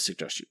absolutely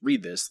suggest you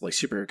read this, like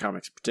superhero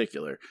comics in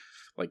particular.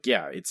 Like,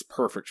 yeah, it's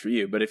perfect for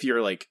you. But if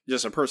you're like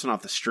just a person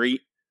off the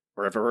street,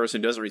 or if a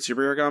person doesn't read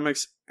superhero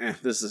comics,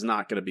 this is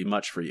not going to be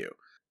much for you.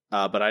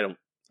 But I don't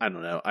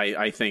know.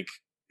 I think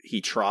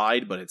he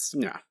tried, but I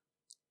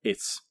think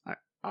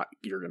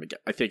you're going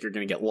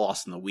to get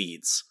lost in the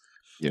weeds.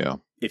 Yeah.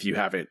 If you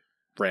haven't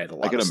read a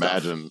lot of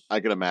stuff. I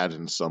can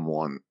imagine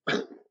someone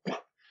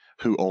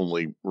who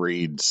only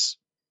reads,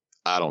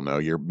 I don't know,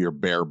 your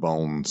bare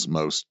bones,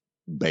 most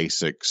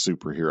basic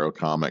superhero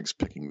comics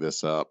picking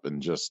this up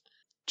and just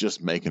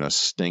making a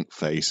stink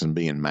face and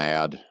being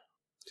mad.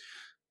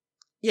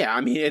 Yeah,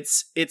 I mean,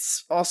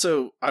 it's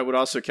also, I would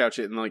also couch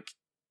it in like,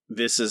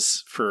 this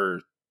is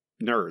for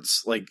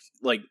nerds. Like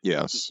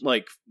yes,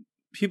 like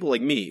people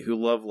like me who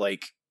love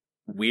like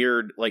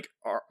weird like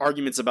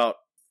arguments about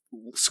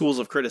schools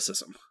of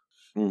criticism.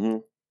 Mm-hmm.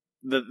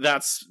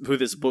 That's who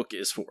this book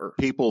is for.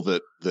 People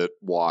that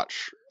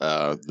watch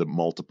the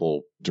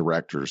multiple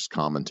directors'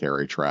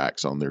 commentary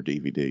tracks on their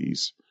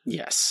DVDs.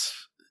 Yes,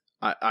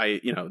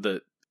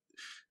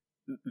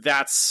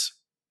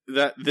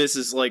 this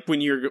is like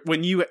when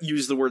you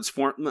use the words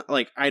form,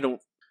 like I don't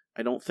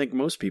think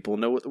most people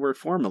know what the word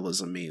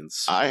formalism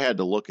means. I had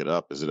to look it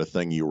up. Is it a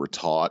thing you were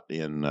taught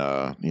in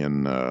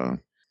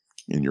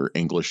your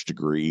English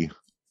degree?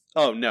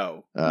 Oh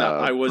no,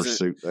 I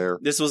wasn't. There.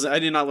 I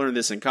did not learn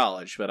this in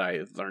college, but I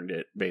learned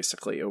it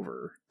basically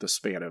over the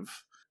span of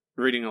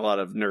reading a lot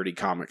of nerdy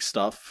comic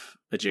stuff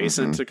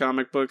adjacent to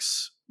comic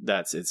books.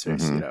 It's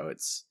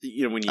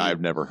when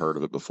I've never heard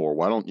of it before.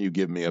 Why don't you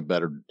give me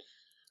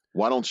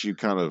why don't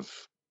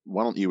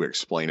you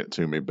explain it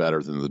to me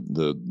better than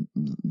the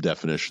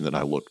definition that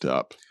I looked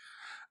up?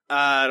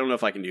 I don't know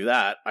if I can do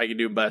that. I can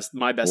do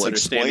my best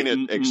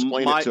understanding.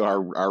 Explain it to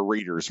our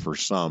readers for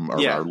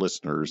our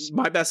listeners.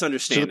 My best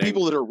understanding. To the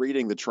people that are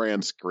reading the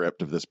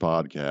transcript of this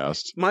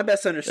podcast. My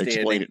best understanding.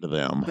 Explain it to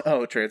them.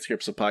 Oh,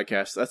 transcripts of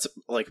podcasts. That's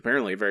like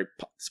apparently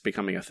it's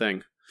becoming a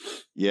thing.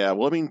 Yeah.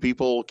 Well, I mean,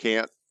 people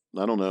can't,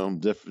 I don't know.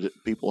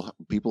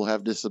 People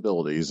have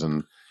disabilities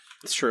and.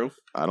 It's true.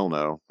 I don't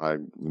know. I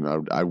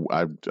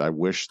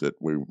wish that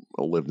we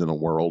lived in a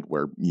world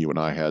where you and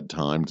I had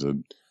time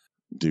to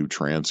do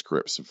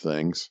transcripts of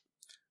things.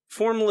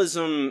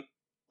 Formalism,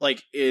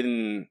 like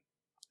it's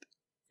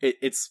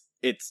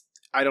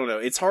I don't know.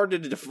 It's hard to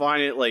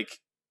define it like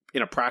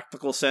in a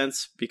practical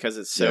sense because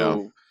it's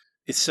so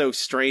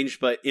strange.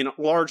 But in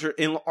art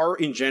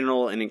in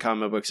general and in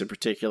comic books in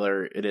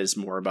particular, it is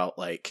more about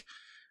like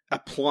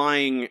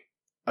applying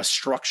a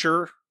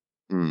structure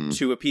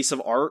to a piece of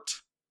art.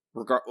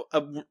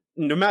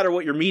 No matter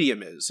what your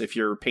medium is, if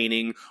you're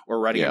painting or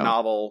writing a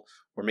novel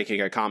or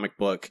making a comic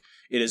book,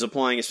 it is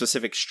applying a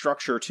specific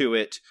structure to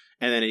it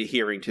and then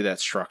adhering to that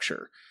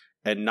structure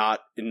and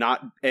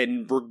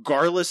and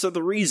regardless of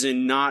the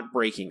reason, not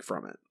breaking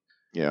from it.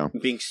 Yeah.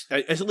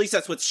 At least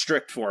that's what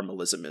strict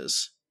formalism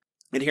is.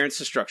 Adherence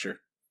to structure.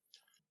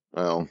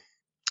 Well,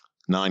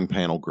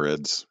 9-panel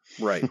grids.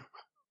 Right.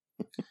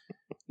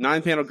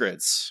 9-panel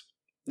grids.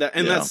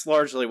 That's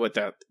largely what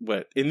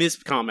in this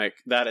comic,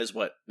 that is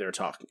what they're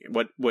talking,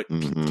 what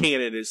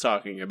canon is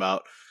talking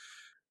about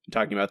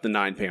the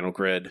 9-panel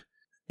grid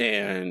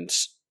and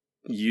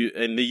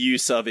the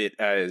use of it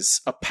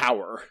as a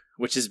power,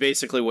 which is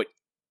basically what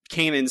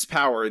canon's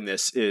power in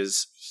this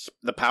is,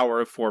 the power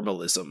of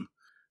formalism,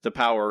 the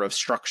power of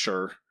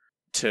structure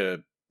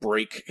to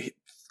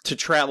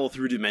travel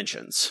through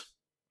dimensions.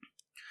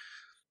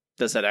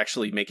 Does that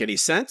actually make any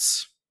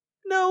sense?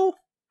 No.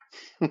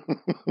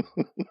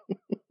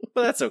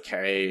 But that's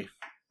okay.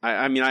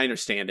 I mean, I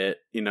understand it.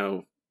 You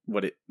know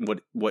what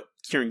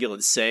Kieron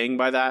Gillen's saying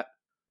by that.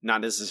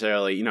 Not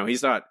necessarily. You know,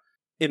 he's not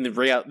in the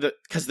reality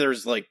because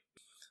there's like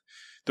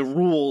the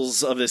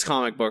rules of this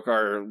comic book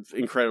are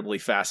incredibly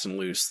fast and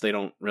loose. They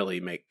don't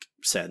really make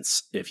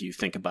sense if you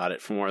think about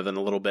it for more than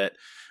a little bit.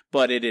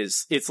 But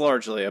it's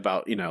largely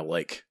about, you know,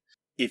 like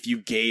if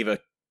you gave a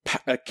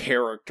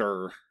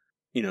character,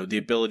 you know, the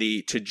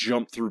ability to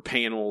jump through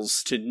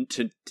panels to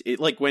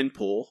like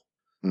Gwenpool.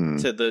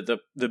 To the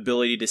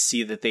ability to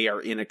see that they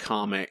are in a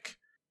comic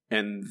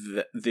and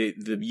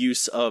the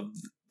use of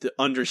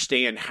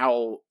understand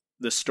how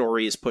the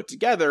story is put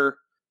together,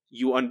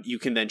 you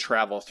can then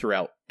travel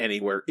throughout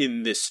anywhere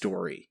in this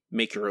story,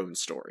 make your own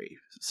story,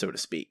 so to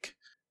speak.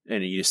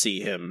 And you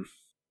see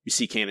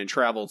Canon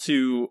travel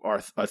to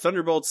our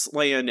Thunderbolt's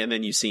land, and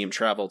then you see him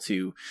travel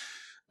to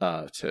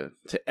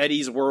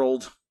Eddie's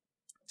world,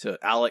 to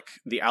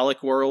the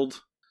Alec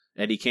world,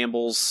 Eddie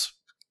Campbell's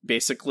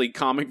basically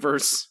comic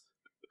verse.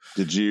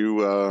 Did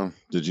you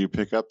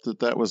pick up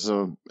that was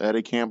a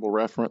Eddie Campbell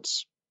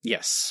reference?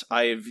 Yes,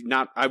 I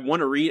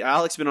want to read.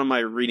 Alec's been on my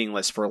reading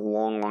list for a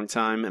long, long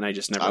time, and I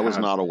just never. I was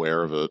not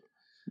aware of it.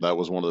 That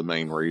was one of the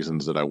main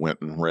reasons that I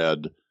went and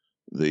read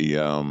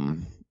the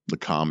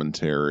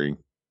commentary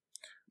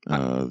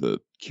that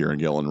Kieron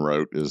Gillen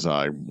wrote. Is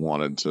I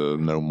wanted to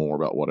know more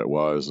about what it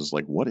was. It's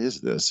like, what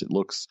is this? It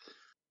looks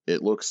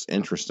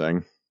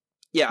interesting.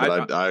 Yeah,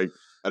 but I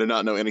did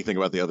not know anything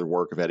about the other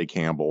work of Eddie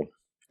Campbell.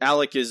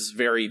 Alec is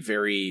very,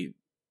 very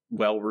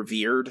well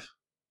revered,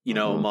 you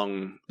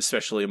know,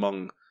 especially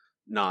among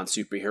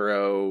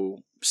non-superhero,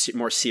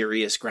 more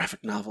serious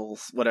graphic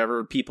novels,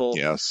 whatever people.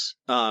 Yes.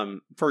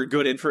 For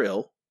good and for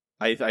ill.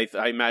 I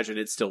imagine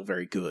it's still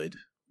very good,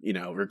 you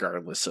know,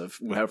 regardless of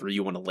however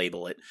you want to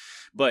label it.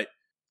 But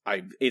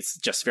it's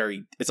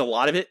a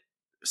lot of it.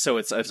 So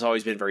it's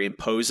always been very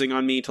imposing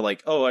on me to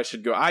like, oh, I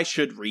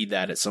should read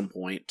that at some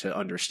point to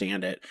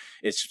understand it.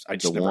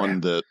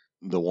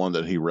 The one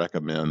that he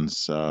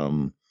recommends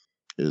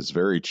is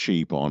very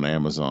cheap on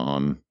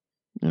Amazon,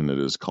 and it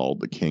is called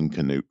The King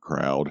Canute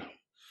Crowd.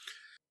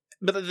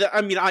 But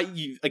I mean, I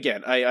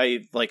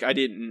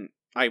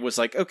was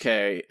like,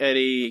 okay,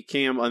 Eddie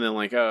Cam, and then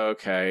like, oh,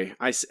 okay,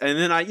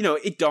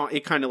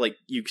 it kind of like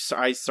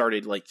I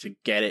started like to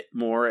get it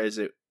more as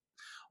it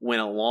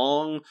went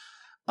along.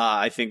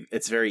 I think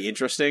it's very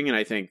interesting, and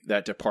I think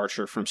that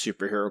departure from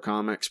superhero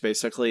comics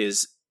basically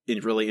is a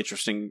really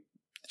interesting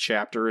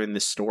chapter in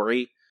this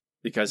story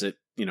because it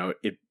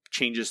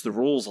changes the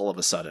rules all of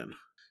a sudden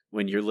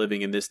when you're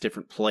living in this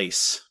different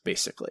place,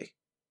 basically.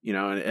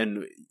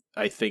 And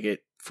I think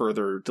it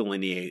further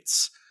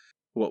delineates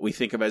what we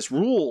think of as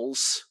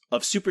rules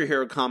of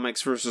superhero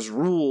comics versus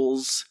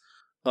rules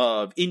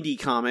of indie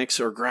comics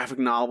or graphic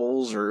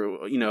novels or,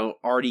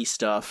 arty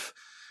stuff.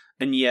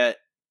 And yet,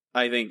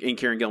 I think, and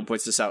Kieron Gillen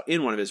points this out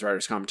in one of his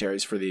writer's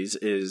commentaries for these,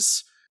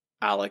 is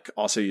Alec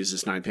also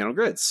uses 9-panel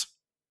grids,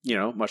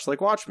 much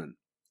like Watchmen.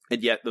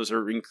 And yet,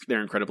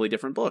 they're incredibly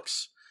different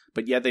books.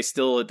 But yet, they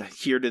still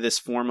adhere to this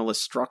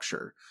formalist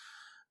structure.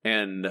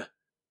 And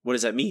what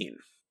does that mean?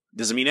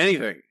 Doesn't mean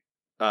anything.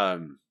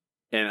 And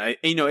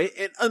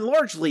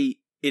largely,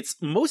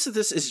 most of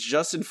this is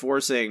just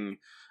enforcing,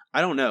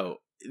 I don't know,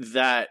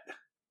 that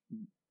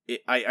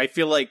I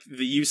feel like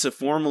the use of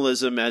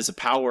formalism as a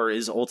power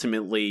is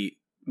ultimately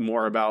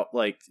more about,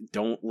 like,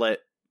 don't let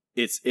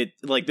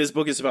this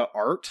book is about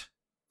art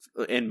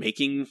and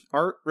making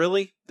art,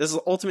 really. That's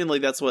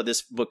what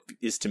this book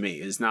is to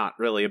me, is not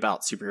really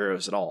about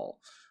superheroes at all.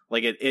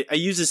 Like, it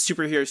uses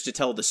superheroes to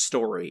tell the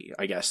story,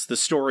 I guess. The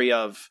story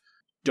of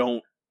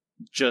don't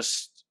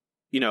just,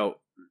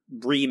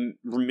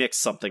 remix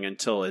something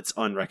until it's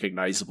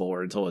unrecognizable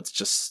or until it's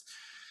just...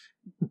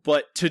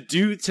 But to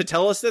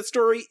tell us that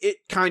story, it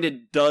kind of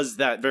does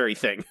that very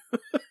thing.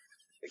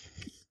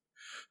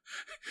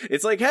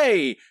 It's like,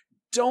 hey,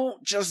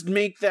 don't just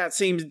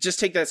just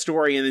take that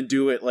story and then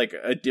do it like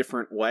a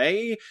different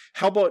way.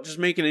 How about just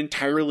make an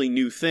entirely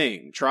new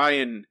thing? Try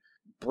and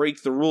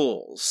break the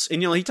rules.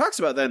 And, he talks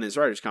about that in his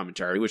writer's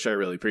commentary, which I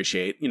really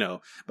appreciate,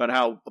 about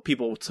how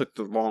people took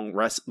the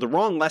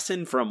wrong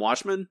lesson from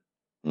Watchmen.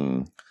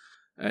 Mm.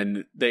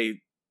 And they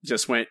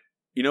just went,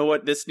 you know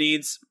what, this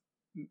needs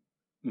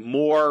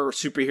more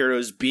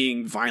superheroes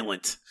being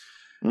violent.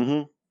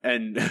 Mm-hmm.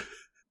 And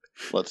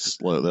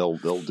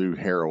they'll do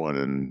heroin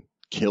and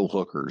kill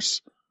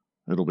hookers.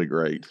 It'll be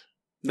great.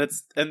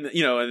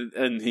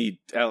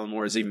 Alan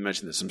Moore has even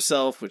mentioned this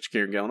himself, which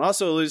Kieron Gillen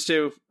also alludes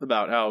to,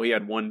 about how he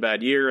had one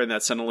bad year and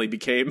that suddenly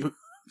became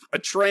a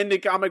trend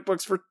in comic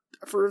books for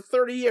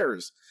 30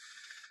 years.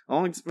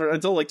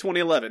 Until like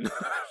 2011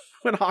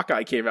 when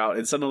Hawkeye came out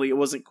and suddenly it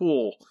wasn't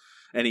cool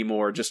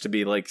anymore just to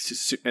be like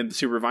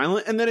super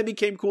violent, and then it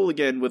became cool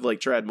again with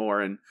like Trad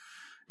Moore and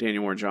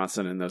Daniel Warren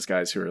Johnson and those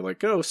guys who are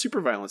like, oh, super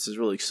violence is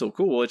really so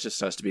cool, it just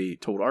has to be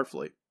told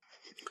artfully.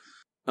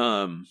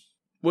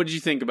 What did you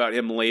think about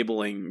him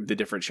labeling the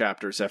different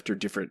chapters after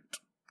different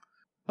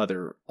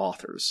other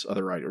authors,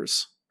 other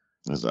writers?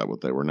 Is that what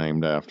they were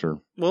named after?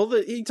 Well,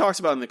 he talks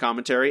about in the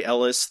commentary,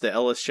 the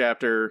Ellis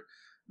chapter,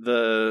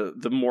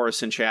 the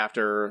Morrison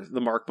chapter,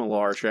 the Mark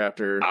Millar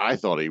chapter. I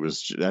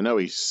know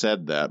he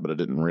said that, but I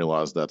didn't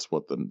realize that's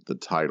what the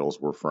titles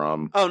were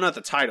from. Oh, not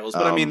the titles,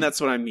 but I mean, that's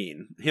what I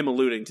mean. Him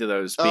alluding to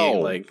those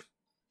being like...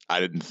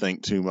 I didn't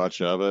think too much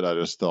of it. I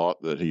just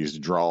thought that he's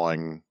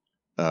drawing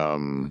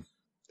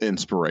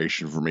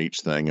inspiration from each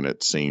thing, and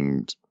it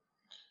seemed...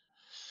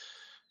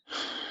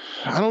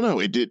 I don't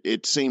know.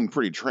 It seemed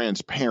pretty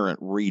transparent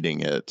reading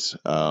it.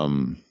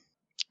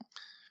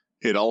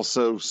 It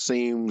also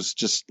seems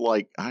just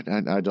like I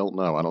don't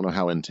know. I don't know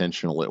how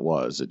intentional it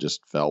was. It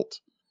just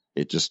felt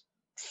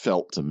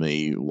to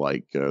me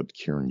like a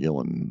Kieron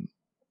Gillen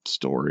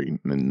story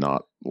and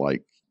not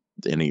like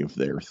any of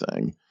their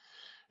thing.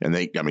 And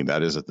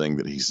that is a thing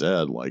that he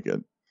said. Like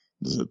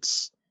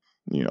it's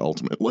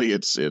ultimately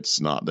it's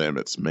not them,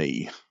 it's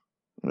me.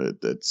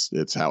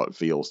 It's how it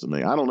feels to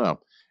me. I don't know.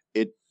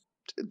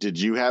 Did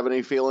you have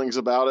any feelings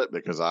about it?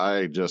 Because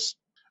I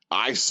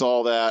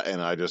saw that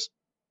and I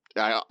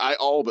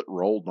all but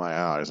rolled my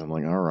eyes. I'm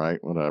like, all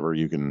right, whatever.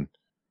 It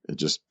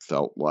just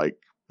felt like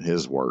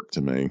his work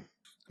to me.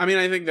 I mean,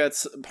 I think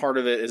that's part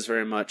of it is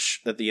very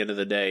much at the end of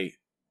the day.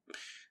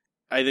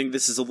 I think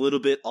this is a little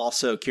bit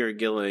also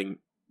Kieron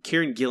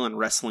Gillen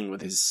wrestling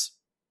with his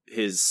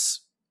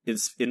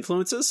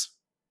influences.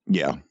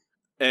 Yeah.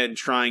 And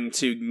trying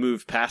to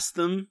move past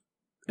them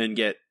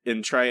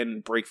and try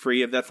and break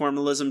free of that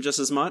formalism just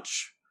as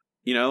much.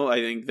 I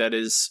think that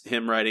is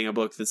him writing a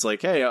book that's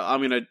like, hey,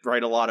 I'm going to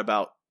write a lot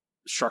about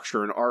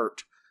structure and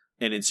art,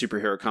 and in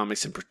superhero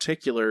comics in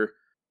particular.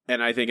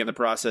 And I think in the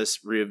process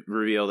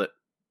reveal that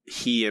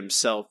he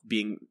himself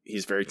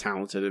he's very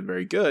talented and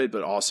very good,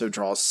 but also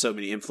draws so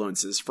many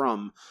influences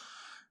from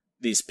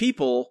these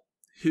people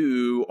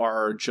who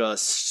are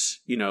just,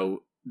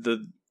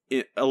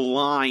 a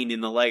line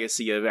in the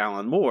legacy of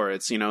Alan Moore.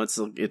 It's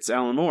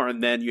Alan Moore,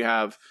 and then you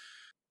have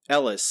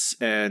Ellis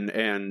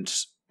and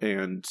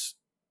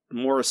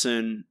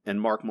Morrison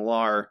and Mark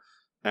Millar,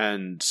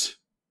 and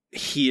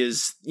he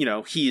is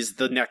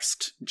the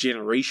next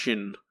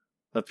generation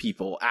of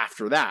people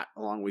after that,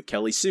 along with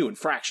Kelly Sue and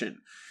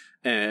Fraction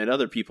and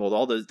other people,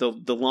 all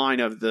the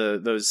line of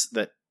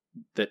that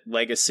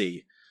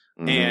legacy.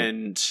 Mm-hmm.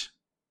 And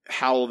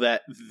how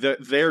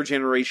their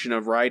generation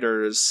of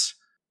writers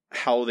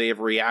how they have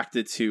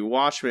reacted to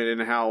Watchmen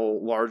and how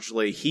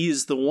largely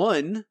he's the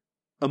one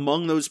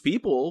among those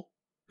people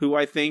who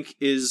I think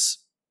is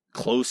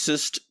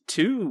closest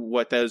to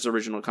what those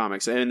original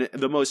comics, and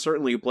the most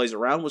certainly who plays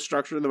around with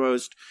structure the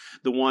most,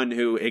 the one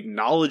who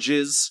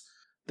acknowledges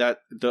that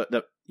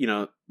the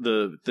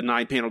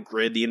 9-panel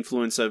grid, the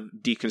influence of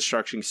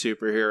deconstructing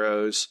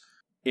superheroes.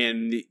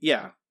 And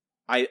yeah,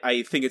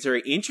 I think it's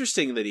very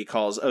interesting that he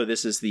calls,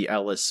 this is the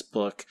Ellis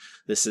book,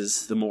 this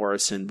is the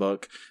Morrison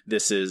book,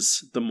 this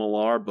is the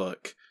Millar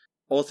book.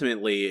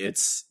 Ultimately,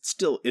 it's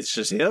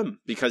just him,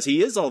 because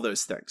he is all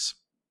those things.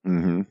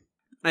 Mm-hmm.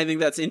 I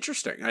think that's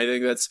interesting. I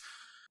think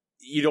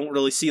you don't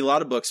really see a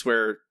lot of books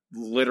where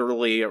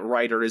literally a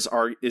writer is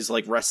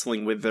like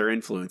wrestling with their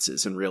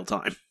influences in real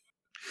time.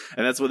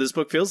 And that's what this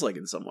book feels like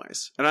in some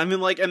ways. And I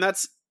mean, and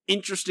that's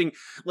interesting.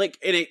 And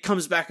it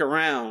comes back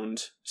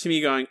around to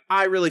me going,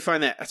 I really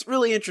find that's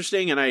really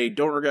interesting, and I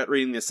don't regret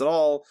reading this at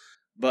all.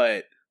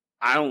 But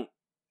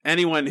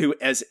anyone who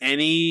has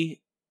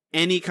any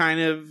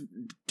kind of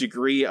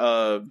degree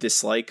of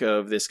dislike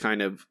of this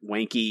kind of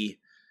wanky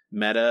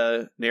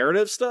meta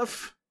narrative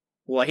stuff,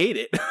 well, I hate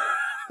it.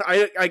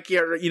 I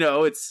can't,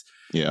 it's...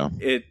 Yeah.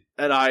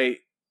 And I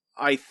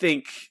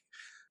think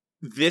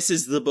this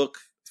is the book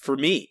for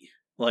me.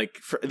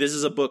 This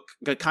is a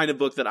kind of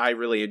book that I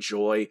really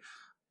enjoy.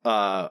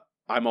 I'm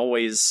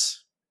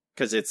always...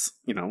 Because it's,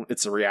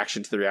 it's a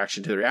reaction to the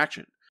reaction to the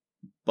reaction.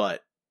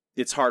 But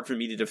it's hard for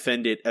me to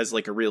defend it as,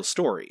 a real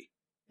story.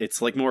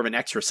 It's, more of an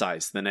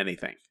exercise than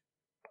anything.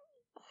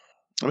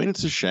 I mean,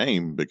 it's a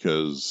shame,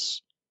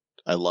 because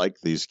I like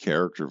these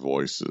character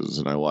voices,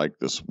 and I like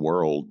this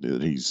world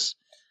that he's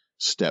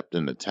stepped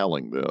into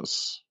telling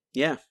this.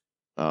 Yeah.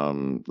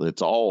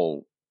 It's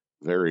all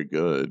very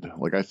good.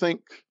 I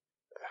think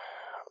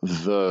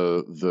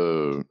a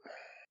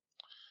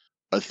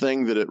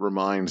thing that it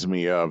reminds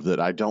me of that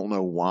I don't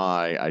know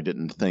why I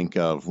didn't think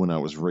of when I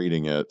was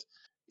reading it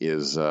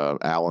is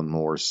Alan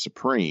Moore's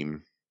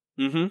Supreme.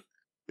 Mm-hmm.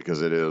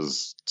 Because it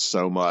is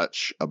so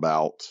much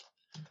about,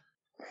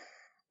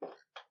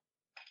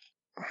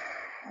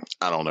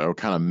 I don't know,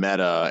 kind of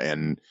meta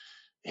and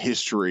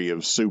history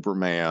of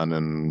Superman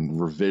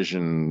and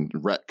revision,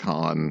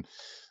 retcon,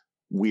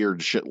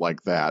 weird shit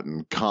like that,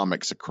 and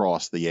comics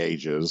across the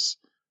ages.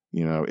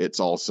 It's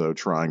also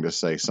trying to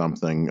say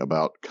something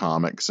about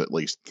comics, at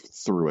least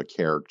through a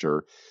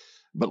character.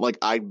 But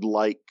I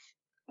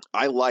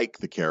like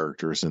the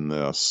characters in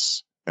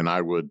this, and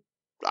I would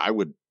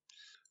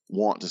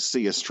want to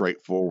see a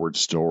straightforward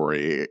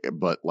story,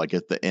 but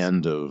at the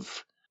end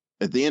of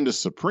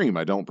Supreme,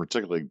 I don't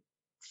particularly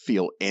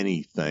feel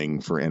anything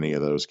for any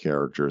of those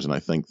characters, and I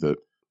think that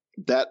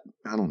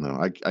I don't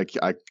know,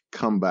 I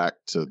come back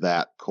to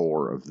that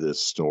core of this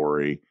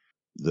story,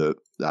 that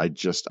I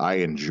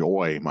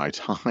enjoy my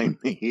time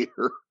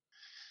here,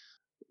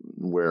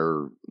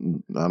 where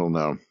I don't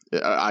know,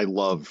 I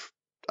love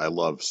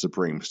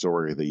Supreme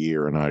Story of the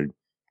Year, and I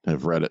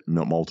have read it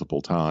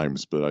multiple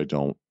times, but I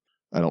don't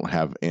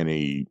have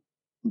any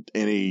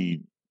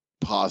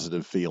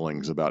positive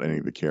feelings about any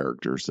of the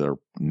characters that are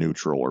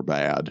neutral or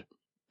bad.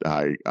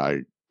 I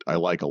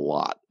like a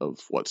lot of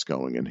what's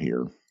going in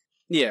here.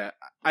 Yeah,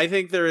 I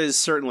think there is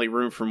certainly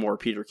room for more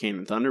Peter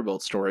Cannon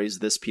Thunderbolt stories,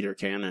 this Peter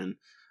Cannon,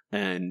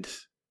 and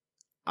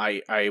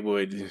I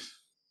would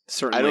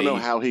certainly... I don't know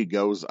how he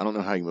goes, I don't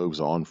know how he moves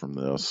on from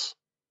this.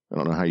 I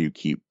don't know how you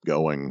keep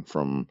going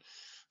from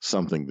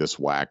something this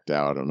whacked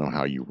out. I don't know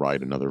how you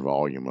write another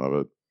volume of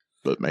it.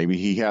 But maybe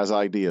he has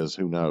ideas.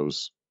 Who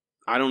knows?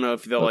 I don't know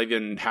if they'll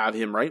even have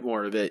him write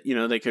more of it.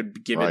 They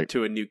could give it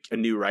to a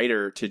new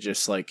writer to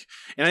just and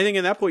I think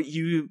at that point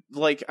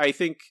I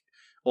think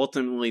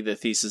ultimately the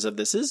thesis of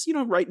this is,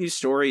 write new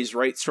stories,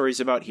 write stories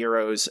about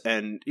heroes,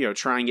 and,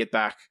 try and get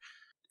back,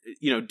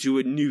 do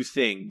a new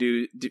thing,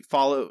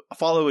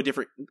 follow a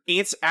different,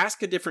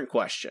 ask a different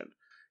question.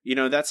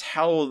 That's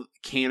how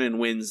canon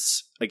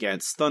wins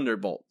against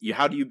Thunderbolt.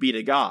 How do you beat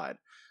a god?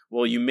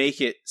 Well, you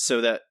make it so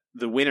that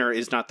the winner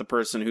is not the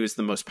person who is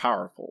the most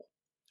powerful.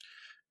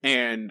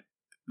 And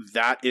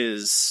that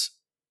is,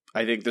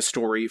 I think, the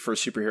story for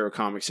superhero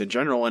comics in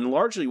general, and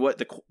largely what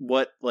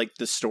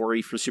the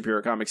story for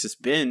superhero comics has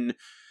been,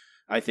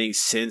 I think,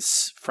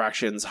 since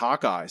Fraction's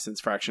Hawkeye,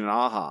 since Fraction and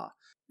Aha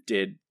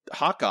did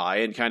Hawkeye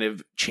and kind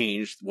of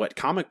changed what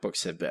comic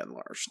books have been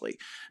largely.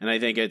 And I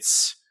think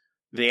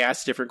they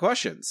ask different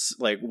questions,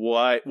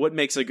 what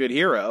makes a good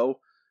hero,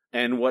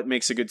 and what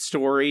makes a good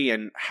story,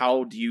 and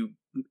how do you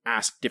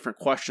ask different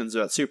questions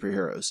about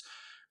superheroes.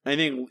 I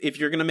think if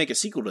you're going to make a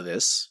sequel to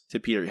this,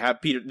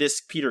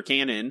 this Peter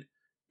Cannon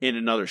in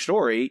another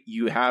story,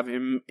 you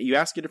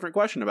ask a different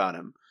question about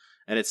him.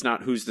 And it's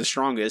not who's the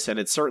strongest, and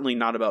it's certainly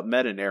not about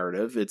meta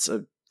narrative. It's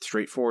a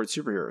straightforward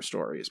superhero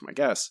story, is my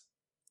guess.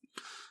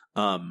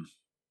 I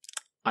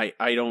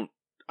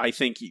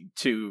think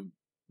to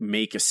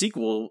make a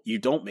sequel, you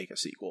don't make a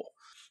sequel.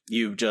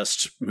 You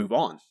just move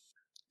on.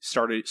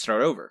 Start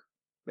over,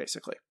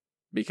 basically.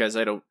 Because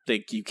I don't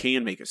think you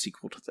can make a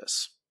sequel to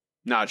this.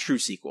 Not a true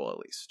sequel, at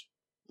least.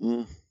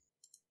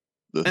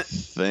 The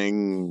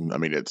thing, I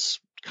mean,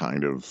 it's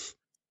kind of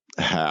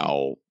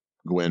how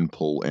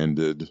Gwenpool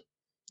ended.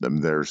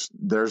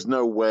 There's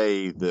no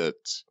way that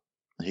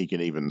he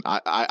can even.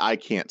 I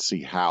can't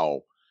see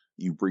how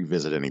you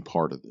revisit any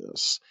part of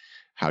this.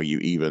 How you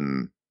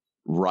even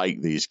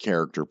write these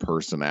character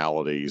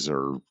personalities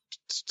or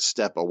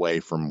step away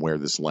from where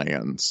this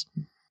lands.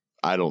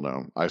 I don't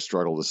know. I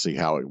struggle to see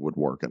how it would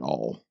work at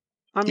all.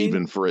 I mean,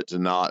 even for it to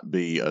not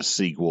be a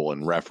sequel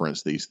and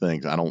reference these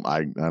things, I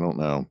don't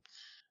know.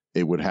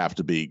 It would have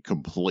to be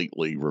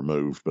completely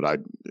removed,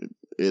 but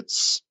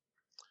it's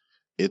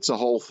a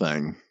whole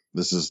thing.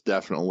 This is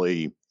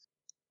definitely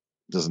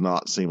does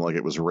not seem like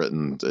it was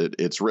written.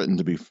 It's written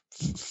to be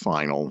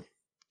final.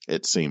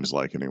 It seems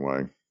like,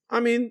 anyway. I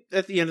mean,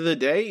 at the end of the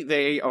day,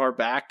 they are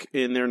back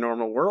in their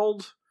normal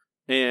world,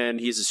 and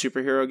he's a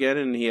superhero again,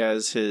 and he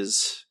has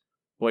his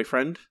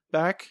boyfriend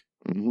back,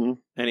 and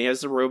he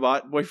has the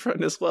robot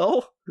boyfriend as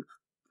well.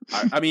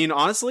 I mean,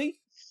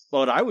 honestly,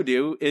 what I would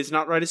do is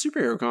not write a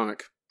superhero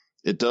comic.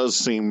 It does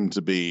seem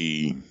to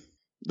be,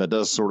 that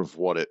does sort of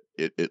what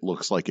it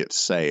looks like it's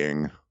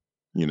saying,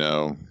 you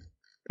know,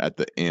 at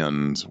the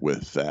end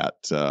with that,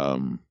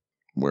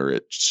 where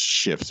it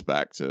shifts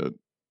back to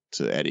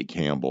Eddie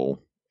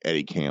Campbell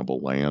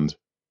land.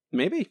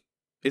 Maybe.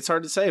 It's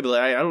hard to say, but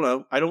I don't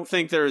know. I don't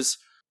think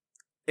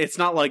it's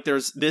not like there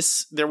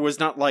was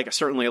not like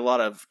certainly a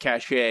lot of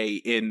cachet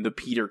in the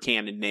Peter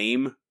Cannon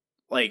name.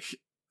 Like,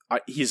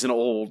 he's an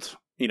old,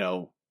 you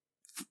know,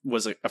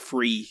 was a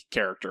free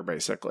character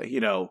basically, you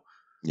know.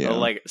 Yeah.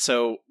 Like,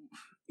 so,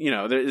 you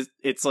know,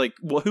 it's like,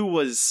 well, who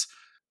was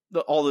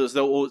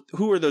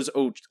who are those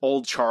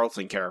old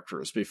Charlton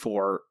characters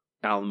before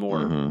Alan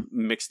Moore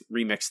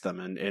remixed them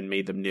and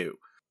made them new?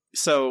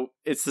 So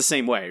it's the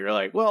same way. You're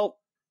like, well,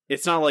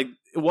 it's not like,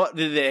 what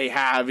did they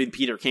have in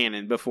Peter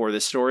Cannon before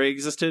this story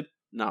existed?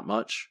 Not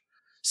much.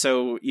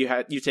 So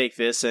you take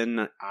this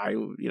and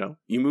you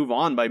move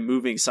on by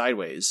moving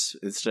sideways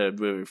instead of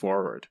moving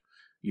forward.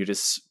 You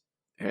just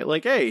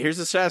like, hey, here's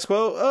the status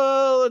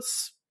quo.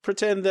 Let's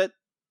pretend that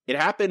it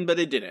happened, but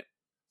it didn't.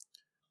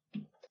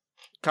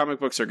 Comic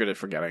books are good at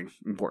forgetting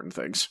important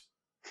things.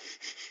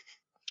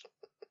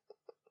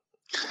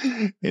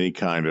 Any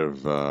kind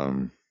of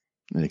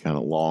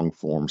long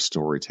form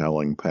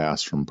storytelling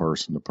passed from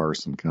person to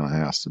person kind of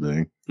has to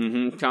be.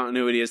 Mm-hmm.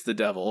 Continuity is the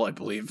devil, I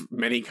believe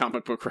many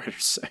comic book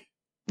writers say.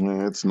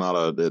 It's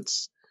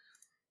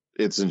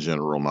in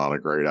general not a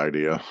great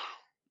idea.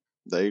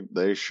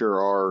 They sure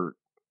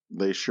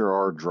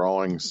are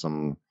drawing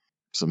some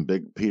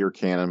big Peter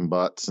Cannon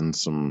butts and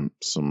some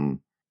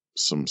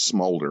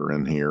smolder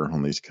in here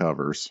on these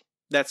covers.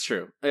 That's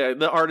true.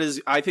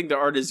 I think the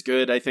art is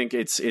good. I think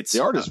it's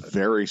the art is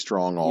very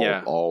strong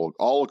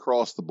all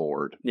across the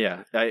board.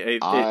 Yeah,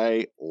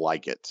 I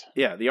like it.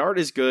 Yeah, the art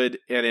is good,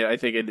 and I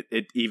think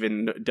it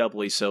even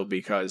doubly so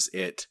because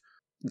it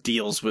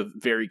deals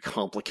with very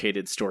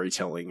complicated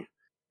storytelling,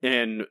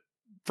 and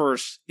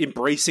first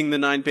embracing the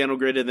 9-panel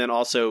grid, and then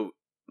also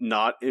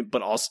not,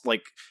 but also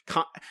like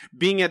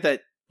being at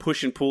that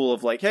push and pull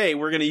of like, hey,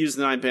 we're going to use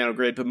the 9-panel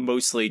grid, but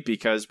mostly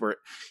because we're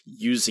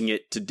using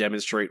it to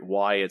demonstrate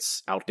why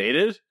it's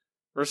outdated.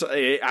 Or so,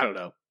 I don't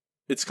know.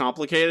 It's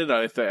complicated.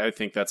 I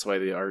think that's why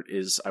the art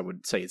is, I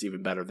would say it's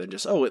even better than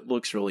just, it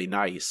looks really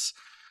nice.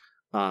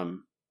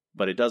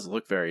 But it does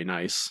look very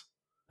nice.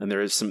 And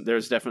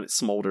there's definite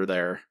smolder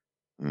there.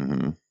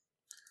 Mm-hmm.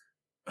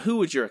 Who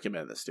would you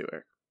recommend this to,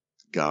 Eric?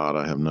 God,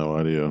 I have no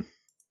idea.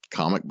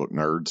 Comic book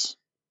nerds.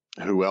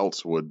 Who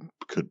else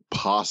could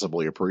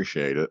possibly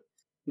appreciate it?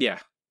 Yeah.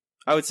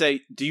 I would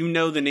say, do you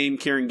know the name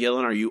Kieron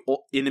Gillen? Are you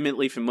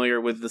intimately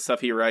familiar with the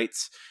stuff he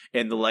writes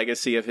and the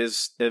legacy of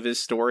his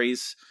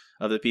stories,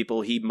 of the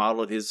people he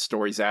modeled his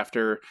stories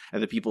after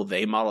and the people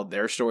they modeled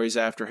their stories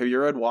after? Have you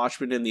read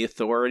Watchmen and The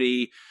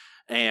Authority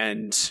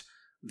and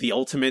The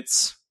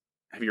Ultimates?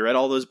 Have you read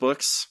all those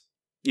books?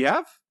 You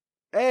have?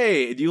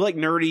 Hey, do you like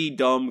nerdy,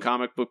 dumb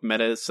comic book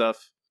meta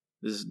stuff?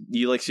 Do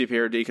you like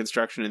superhero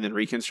deconstruction and then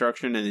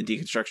reconstruction and then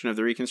deconstruction of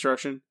the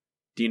reconstruction?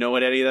 Do you know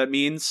what any of that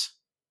means?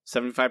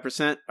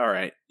 75%?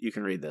 Alright, you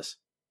can read this.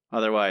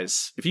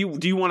 Otherwise, if you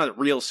do want a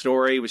real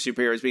story with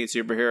superheroes being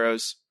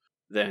superheroes,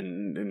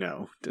 then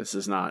no, this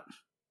is not.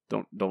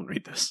 Don't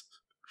read this.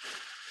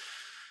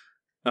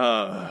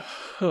 I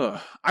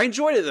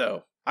enjoyed it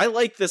though. I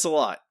liked this a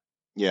lot.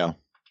 Yeah,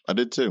 I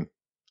did too.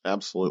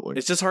 Absolutely.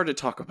 It's just hard to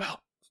talk about.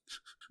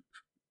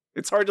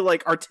 It's hard to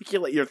like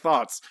articulate your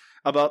thoughts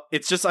about.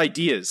 It's just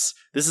ideas.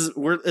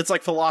 It's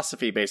like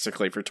philosophy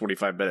basically for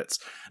 25 minutes.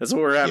 That's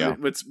what we're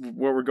having. Yeah. It's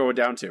what we're going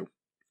down to.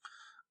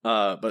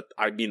 But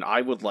I mean,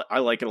 I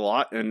like it a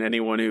lot, and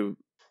anyone who,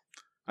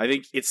 I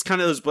think it's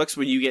kind of those books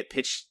when you get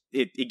pitched,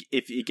 if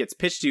it gets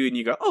pitched to you and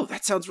you go, oh,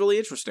 that sounds really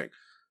interesting,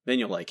 then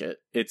you'll like it.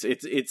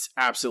 It's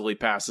absolutely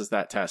passes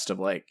that test of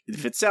like,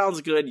 if it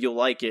sounds good, you'll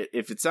like it.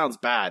 If it sounds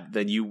bad,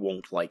 then you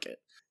won't like it.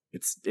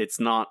 It's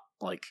not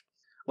like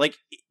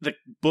the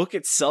book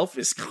itself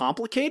is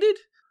complicated,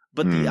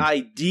 but the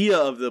idea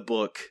of the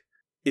book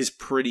is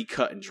pretty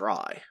cut and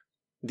dry.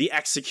 The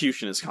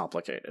execution is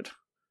complicated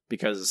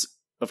because,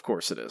 of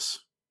course, it is.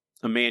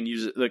 a man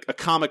uses, like a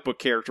comic book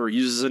character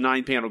uses a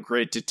 9-panel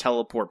grid to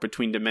teleport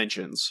between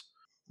dimensions.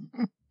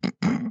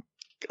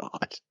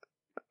 God.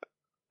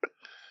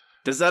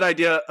 Does that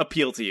idea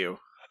appeal to you?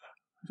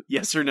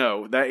 Yes or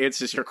no? That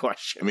answers your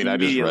question. I mean, I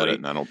just read it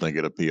and I don't think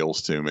it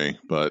appeals to me,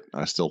 but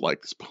I still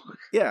like this book.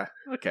 Yeah.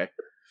 Okay.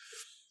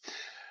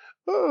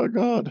 Oh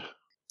God.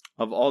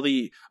 Of all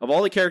the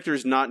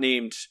characters not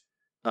named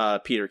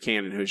Peter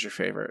Cannon, who's your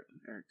favorite,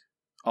 Eric?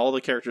 All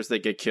the characters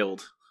that get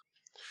killed.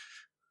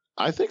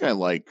 I think I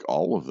like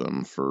all of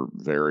them for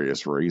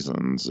various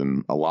reasons,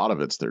 and a lot of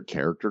it's their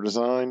character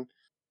design.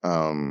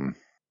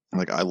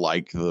 Like I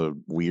like the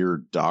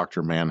weird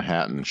Dr.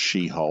 Manhattan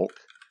She-Hulk.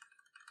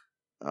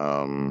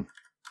 I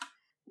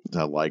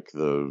like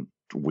the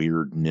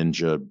weird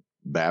ninja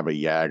Baba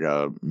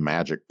Yaga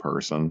magic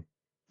person.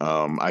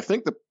 I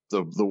think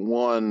the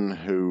one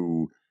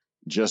who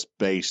just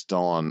based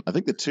on, I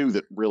think the two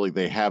that really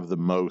they have the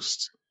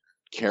most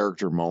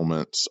character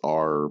moments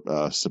are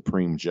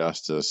Supreme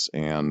Justice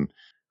and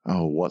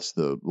what's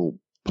the little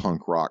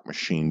punk rock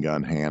machine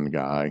gun hand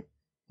guy?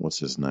 What's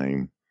his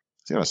name?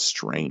 He's got a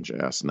strange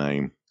ass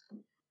name.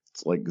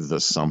 It's like the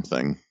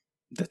something.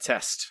 The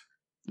Test.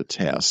 The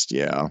Test,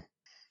 yeah.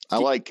 I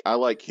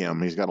like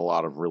him. He's got a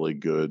lot of really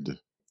good.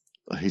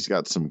 He's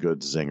got some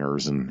good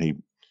zingers, and he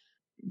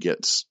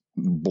gets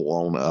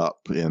blown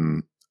up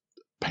in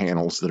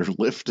panels that are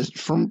lifted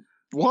from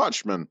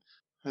Watchmen.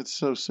 It's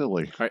so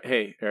silly. All right,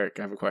 hey, Eric,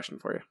 I have a question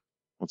for you.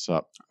 What's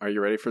up? Are you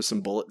ready for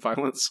some bullet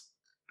violence?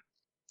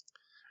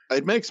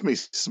 It makes me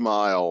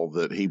smile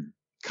that he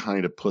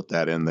kind of put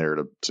that in there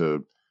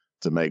to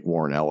make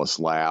Warren Ellis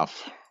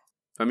laugh.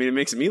 I mean, it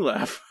makes me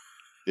laugh.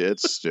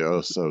 It's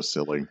just so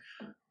silly.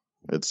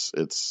 It's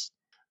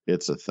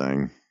a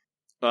thing.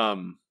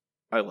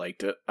 I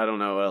liked it. I don't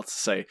know what else to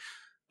say.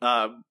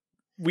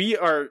 We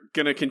are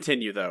gonna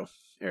continue though,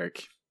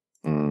 Eric.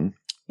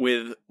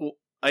 With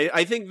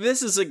I think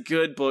this is a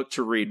good book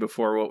to read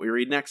before what we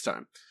read next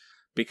time,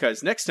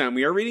 because next time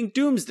we are reading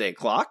Doomsday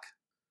Clock,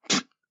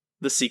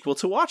 the sequel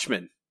to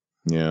Watchmen.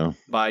 Yeah,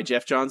 by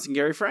Jeff Johns and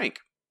Gary Frank.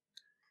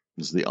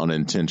 This is the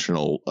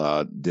unintentional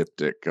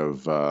diptych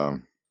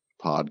of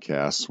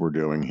podcasts we're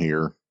doing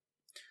here.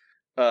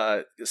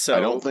 So I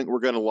don't think we're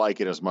going to like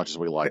it as much as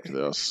we liked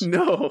this.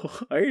 No,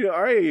 I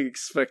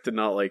expect to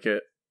not like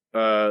it.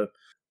 I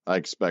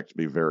expect to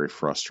be very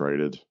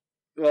frustrated.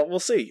 Well, we'll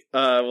see.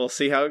 We'll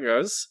see how it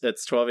goes.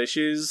 It's 12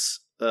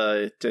 issues.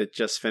 It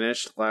just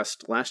finished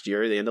last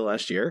year, the end of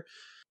last year,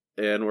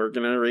 and we're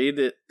gonna read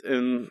it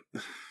and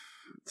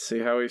see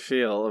how we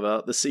feel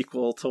about the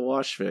sequel to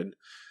Watchmen.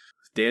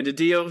 Dan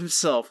DiDio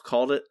himself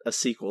called it a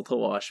sequel to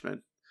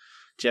Watchmen.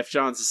 Jeff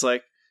Johns is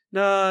like,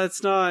 no,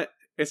 it's not.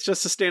 It's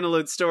just a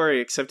standalone story,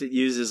 except it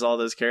uses all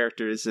those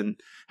characters and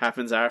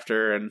happens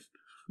after. And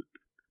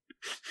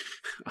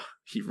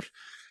we're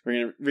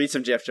going to read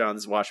some Jeff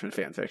Johns Watchmen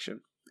fan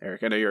fiction.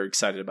 Eric, I know you're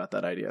excited about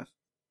that idea.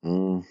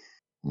 There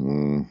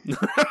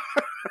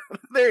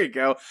you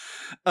go.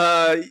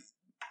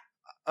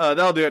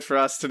 That'll do it for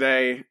us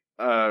today.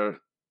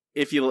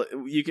 If you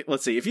can,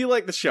 let's see. If you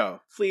like the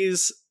show,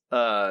 please.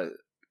 What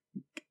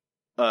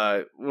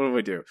do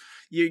we do?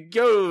 You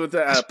go to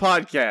the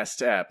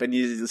podcast app and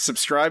you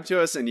subscribe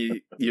to us and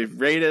you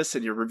rate us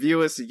and you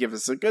review us. You give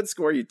us a good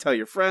score. You tell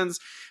your friends.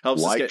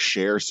 Helps us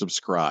share,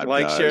 subscribe.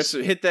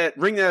 Share, hit that,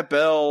 ring that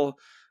bell.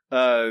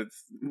 All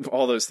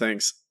those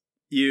things.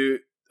 You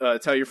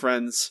tell your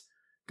friends.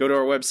 Go to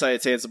our website.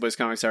 It's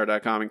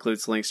handsomeboyscomicshour.com.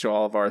 Includes links to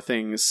all of our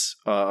things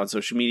on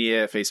social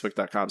media.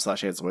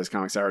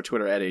 Facebook.com/handsomeboyscomicshour.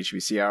 Twitter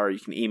 @HBCHour. You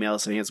can email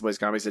us at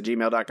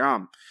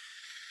handsomeboyscomics@gmail.com.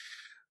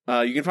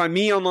 You can find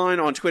me online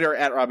on Twitter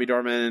 @Robbie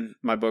Dorman.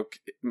 My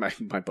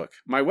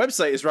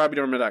website is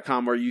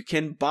robbiedorman.com, where you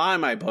can buy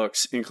my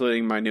books,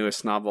 including my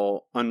newest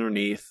novel,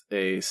 Underneath,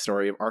 a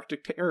story of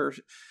Arctic terror,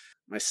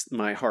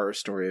 my horror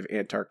story of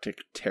Antarctic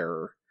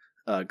terror.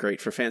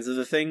 Great for fans of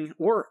The Thing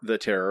or The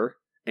Terror,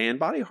 and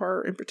body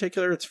horror in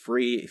particular. It's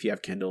free if you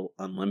have Kindle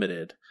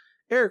Unlimited.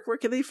 Eric, where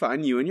can they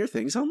find you and your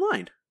things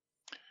online?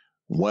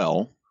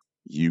 Well,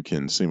 you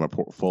can see my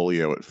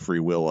portfolio at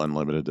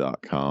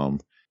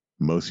freewillunlimited.com.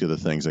 Most of the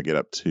things I get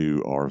up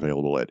to are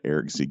available at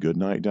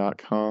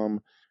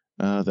ericzgoodnight.com.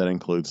 That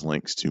includes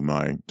links to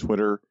my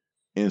Twitter,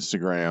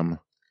 Instagram,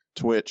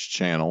 Twitch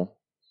channel,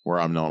 where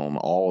I'm known on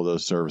all of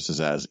those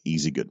services as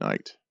Easy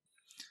Goodnight.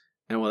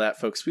 And with that,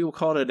 folks, we will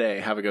call it a day.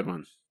 Have a good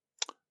one.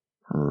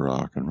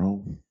 Rock and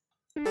roll.